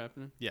for sure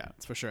happening? Yeah,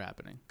 it's for sure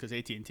happening because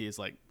AT&T is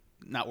like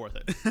not worth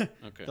it. Okay.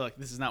 They're like,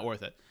 this is not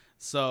worth it.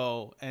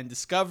 So, and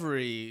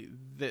Discovery,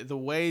 the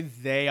way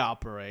they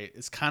operate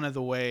is kind of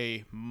the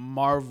way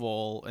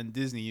Marvel and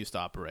Disney used to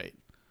operate,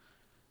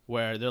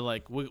 where they're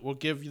like, we'll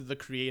give you the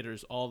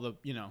creators all the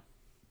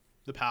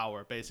the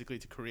power basically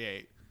to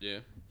create. Yeah.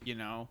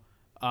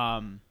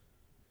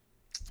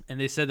 And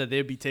they said that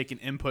they'd be taking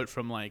input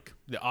from like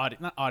the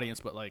not audience,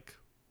 but like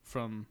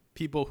from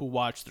people who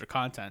watch their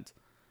content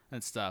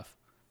and stuff.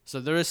 So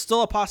there is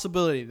still a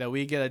possibility that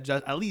we get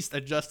at least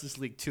a Justice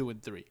League 2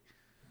 and 3.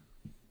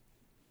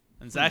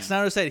 And Zack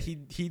Snyder said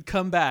he'd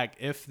come back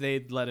if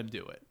they'd let him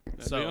do it.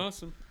 That'd So be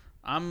awesome.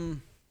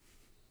 I'm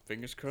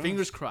Fingers crossed.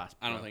 fingers crossed.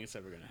 I don't bro. think it's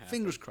ever gonna happen.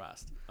 Fingers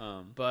crossed.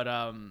 Um,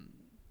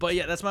 But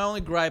yeah, that's my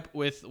only gripe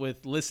with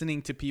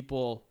listening to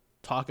people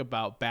talk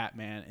about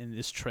Batman in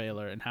this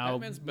trailer and how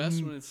Batman's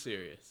best when it's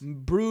serious.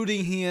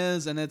 brooding he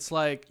is, and it's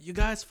like, you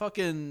guys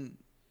fucking,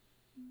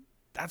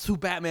 that's who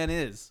Batman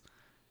is.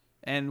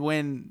 And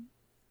when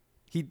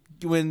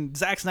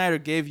Zack Snyder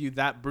gave you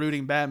that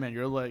brooding Batman,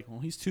 you're like,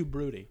 well, he's too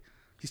broody,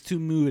 he's too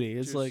moody.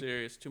 It's Too like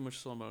serious. Too much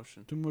slow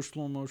motion. too much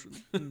slow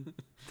motion,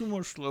 too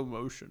much slow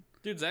motion.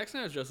 Dude, Zack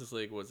Snyder's Justice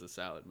League was a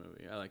solid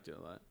movie. I liked it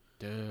a lot,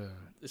 Dude,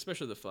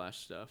 especially the Flash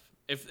stuff.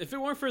 If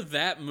it weren't for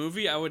that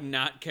movie, I would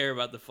not care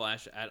about the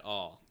Flash at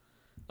all.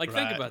 Like,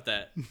 think Right. about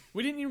that.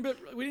 We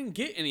didn't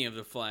get any of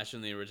the Flash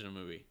in the original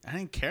movie. I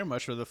didn't care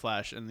much for the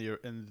Flash in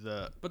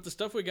the But the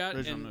stuff we got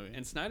Original movie.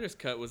 in Snyder's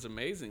cut was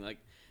amazing. Like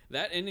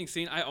that ending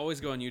scene, I always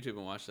go on YouTube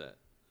and watch that.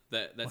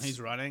 That's when he's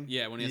running.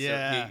 yeah, when he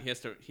has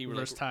to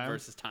Reverse time.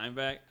 reverse his time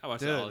back. I watch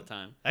Dude, that all the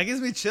time. That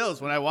gives me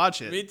chills when I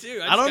watch it. Me too.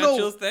 I don't just got know-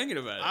 chills thinking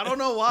about it. I don't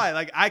know why.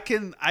 Like I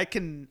can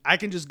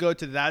just go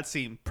to that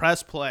scene,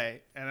 press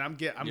play, and I'm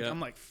Yep.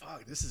 I'm like,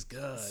 fuck, this is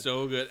good.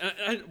 So good.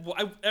 And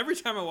every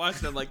time I watch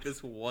it, I'm like,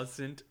 this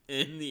wasn't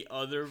in the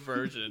other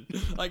version.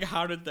 Like,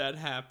 how did that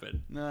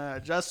happen? Nah,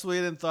 Joss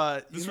Whedon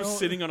thought This was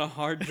sitting on a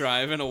hard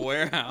drive in a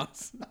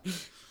warehouse.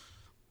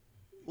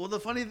 Well,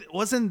 the funny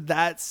wasn't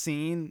that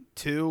scene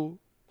too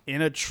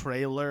in a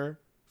trailer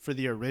for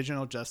the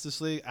original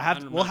Justice League.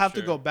 I'm We'll not have to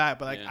sure. go back,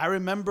 but like Yeah. I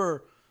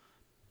remember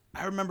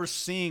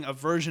seeing a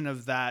version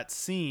of that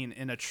scene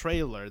in a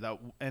trailer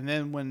and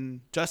then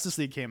when Justice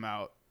League came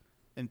out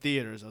in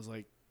theaters, I was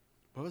like,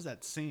 what was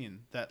that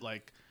scene that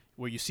like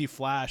where you see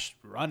Flash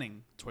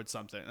running towards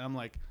something? And I'm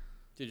like,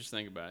 Dude, just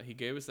think about it. He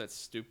gave us that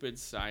stupid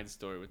side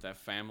story with that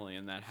family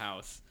in that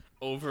house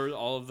over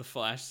all of the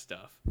Flash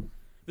stuff.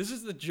 This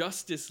is the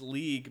Justice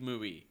League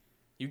movie.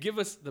 You give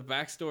us the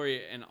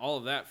backstory and all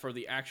of that for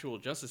the actual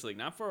Justice League,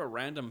 not for a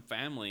random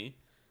family.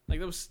 Like,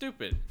 that was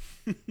stupid.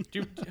 Do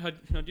you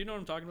know what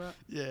I'm talking about?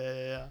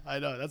 yeah, I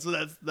know.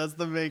 That's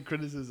the main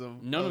criticism.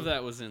 None of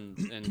that was in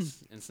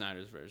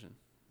Snyder's version.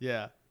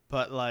 Yeah,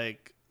 but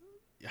like,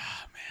 man,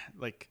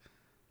 like,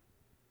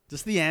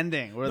 just the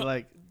ending where No.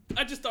 like,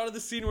 I just thought of the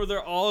scene where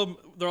they're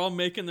all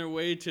making their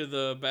way to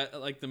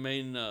the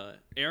main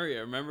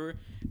area, remember?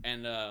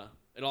 And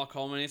it all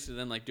culminates to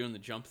then like doing the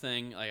jump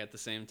thing like at the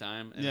same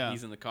time, and Yeah.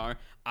 he's in the car.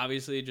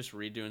 Obviously, just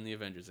redoing the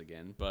Avengers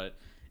again, but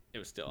it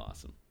was still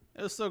awesome.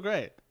 It was so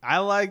great. I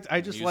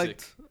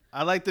Music.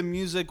 liked the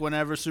music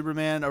whenever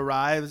Superman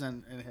arrives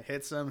and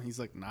hits him. He's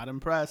like not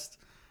impressed.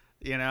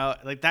 You know,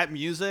 like that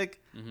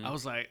music. Mm-hmm. I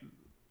was like,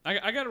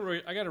 I gotta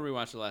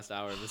rewatch the last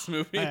hour of this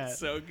movie. It's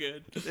so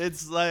good.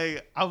 it's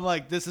like I'm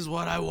like, this is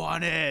what I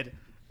wanted,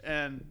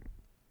 and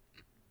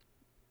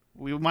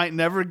we might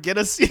never get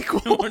a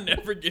sequel. We're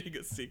never getting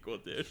a sequel,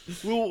 dude.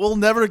 We'll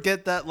never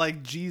get that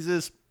like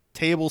Jesus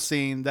table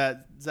scene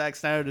that Zack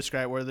Snyder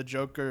described, where the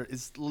Joker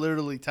is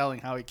literally telling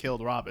how he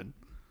killed Robin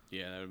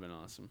Yeah, that would have been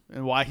awesome.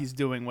 and why he's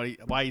doing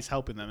why he's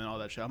helping them and all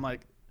that shit. I'm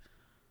like,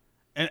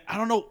 and I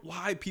don't know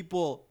why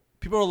people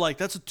are like,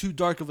 that's too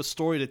dark of a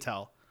story to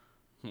tell.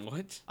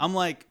 What? I'm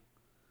like,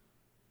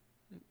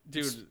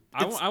 Dude,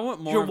 it's- I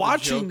want more you're of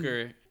watching- the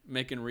Joker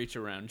making reach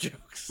around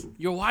jokes.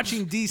 you're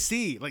watching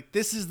DC. Like,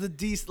 this is the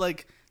DC.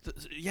 Like,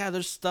 yeah,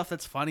 there's stuff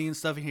that's funny and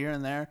stuff here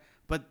and there,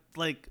 but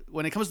like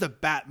when it comes to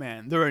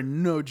Batman, there are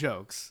no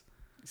jokes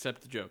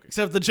Except the Joker.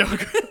 except the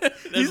Joker.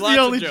 He's lots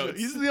the of only. jokes.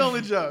 He's the only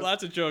joke.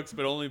 Lots of jokes,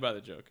 but only by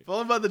the Joker.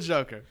 Followed by the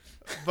Joker.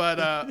 But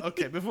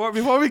okay, before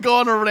we go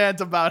on a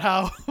rant about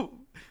how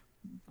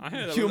I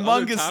had other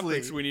Humongously.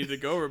 topics we need to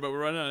go over, but we're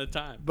running out of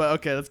time. But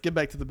okay, let's get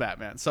back to the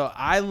Batman. So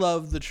I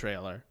love the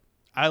trailer.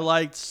 I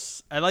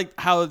liked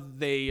how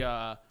they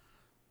the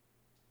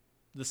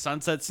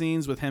sunset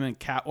scenes with him and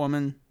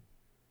Catwoman.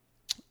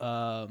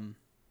 I'm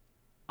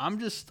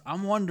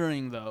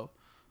wondering though,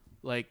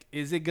 like,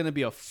 is it gonna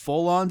be a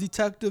full-on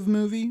detective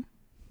movie?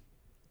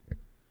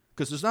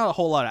 Because there's not a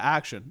whole lot of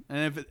action,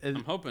 and if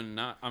I'm hoping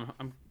not.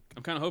 I'm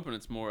kind of hoping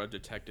it's more a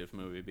detective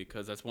movie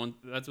because that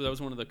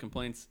was one of the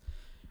complaints.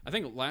 I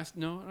don't think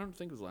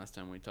it was last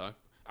time we talked.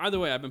 Either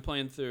way, I've been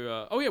playing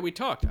through. We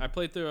talked. I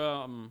played through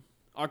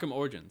Arkham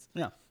Origins.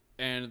 yeah.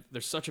 And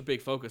there's such a big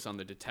focus on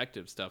the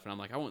detective stuff, and I'm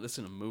like, I want this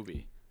in a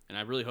movie, and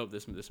I really hope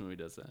this movie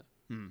does that.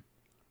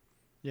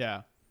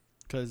 Yeah,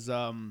 because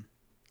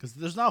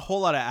there's not a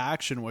whole lot of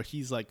action where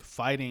he's like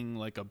fighting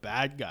like a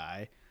bad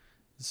guy,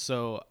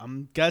 so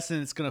I'm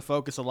guessing it's gonna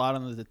focus a lot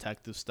on the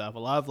detective stuff, a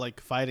lot of like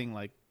fighting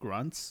like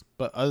grunts.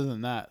 But other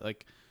than that,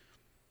 like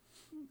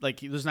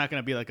there's not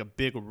gonna be like a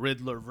big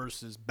Riddler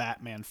versus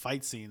Batman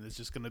fight scene. It's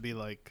just gonna be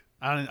like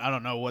I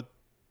don't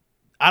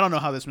know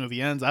how this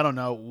movie ends. I don't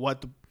know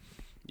what's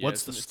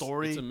the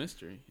story. It's a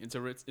mystery. It's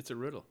a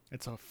riddle.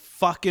 It's a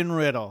fucking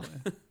riddle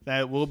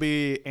that will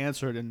be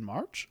answered in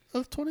March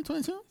of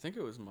 2022. I think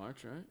it was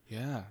March, right?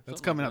 Yeah, that's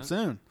Something coming like up that.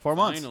 soon. 4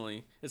 months.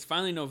 Finally, it's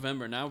finally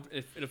November now.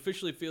 It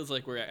officially feels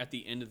like we're at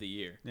the end of the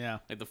year. Yeah.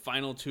 Like the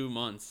final 2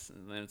 months,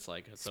 and then it's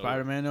like it's over.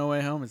 Spider-Man No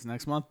Way Home is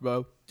next month,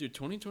 bro. Dude,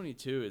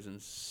 2022 is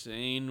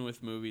insane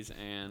with movies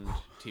and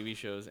TV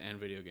shows and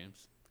video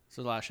games.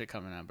 There's a lot of shit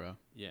coming out, bro.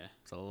 Yeah,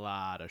 It's a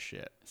lot of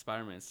shit.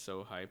 Spider-Man's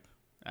so hype.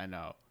 I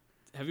know.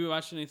 Have you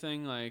watched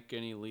anything like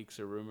any leaks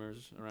or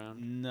rumors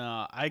around?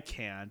 No, I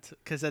can't,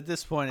 because at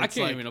this point, I it's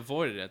can't like, even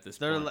avoid it at this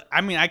they're. point. I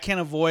mean, I can't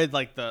avoid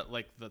like the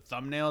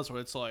thumbnails where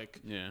it's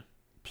like Yeah.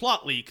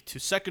 plot leak to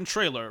second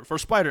trailer for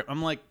Spider.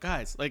 I'm like,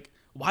 guys, like,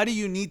 why do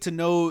you need to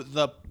know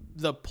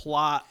the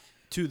plot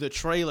to the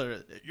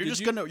trailer?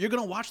 You're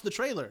gonna watch the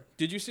trailer.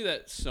 Did you see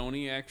that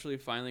Sony actually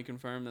finally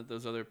confirmed that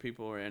those other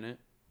people were in it,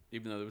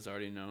 even though it was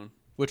already known?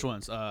 Which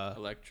ones?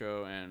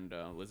 Electro and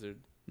Lizard.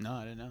 No,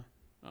 I didn't know.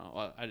 Oh,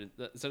 well, I did.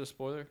 Is that a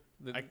spoiler?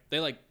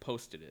 They like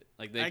posted it.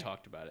 Like they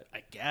talked about it.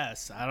 I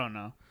guess I don't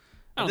know.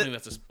 I don't think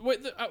that's a. Wait,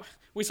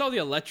 we saw the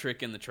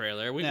Electric in the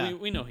trailer. We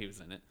know he was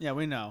in it. Yeah,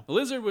 we know. The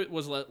Lizard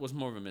was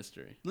more of a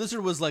mystery.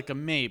 Lizard was like a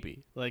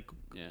maybe. Like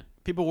Yeah.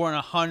 people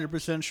weren't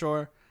 100%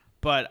 sure,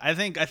 but I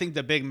think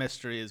the big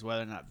mystery is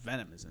whether or not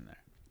Venom is in there.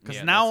 Because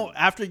Yeah, now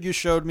after you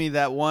showed me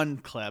that one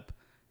clip,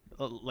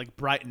 like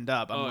brightened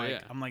up,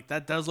 I'm like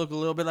that does look a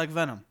little bit like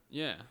Venom.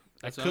 Yeah.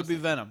 That could be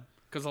Venom.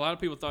 Because a lot of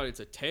people thought it's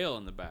a tail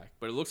in the back,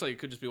 but it looks like it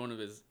could just be one of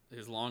his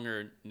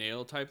longer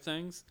nail type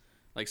things,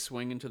 like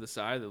swinging to the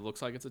side that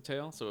looks like it's a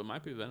tail. So it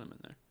might be Venom in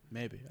there.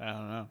 Maybe, I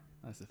don't know.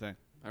 That's the thing.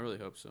 I really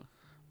hope so.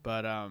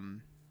 But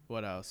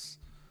what else?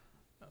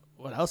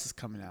 What else is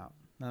coming out?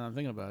 Now that I'm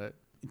thinking about it,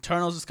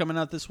 Eternals is coming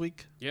out this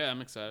week. Yeah,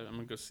 I'm excited. I'm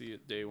gonna go see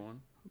it day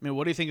one. I mean,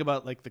 what do you think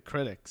about like the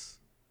critics?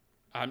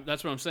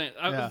 That's what I'm saying.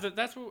 Yeah.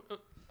 That's what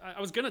I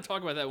was gonna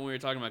talk about that when we were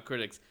talking about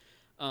critics.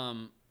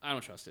 I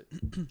don't trust it.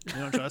 You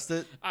don't trust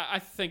it? I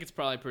think it's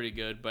probably pretty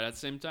good, but at the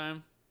same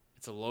time,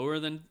 it's a lower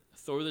than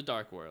Thor: The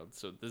Dark World.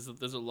 So there's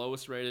the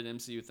lowest rated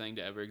MCU thing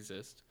to ever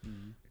exist.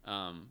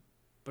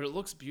 But it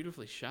looks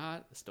beautifully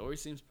shot. The story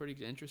seems pretty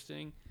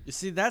interesting. You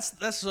see, that's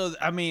so.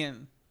 I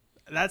mean,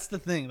 that's the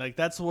thing. Like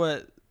that's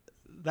where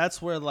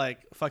like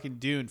fucking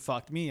Dune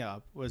fucked me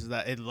up. Was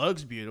that it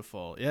looks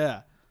beautiful,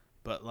 yeah,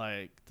 but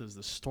like, does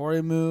the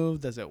story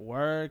move? Does it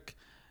work?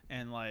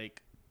 And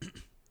like,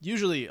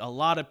 usually a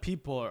lot of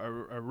people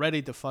are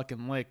ready to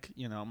fucking lick,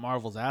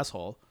 Marvel's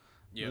asshole.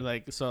 Yeah.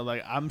 Like, so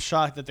like, I'm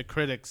shocked that the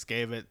critics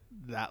gave it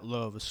that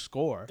low of a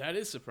score. That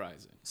is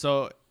surprising.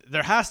 So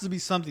there has to be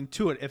something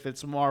to it if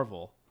it's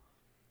Marvel.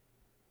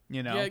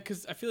 Yeah,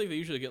 because I feel like they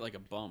usually get like a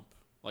bump,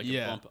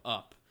 Yeah. a bump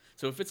up.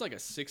 So if it's like a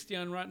 60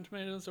 on Rotten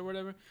Tomatoes or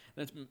whatever,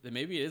 then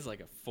maybe it is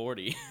like a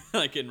 40,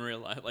 like in real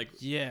life, like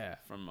Yeah.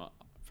 from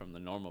from the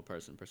normal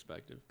person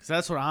perspective. Because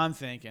that's what I'm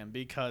thinking.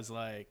 Because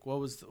like, what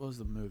was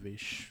the movie?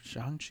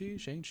 Shang-Chi?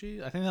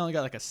 I think they only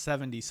got like a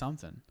 70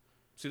 something.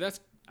 See,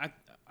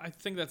 I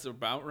think that's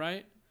about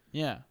right.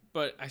 Yeah.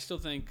 But I still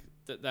think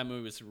that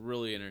movie is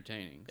really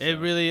entertaining. It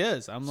really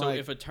is. So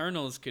if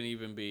Eternals can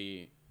even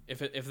be,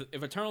 if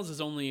Eternals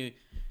is only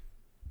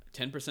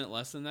 10%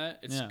 less than that,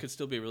 it could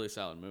still be a really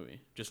solid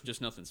movie.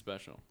 Just nothing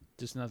special.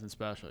 Just nothing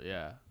special.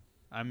 Yeah.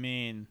 I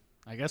mean,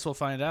 I guess we'll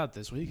find out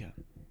this weekend.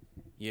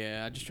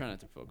 Yeah, I just try not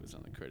to focus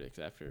on the critics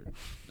after.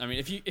 I mean,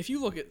 if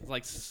you look at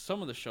like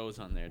some of the shows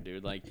on there,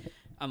 dude, like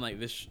I'm like,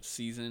 this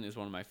season is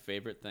one of my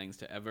favorite things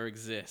to ever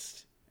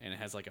exist, and it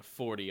has like a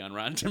 40 on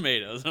Rotten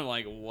Tomatoes. I'm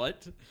like,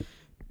 what?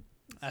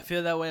 I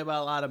feel that way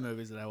about a lot of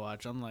movies that I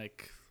watch. I'm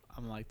like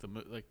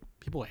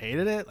people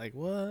hated it. Like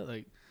what?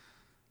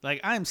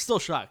 Like I'm still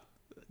shocked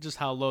just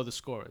how low the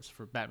score is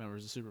for Batman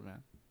vs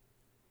Superman.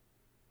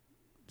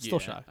 Still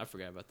shocked. I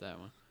forgot about that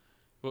one.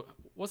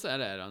 What's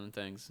that at on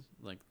things?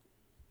 Like,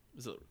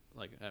 is it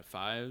like at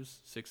 5s,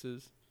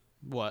 6s?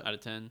 What out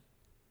of 10?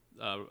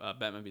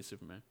 Batman v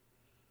Superman.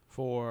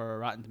 For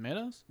Rotten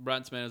Tomatoes?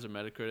 Rotten Tomatoes or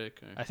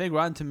Metacritic? Or? I think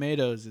Rotten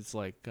Tomatoes it's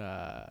like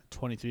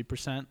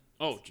 23%.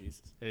 Oh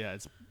Jesus! Yeah,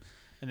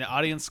 and the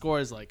audience score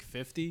is like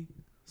 50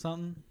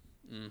 something.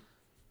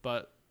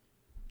 But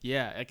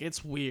yeah, like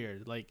it's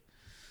weird. Like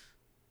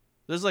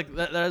there's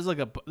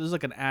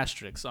an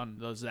asterisk on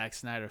those Zack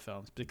Snyder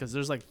films because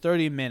there's like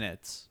 30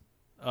 minutes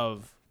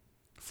of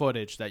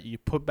footage that you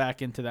put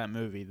back into that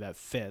movie that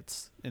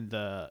fits in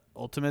the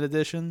Ultimate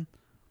Edition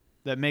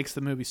that makes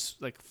the movie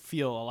like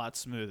feel a lot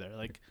smoother.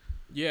 Like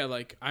yeah,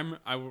 like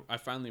I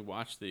finally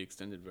watched the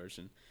extended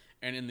version,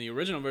 and in the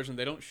original version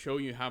they don't show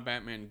you how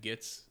Batman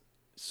gets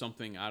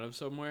something out of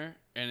somewhere,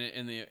 and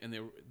in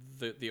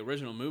the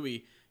original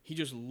movie he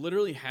just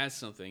literally has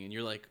something, and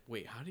you're like,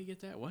 wait, how did he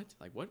get that? What?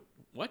 Like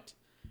what?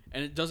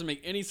 And it doesn't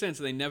make any sense.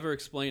 They never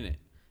explain it.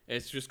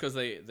 It's just because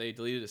they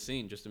deleted a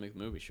scene just to make the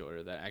movie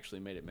shorter that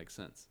actually made it make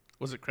sense.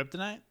 Was it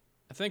Kryptonite?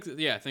 I think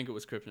it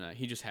was Kryptonite.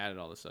 He just had it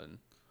all of a sudden,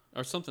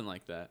 or something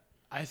like that.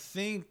 I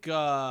think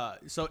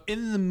so.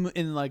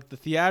 In like the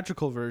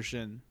theatrical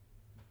version,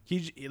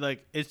 he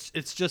like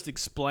it's just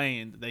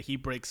explained that he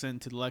breaks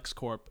into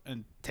LexCorp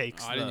and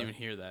takes. I didn't even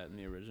hear that in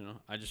the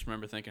original. I just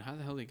remember thinking, how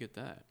the hell did he get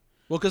that?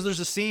 Well, because there's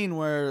a scene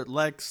where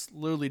Lex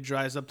literally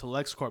drives up to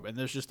LexCorp, and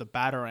there's just a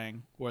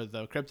batarang where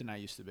the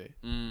Kryptonite used to be.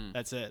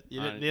 That's it.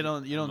 You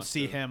don't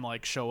see him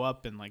like show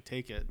up and like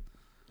take it.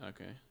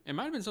 Okay, it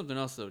might have been something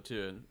else though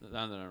too.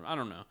 I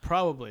don't know.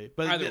 Probably,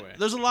 but either way,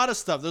 there's a lot of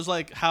stuff. There's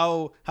like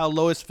how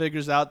Lois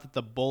figures out that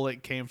the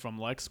bullet came from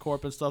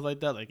LexCorp and stuff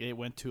like that. Like it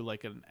went to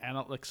like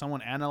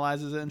someone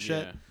analyzes it and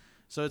shit. Yeah.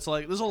 So it's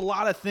like there's a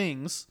lot of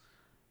things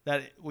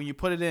that when you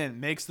put it in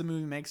makes the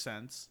movie make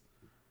sense.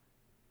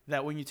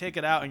 That when you take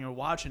it out and you're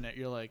watching it,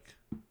 you're like,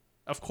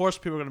 of course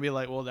people are going to be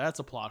like, well, that's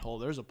a plot hole.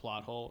 There's a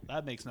plot hole.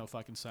 That makes no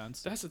fucking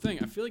sense. That's the thing.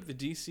 I feel like the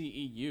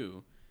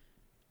DCEU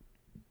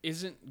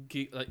isn't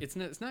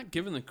it's not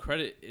given the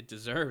credit it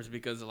deserves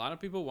because a lot of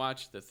people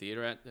watch the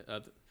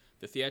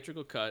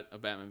theatrical cut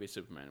of Batman v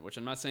Superman, which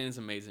I'm not saying is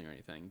amazing or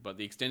anything, but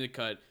the extended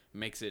cut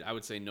makes it, I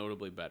would say,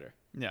 notably better.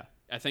 Yeah.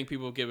 I think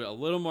people give it a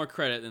little more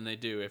credit than they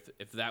do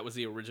if that was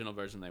the original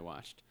version they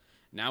watched.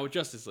 Now with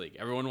Justice League,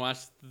 everyone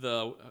watched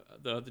the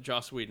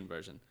Joss Whedon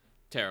version.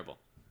 Terrible.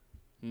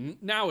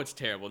 Now it's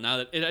terrible.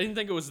 I didn't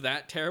think it was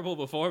that terrible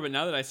before, but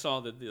now that I saw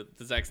the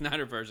Zack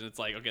Snyder version, it's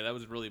like, okay, that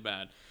was really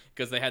bad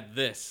because they had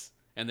this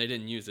and they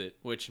didn't use it,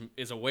 which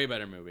is a way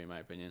better movie in my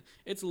opinion.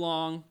 It's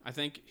long. I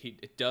think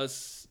it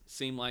does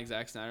seem like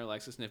Zack Snyder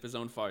likes to sniff his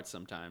own farts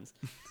sometimes,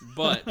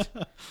 but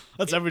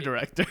that's every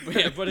director.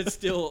 But it's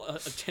still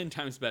 10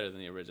 times better than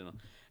the original,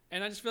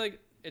 and I just feel like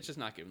it's just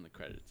not given the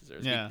credit it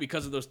deserves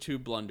because of those two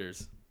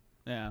blunders.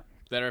 Yeah,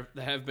 that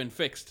have been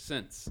fixed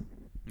since.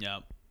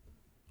 Yep.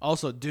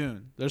 Also,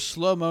 Dune. There's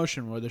slow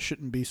motion where there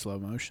shouldn't be slow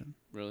motion.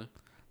 Really?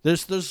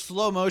 There's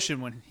slow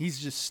motion when he's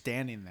just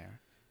standing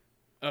there.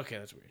 Okay,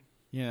 that's weird.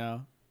 You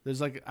know,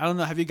 there's like I don't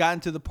know. Have you gotten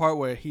to the part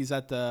where he's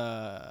at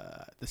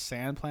the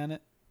sand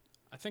planet?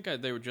 I think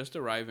they were just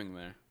arriving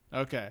there.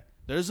 Okay.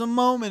 There's a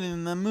moment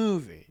in the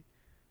movie.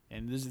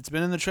 And it's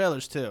been in the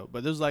trailers too,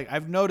 but there's like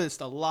I've noticed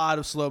a lot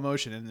of slow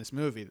motion in this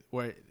movie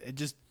where it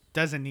just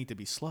doesn't need to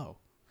be slow.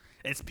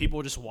 It's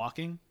people just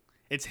walking.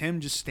 It's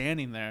him just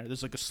standing there.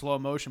 There's like a slow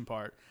motion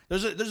part.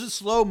 There's a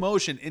slow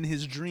motion in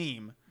his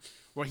dream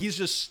where he's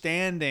just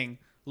standing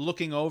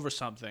looking over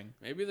something.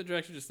 Maybe the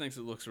director just thinks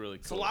it looks really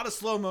cool. It's a lot of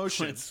slow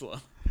motion. It's slow.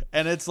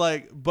 And it's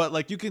like, but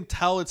like you can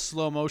tell it's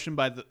slow motion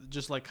by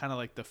just like kind of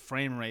like the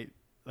frame rate.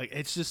 Like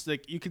it's just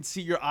like you can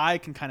see, your eye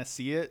can kind of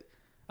see it.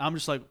 I'm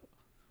just like,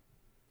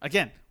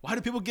 again, why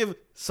do people give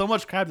so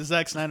much crap to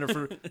Zack Snyder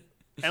for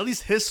at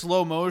least his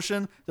slow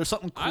motion? There's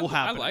something cool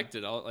happening. I liked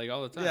it all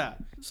the time. Yeah.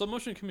 Slow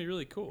motion can be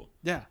really cool.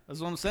 Yeah,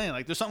 that's what I'm saying.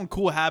 Like, there's something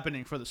cool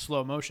happening for the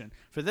slow motion.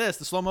 For this,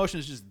 the slow motion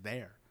is just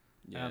there.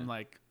 Yeah. And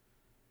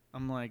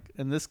I'm like,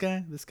 and this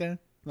guy,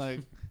 like,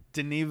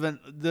 didn't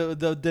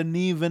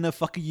even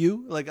fuck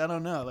you. Like, I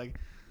don't know. Like,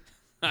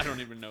 I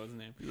don't even know his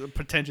name.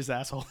 Pretentious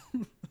asshole.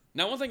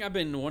 Now, one thing I've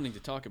been wanting to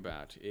talk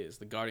about is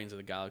the Guardians of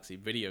the Galaxy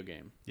video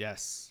game.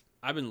 Yes.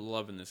 I've been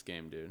loving this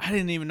game, dude. I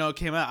didn't even know it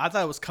came out. I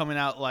thought it was coming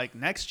out like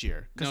next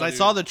year because No, I dude.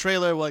 saw the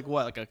trailer like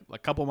a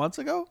couple months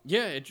ago.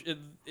 Yeah,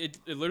 it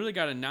literally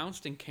got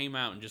announced and came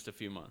out in just a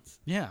few months,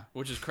 Yeah.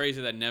 which is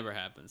crazy. That never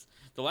happens.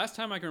 The last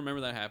time I can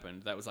remember that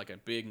happened, that was like a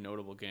big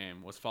notable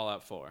game, was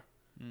Fallout 4.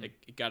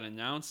 It got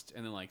announced,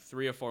 and then like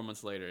 3 or 4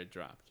 months later, it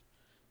dropped.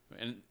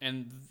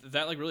 And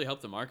that like really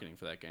helped the marketing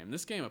for that game.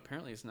 This game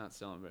apparently is not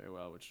selling very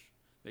well, which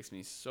makes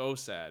me so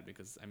sad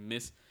because I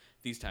miss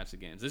these types of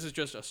games. This is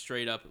just a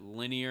straight up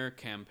linear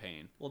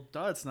campaign. Well,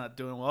 duh, it's not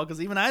doing well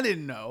because even I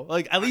didn't know.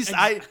 Like at least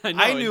I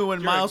know, knew when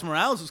you're Miles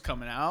Morales was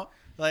coming out.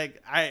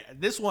 Like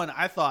this one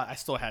I thought I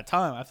still had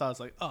time. I thought it was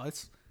like, oh,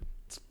 it's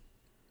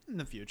in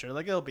the future.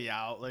 Like it'll be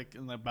out like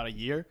in about a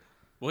year.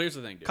 Well, here's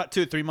the thing, dude. Cut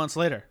to 3 months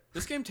later.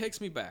 This game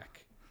takes me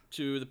back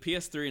to the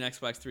PS3 and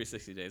Xbox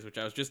 360 days, which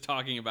I was just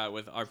talking about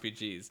with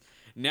RPGs.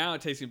 Now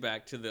it takes me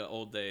back to the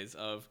old days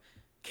of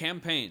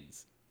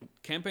campaigns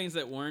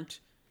that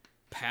weren't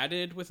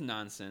padded with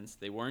nonsense.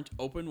 They weren't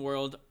open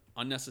world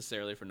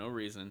unnecessarily for no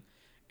reason,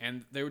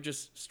 and they were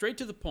just straight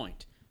to the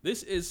point.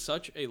 This is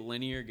such a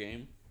linear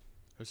game.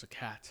 There's a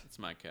cat. It's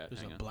my cat.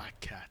 There's Hang a on. black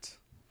cat.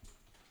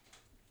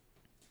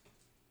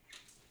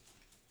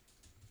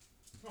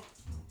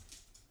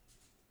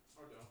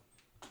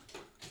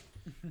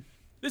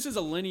 This is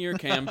a linear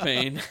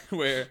campaign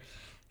where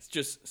it's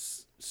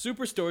just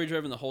super story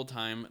driven the whole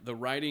time. The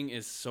writing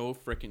is so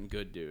freaking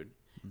good, dude.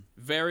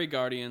 Very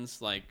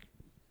Guardians. Like,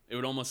 it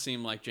would almost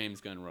seem like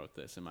James Gunn wrote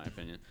this, in my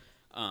opinion.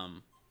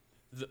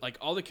 Like,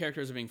 all the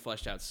characters are being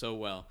fleshed out so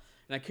well.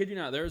 And I kid you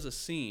not, there is a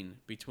scene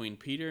between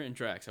Peter and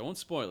Drax. I won't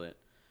spoil it.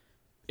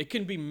 It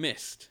can be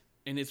missed,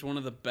 and it's one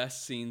of the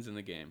best scenes in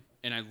the game.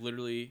 And I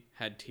literally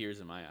had tears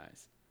in my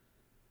eyes.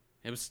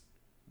 It was...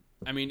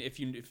 I mean, if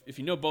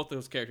you know both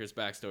those characters'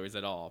 backstories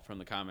at all from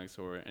the comics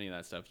or any of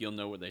that stuff, you'll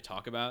know what they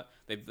talk about.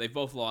 They've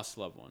both lost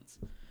loved ones,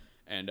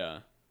 and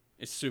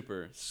it's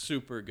super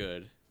super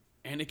good.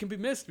 And it can be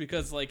missed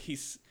because like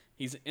he's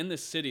in the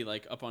city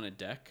like up on a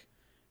deck,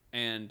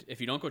 and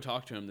if you don't go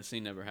talk to him, the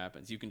scene never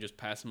happens. You can just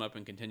pass him up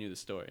and continue the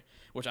story,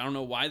 which I don't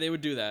know why they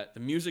would do that. The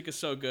music is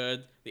so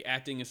good, the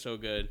acting is so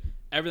good,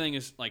 everything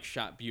is like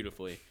shot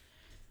beautifully.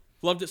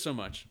 Loved it so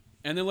much.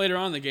 And then later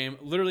on in the game,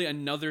 literally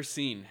another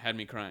scene had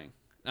me crying.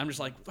 I'm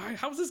just like,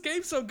 how is this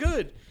game so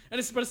good? But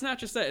it's not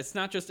just that. It's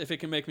not just if it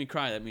can make me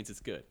cry, that means it's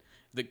good.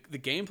 The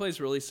gameplay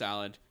is really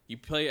solid. You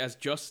play as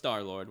just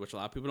Star-Lord, which a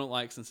lot of people don't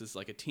like since it's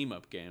like a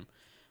team-up game.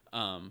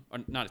 Or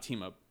not a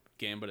team-up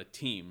game, but a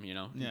team, you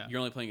know? Yeah. You're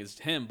only playing as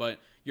him, but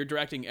you're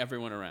directing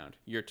everyone around.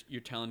 You're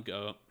telling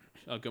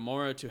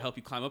Gamora to help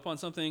you climb up on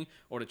something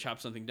or to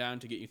chop something down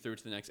to get you through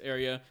to the next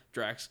area.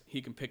 Drax,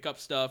 he can pick up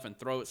stuff and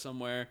throw it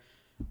somewhere.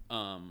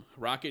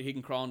 Rocket, he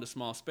can crawl into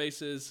small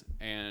spaces,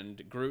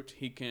 and Groot,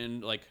 he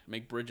can like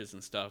make bridges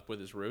and stuff with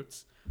his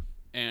roots,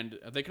 and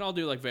they can all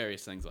do like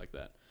various things like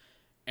that.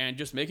 And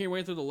just making your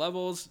way through the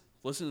levels,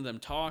 listening to them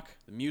talk,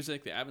 the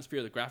music, the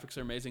atmosphere, the graphics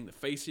are amazing,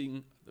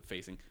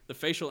 the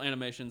facial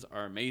animations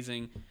are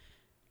amazing.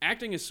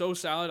 Acting is so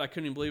solid, I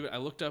couldn't even believe it. I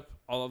looked up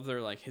all of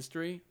their like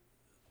history,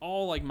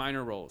 all like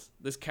minor roles.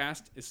 This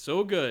cast is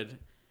so good.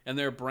 And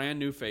they're brand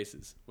new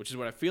faces, which is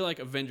what I feel like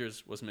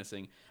Avengers was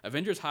missing.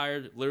 Avengers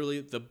hired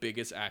literally the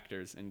biggest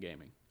actors in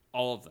gaming.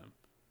 All of them.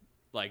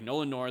 Like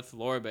Nolan North,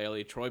 Laura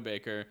Bailey, Troy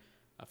Baker,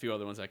 a few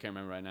other ones I can't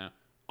remember right now.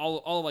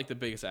 All like the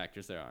biggest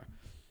actors there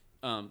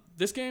are.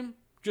 This game,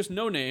 just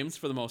no names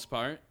for the most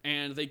part,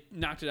 and they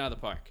knocked it out of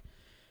the park.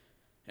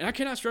 And I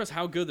cannot stress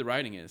how good the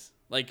writing is.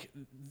 Like,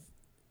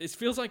 it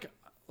feels like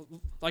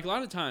a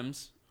lot of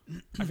times...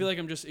 I feel like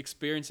I'm just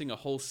experiencing a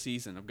whole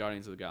season of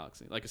Guardians of the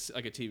Galaxy, like a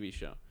TV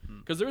show.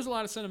 Because there's a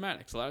lot of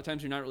cinematics. A lot of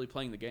times you're not really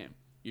playing the game.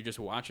 You're just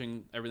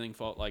watching everything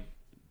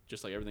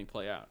everything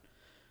play out.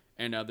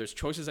 And there's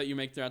choices that you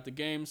make throughout the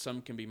game.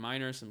 Some can be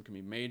minor, some can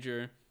be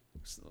major.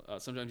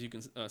 Sometimes you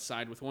can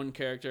side with one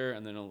character,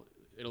 and then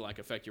it'll like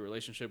affect your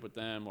relationship with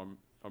them,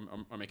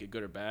 or make it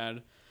good or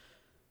bad.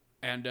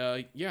 And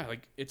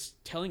like it's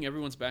telling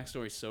everyone's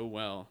backstory so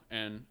well,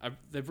 and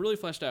they've really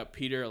fleshed out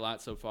Peter a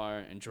lot so far,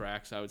 and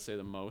Drax I would say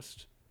the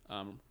most.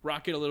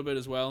 Rocket a little bit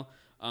as well.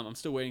 I'm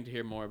still waiting to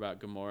hear more about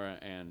Gamora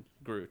and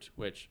Groot,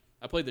 which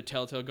I played the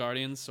Telltale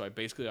Guardians, so I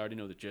basically already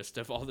know the gist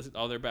of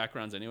all their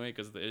backgrounds anyway,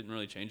 because they didn't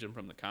really change them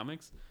from the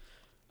comics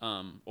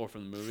or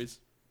from the movies.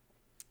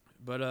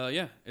 But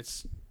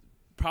it's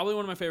probably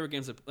one of my favorite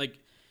games. Like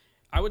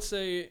I would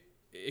say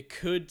it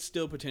could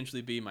still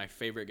potentially be my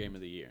favorite game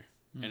of the year.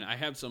 And I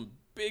have some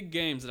big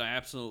games that I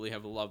absolutely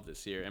have loved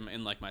this year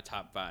in like my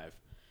top 5.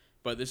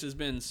 But this has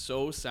been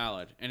so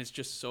solid, and it's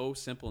just so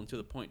simple and to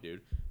the point,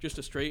 dude. Just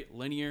a straight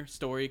linear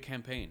story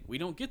campaign. We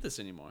don't get this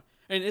anymore.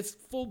 And it's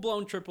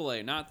full-blown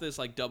AAA, not this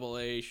like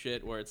AA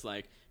shit where it's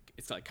like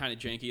kind of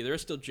janky. There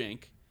is still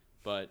jank,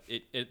 but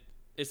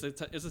it's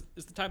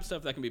the type of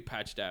stuff that can be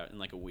patched out in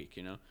like a week,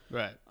 you know?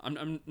 Right.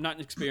 I'm not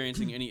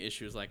experiencing any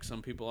issues like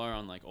some people are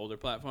on like older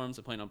platforms.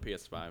 I'm playing on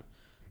PS5.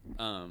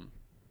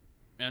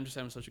 And I'm just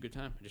having such a good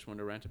time. I just wanted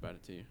to rant about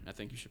it to you. I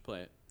think you should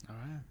play it. All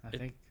right. I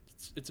think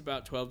It's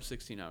about 12 to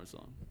 16 hours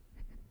long.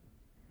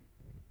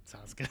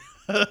 Sounds good.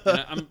 And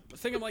I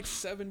think I'm like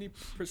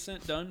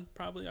 70% done,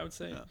 probably, I would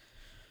say.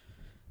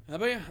 Yeah.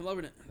 But yeah, I'm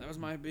loving it. That was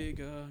my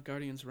big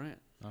Guardians rant.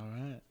 All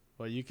right.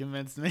 Well, you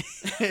convinced me.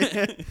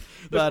 There's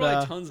But,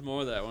 probably tons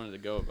more that I wanted to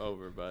go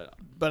over, but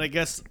But I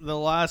guess the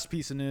last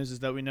piece of news is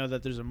that we know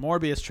that there's a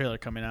Morbius trailer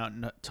coming out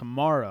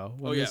tomorrow.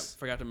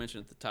 Forgot to mention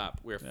at the top,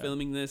 we're Yeah.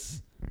 filming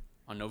this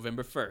on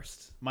November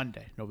 1st.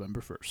 Monday, November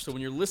 1st. So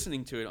when you're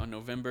listening to it on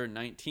November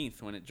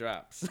 19th when it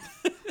drops.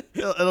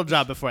 It'll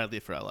drop before I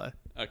leave for LA.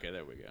 Okay,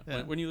 there we go.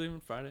 Yeah. When you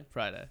leaving? Friday?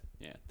 Friday.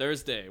 Yeah,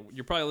 Thursday.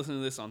 You're probably listening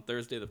to this on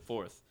Thursday the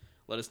 4th.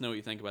 Let us know what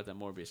you think about that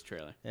Morbius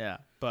trailer. Yeah.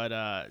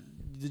 But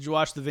did you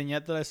watch the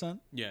vignette that I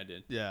sent? Yeah, I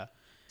did. Yeah.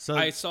 So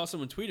I saw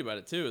someone tweet about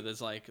it too.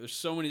 There's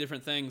so many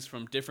different things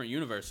from different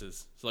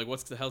universes. So like,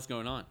 what's the hell's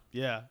going on?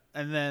 yeah.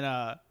 And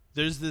then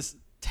there's this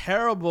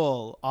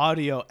terrible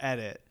audio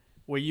edit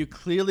where you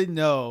clearly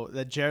know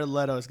that Jared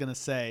Leto is going to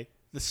say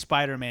the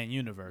Spider-Man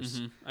universe.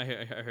 Mm-hmm.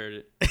 I heard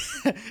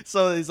it.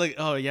 So he's like,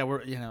 oh yeah,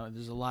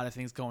 there's a lot of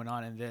things going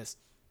on in this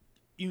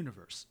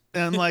universe.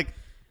 And I'm like,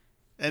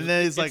 and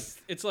then he's like,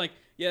 it's like,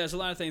 yeah, there's a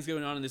lot of things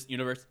going on in this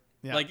universe.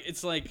 Yeah. Like,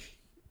 it's like,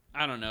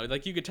 I don't know.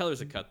 Like, you could tell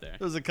there's a cut there.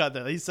 there's a cut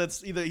there. He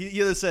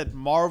either said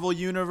Marvel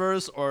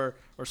universe or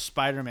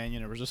Spider-Man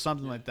universe or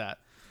something like that.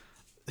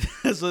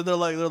 So they're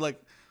like,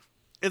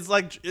 it's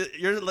like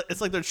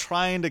they're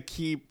trying to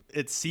keep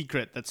it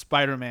secret that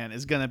Spider-Man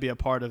is gonna be a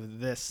part of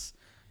this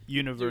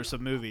universe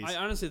of movies. I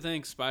honestly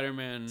think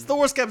Spider-Man. It's the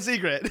worst kept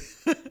secret.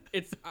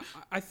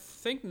 I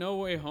think No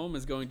Way Home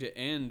is going to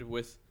end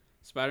with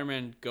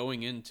Spider-Man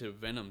going into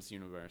Venom's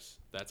universe.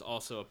 That's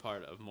also a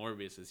part of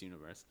Morbius's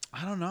universe.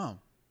 I don't know.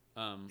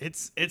 Um,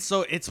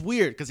 It's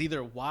weird because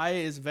either why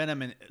is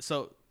Venom in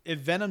so if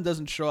Venom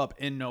doesn't show up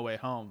in No Way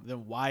Home,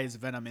 then why is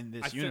Venom in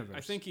this universe?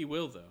 I think he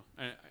will though,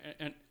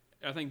 and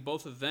I think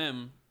both of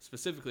them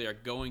specifically are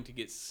going to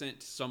get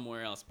sent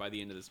somewhere else by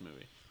the end of this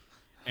movie.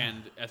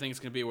 And I think it's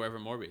going to be wherever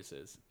Morbius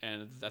is.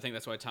 And I think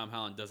that's why Tom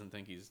Holland doesn't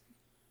think he's...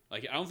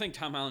 Like, I don't think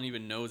Tom Holland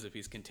even knows if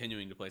he's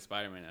continuing to play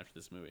Spider-Man after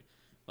this movie.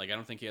 Like, I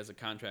don't think he has a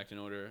contract in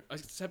order...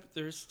 Except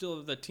there's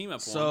still the team-up one.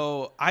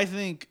 So, I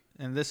think,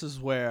 and this is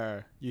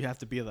where you have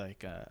to be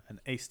like an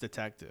ace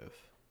detective,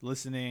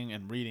 listening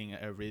and reading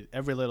every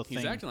little thing.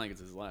 He's acting like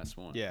it's his last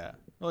one. Yeah.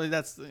 Well,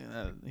 that's...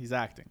 he's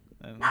acting.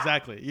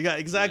 Exactly. You got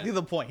exactly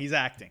the point. He's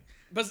acting.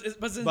 But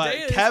Zendaya But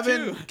is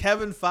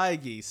Kevin too.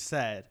 Feige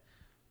said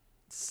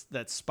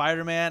that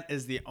Spider-Man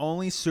is the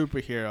only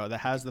superhero that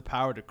has the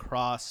power to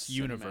cross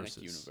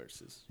Cinematic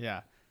universes.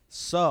 Yeah.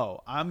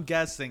 So I'm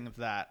guessing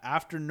that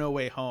after No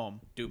Way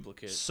Home,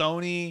 Duplicate.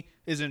 Sony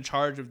is in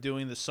charge of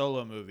doing the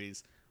solo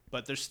movies,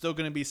 but there's still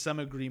going to be some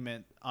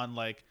agreement on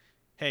like,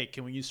 hey,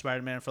 can we use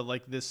Spider-Man for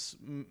like this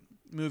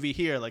movie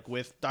here, like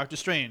with Doctor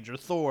Strange or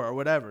Thor or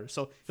whatever.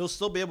 So he'll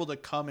still be able to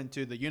come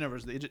into the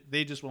universe.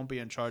 They just won't be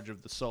in charge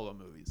of the solo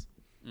movies.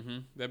 Mm-hmm.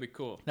 That'd be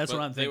cool. That's But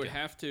what I'm They would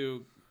thinking. have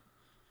to...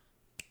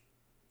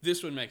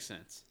 This would make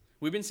sense.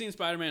 We've been seeing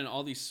Spider-Man in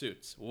all these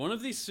suits. One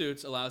of these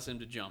suits allows him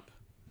to jump.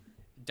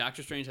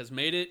 Doctor Strange has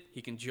made it.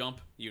 He can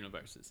jump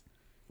universes.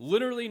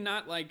 Literally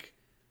not like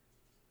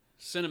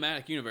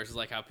cinematic universes,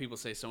 like how people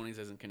say Sony's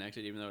isn't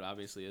connected, even though it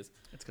obviously is.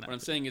 It's What I'm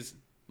saying is,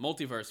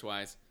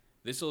 multiverse-wise,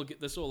 this will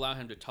allow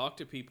him to talk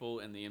to people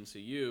in the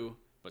MCU,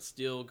 but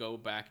still go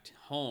back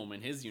home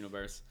in his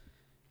universe.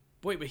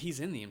 Wait, but he's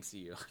in the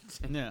MCU.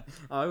 Yeah.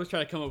 I always try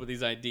to come up with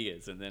these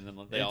ideas, and then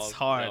It's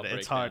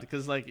hard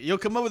because like you'll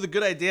come up with a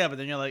good idea, but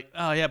then you're like,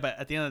 oh yeah, but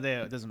at the end of the day,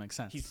 it doesn't make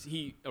sense.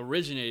 He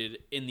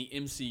originated in the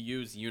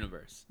MCU's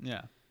universe,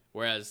 Yeah.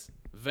 whereas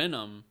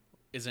Venom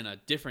is in a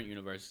different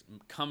universe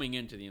coming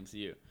into the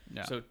MCU.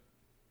 Yeah.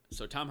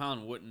 So Tom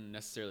Holland wouldn't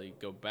necessarily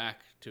go back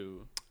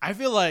to... I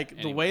feel like the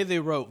Anyway. way they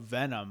wrote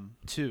Venom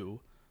too,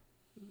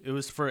 it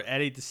was for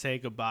Eddie to say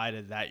goodbye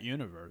to that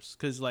universe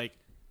because like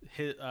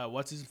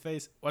what's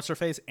her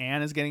face,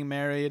 Anne is getting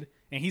married,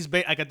 and he's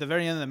like at the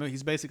very end of the movie,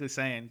 he's basically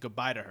saying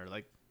goodbye to her.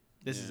 Like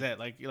this is it.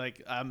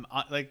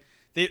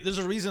 There's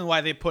a reason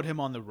why they put him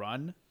on the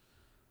run.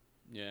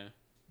 Yeah.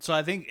 So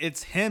I think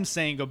it's him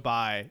saying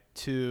goodbye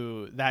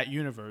to that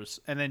universe,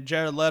 and then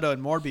Jared Leto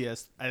and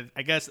Morbius.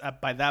 I guess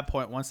by that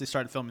point, once they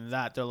started filming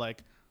that, they're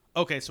like,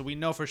 okay, so we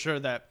know for sure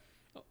that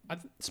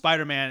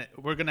Spider-Man,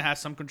 we're gonna have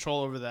some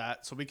control over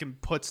that, so we can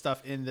put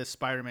stuff in this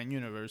Spider-Man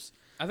universe.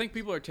 I think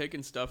people are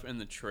taking stuff in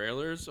the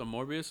trailers of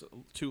Morbius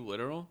too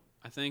literal.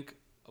 I think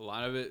a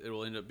lot of it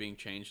will end up being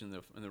changed in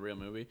the real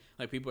movie.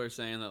 Like people are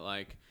saying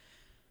that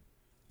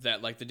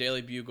the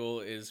Daily Bugle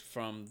is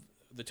from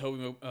the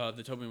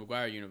Tobey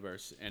Maguire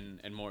universe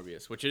and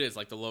Morbius, which it is,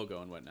 like the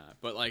logo and whatnot.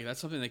 But like that's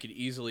something they could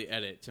easily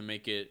edit to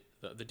make it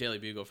the Daily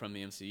Bugle from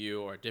the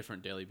MCU or a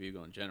different Daily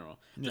Bugle in general.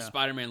 The Yeah.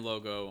 Spider-Man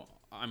logo,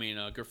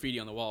 graffiti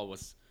on the wall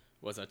was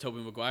a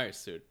Tobey Maguire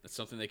suit. That's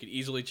something they could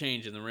easily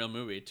change in the real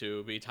movie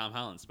to be Tom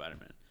Holland's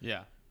Spider-Man.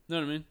 Yeah, Know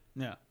what I mean?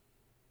 yeah,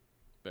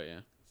 But yeah.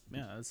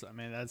 yeah.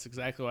 That's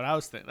exactly what I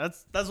was thinking.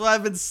 That's what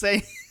I've been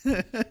saying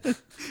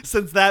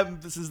since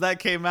that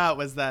came out.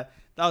 Was that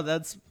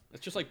It's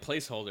just like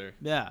placeholder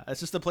yeah? It's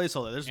just a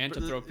placeholder. and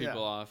to throw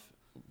people off.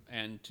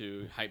 and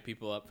to hype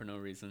people up for no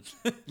reason.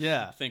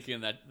 Yeah.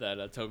 Thinking that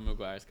Tobey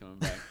Maguire's coming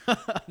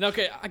back. No,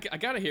 okay, I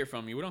gotta hear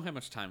from you. We don't have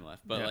much time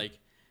left, but Yeah. like,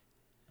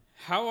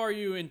 how are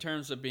you in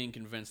terms of being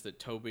convinced that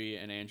Tobey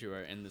and Andrew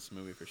are in this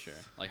movie for sure?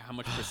 Like, how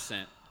much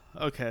percent?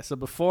 Okay, so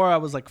before I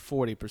was like 40%.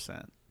 I would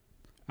say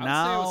it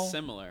Now was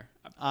similar.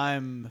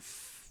 I'm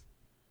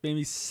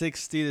maybe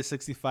 60 to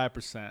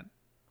 65%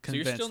 So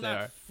you're convinced still they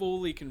not are.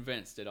 fully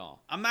convinced at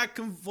all. I'm not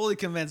fully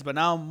convinced, but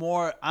now I'm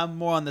more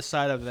on the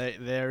side of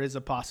there is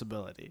a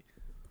possibility.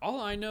 All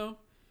I know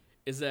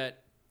is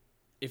that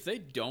if they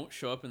don't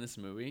show up in this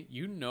movie,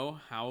 you know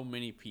how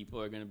many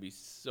people are going to be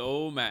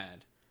so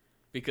mad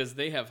because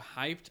they have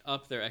hyped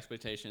up their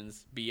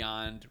expectations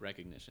beyond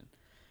recognition.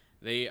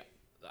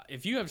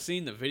 If you have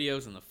seen the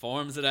videos and the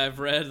forums that I've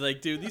read,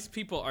 like, dude, these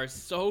people are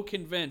so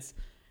convinced.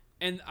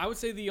 And I would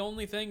say the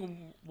only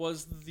thing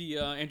was the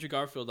Andrew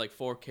Garfield like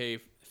 4K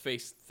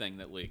face thing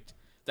that leaked.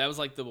 That was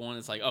like the one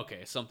that's like,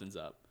 okay, something's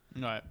up.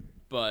 Right.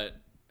 But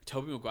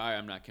Tobey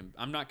Maguire,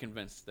 I'm not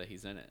convinced that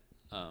he's in it.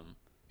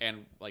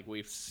 And like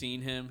we've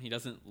seen him, he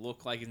doesn't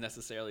look like he's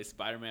necessarily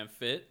Spider-Man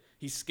fit.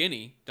 He's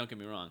skinny, don't get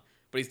me wrong,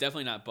 but he's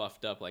definitely not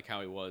buffed up like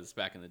how he was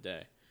back in the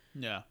day.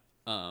 Yeah.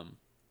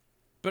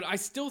 But I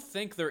still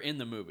think they're in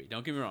the movie.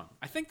 Don't get me wrong.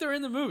 I think they're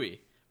in the movie,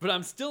 but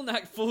I'm still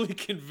not fully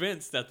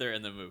convinced that they're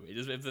in the movie.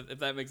 Just if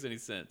that makes any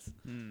sense.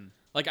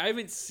 Like I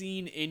haven't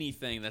seen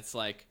anything that's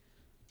like,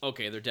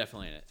 okay, they're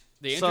definitely in it.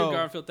 The Andrew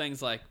Garfield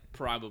thing's like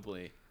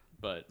probably,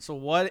 but So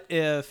what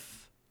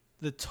if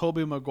the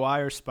Tobey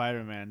Maguire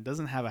Spider-Man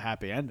doesn't have a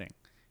happy ending?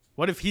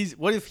 What if he's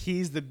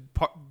the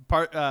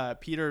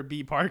Peter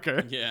B.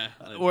 Parker? yeah,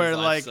 Where his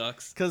life like,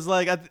 sucks. because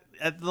like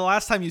at the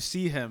last time you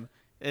see him,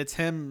 it's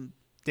him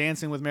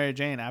dancing with Mary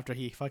Jane after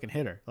he fucking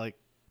hit her. Like,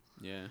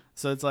 Yeah.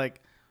 so it's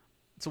like,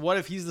 so what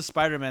if he's the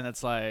Spider-Man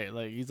that's like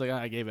he's like,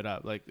 I gave it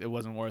up, like it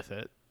wasn't worth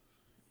it.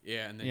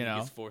 Yeah, and then You he know?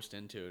 gets forced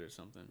into it or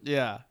something.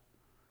 Yeah,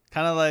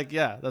 kind of like,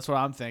 yeah, that's what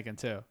I'm thinking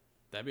too.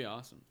 That'd be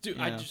awesome, dude.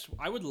 Yeah.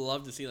 I would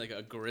love to see like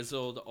a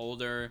grizzled,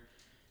 older,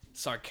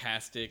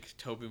 sarcastic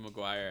Tobey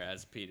Maguire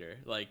as Peter.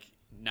 Like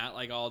not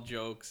like all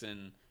jokes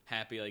and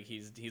happy. Like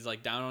he's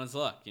like down on his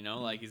luck, you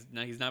know. Like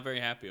he's not very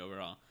happy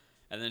overall.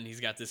 And then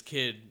he's got this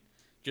kid,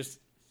 just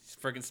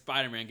freaking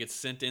Spider-Man gets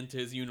sent into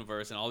his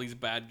universe, and all these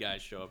bad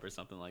guys show up or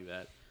something like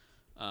that.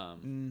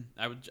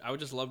 I would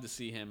just love to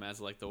see him as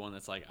like the one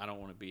that's like, I don't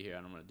want to be here,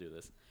 I don't want to do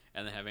this,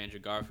 and then have Andrew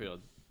Garfield.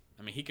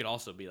 I mean, he could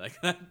also be like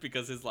that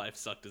because his life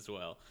sucked as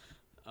well.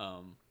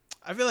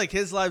 I feel like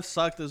his life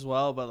sucked as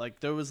well, but like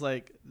there was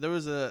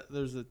a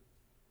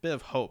bit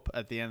of hope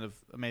at the end of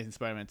Amazing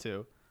Spider-Man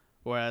 2,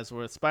 whereas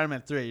with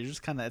Spider-Man 3, you're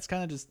just it's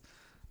kind of just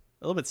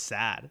a little bit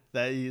sad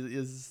that he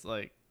is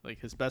like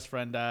his best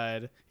friend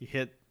died, he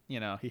hit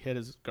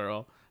his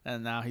girl,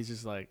 and now he's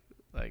just like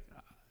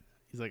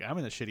he's like, I'm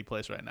in a shitty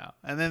place right now,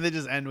 and then they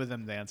just end with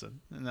him dancing.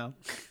 You know,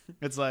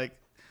 it's like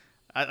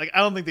I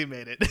don't think they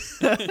made it.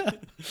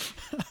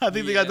 I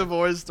think they got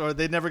divorced or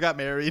they never got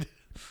married.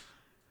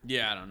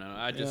 Yeah, I don't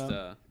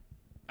know.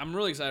 I'm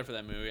really excited for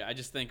that movie. I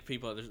just think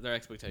people, their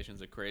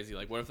expectations are crazy.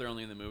 Like, what if they're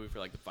only in the movie for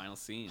like the final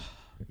scene?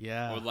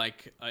 Yeah. Or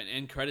like an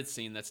end credit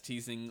scene that's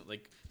teasing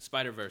like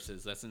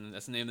Spider-Verses. That's the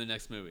name of the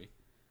next movie.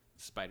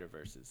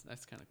 Spider-Verses.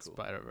 That's kind of cool.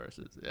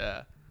 Spider-Verses.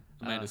 Yeah.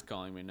 Amanda's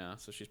calling me now,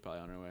 so she's probably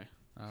on her way.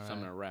 All So right. I'm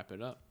gonna wrap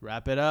it up.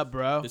 Wrap it up,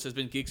 bro. This has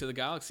been Geeks of the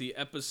Galaxy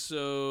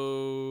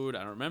episode. I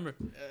don't remember.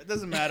 It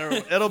doesn't matter.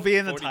 It'll be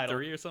in the title.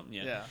 43 or something.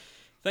 Yeah. Yeah.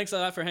 Thanks a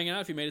lot for hanging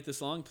out. If you made it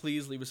this long,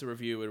 please leave us a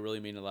review. It would really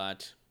mean a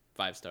lot.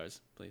 5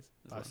 stars, please.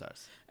 as 5 well.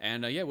 stars.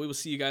 And we will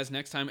see you guys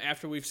next time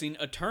after we've seen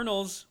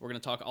Eternals. We're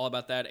going to talk all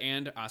about that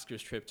and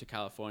Oscar's trip to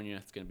California.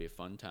 It's going to be a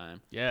fun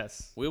time.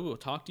 Yes. We will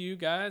talk to you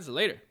guys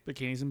later.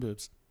 Bikinis and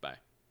boobs.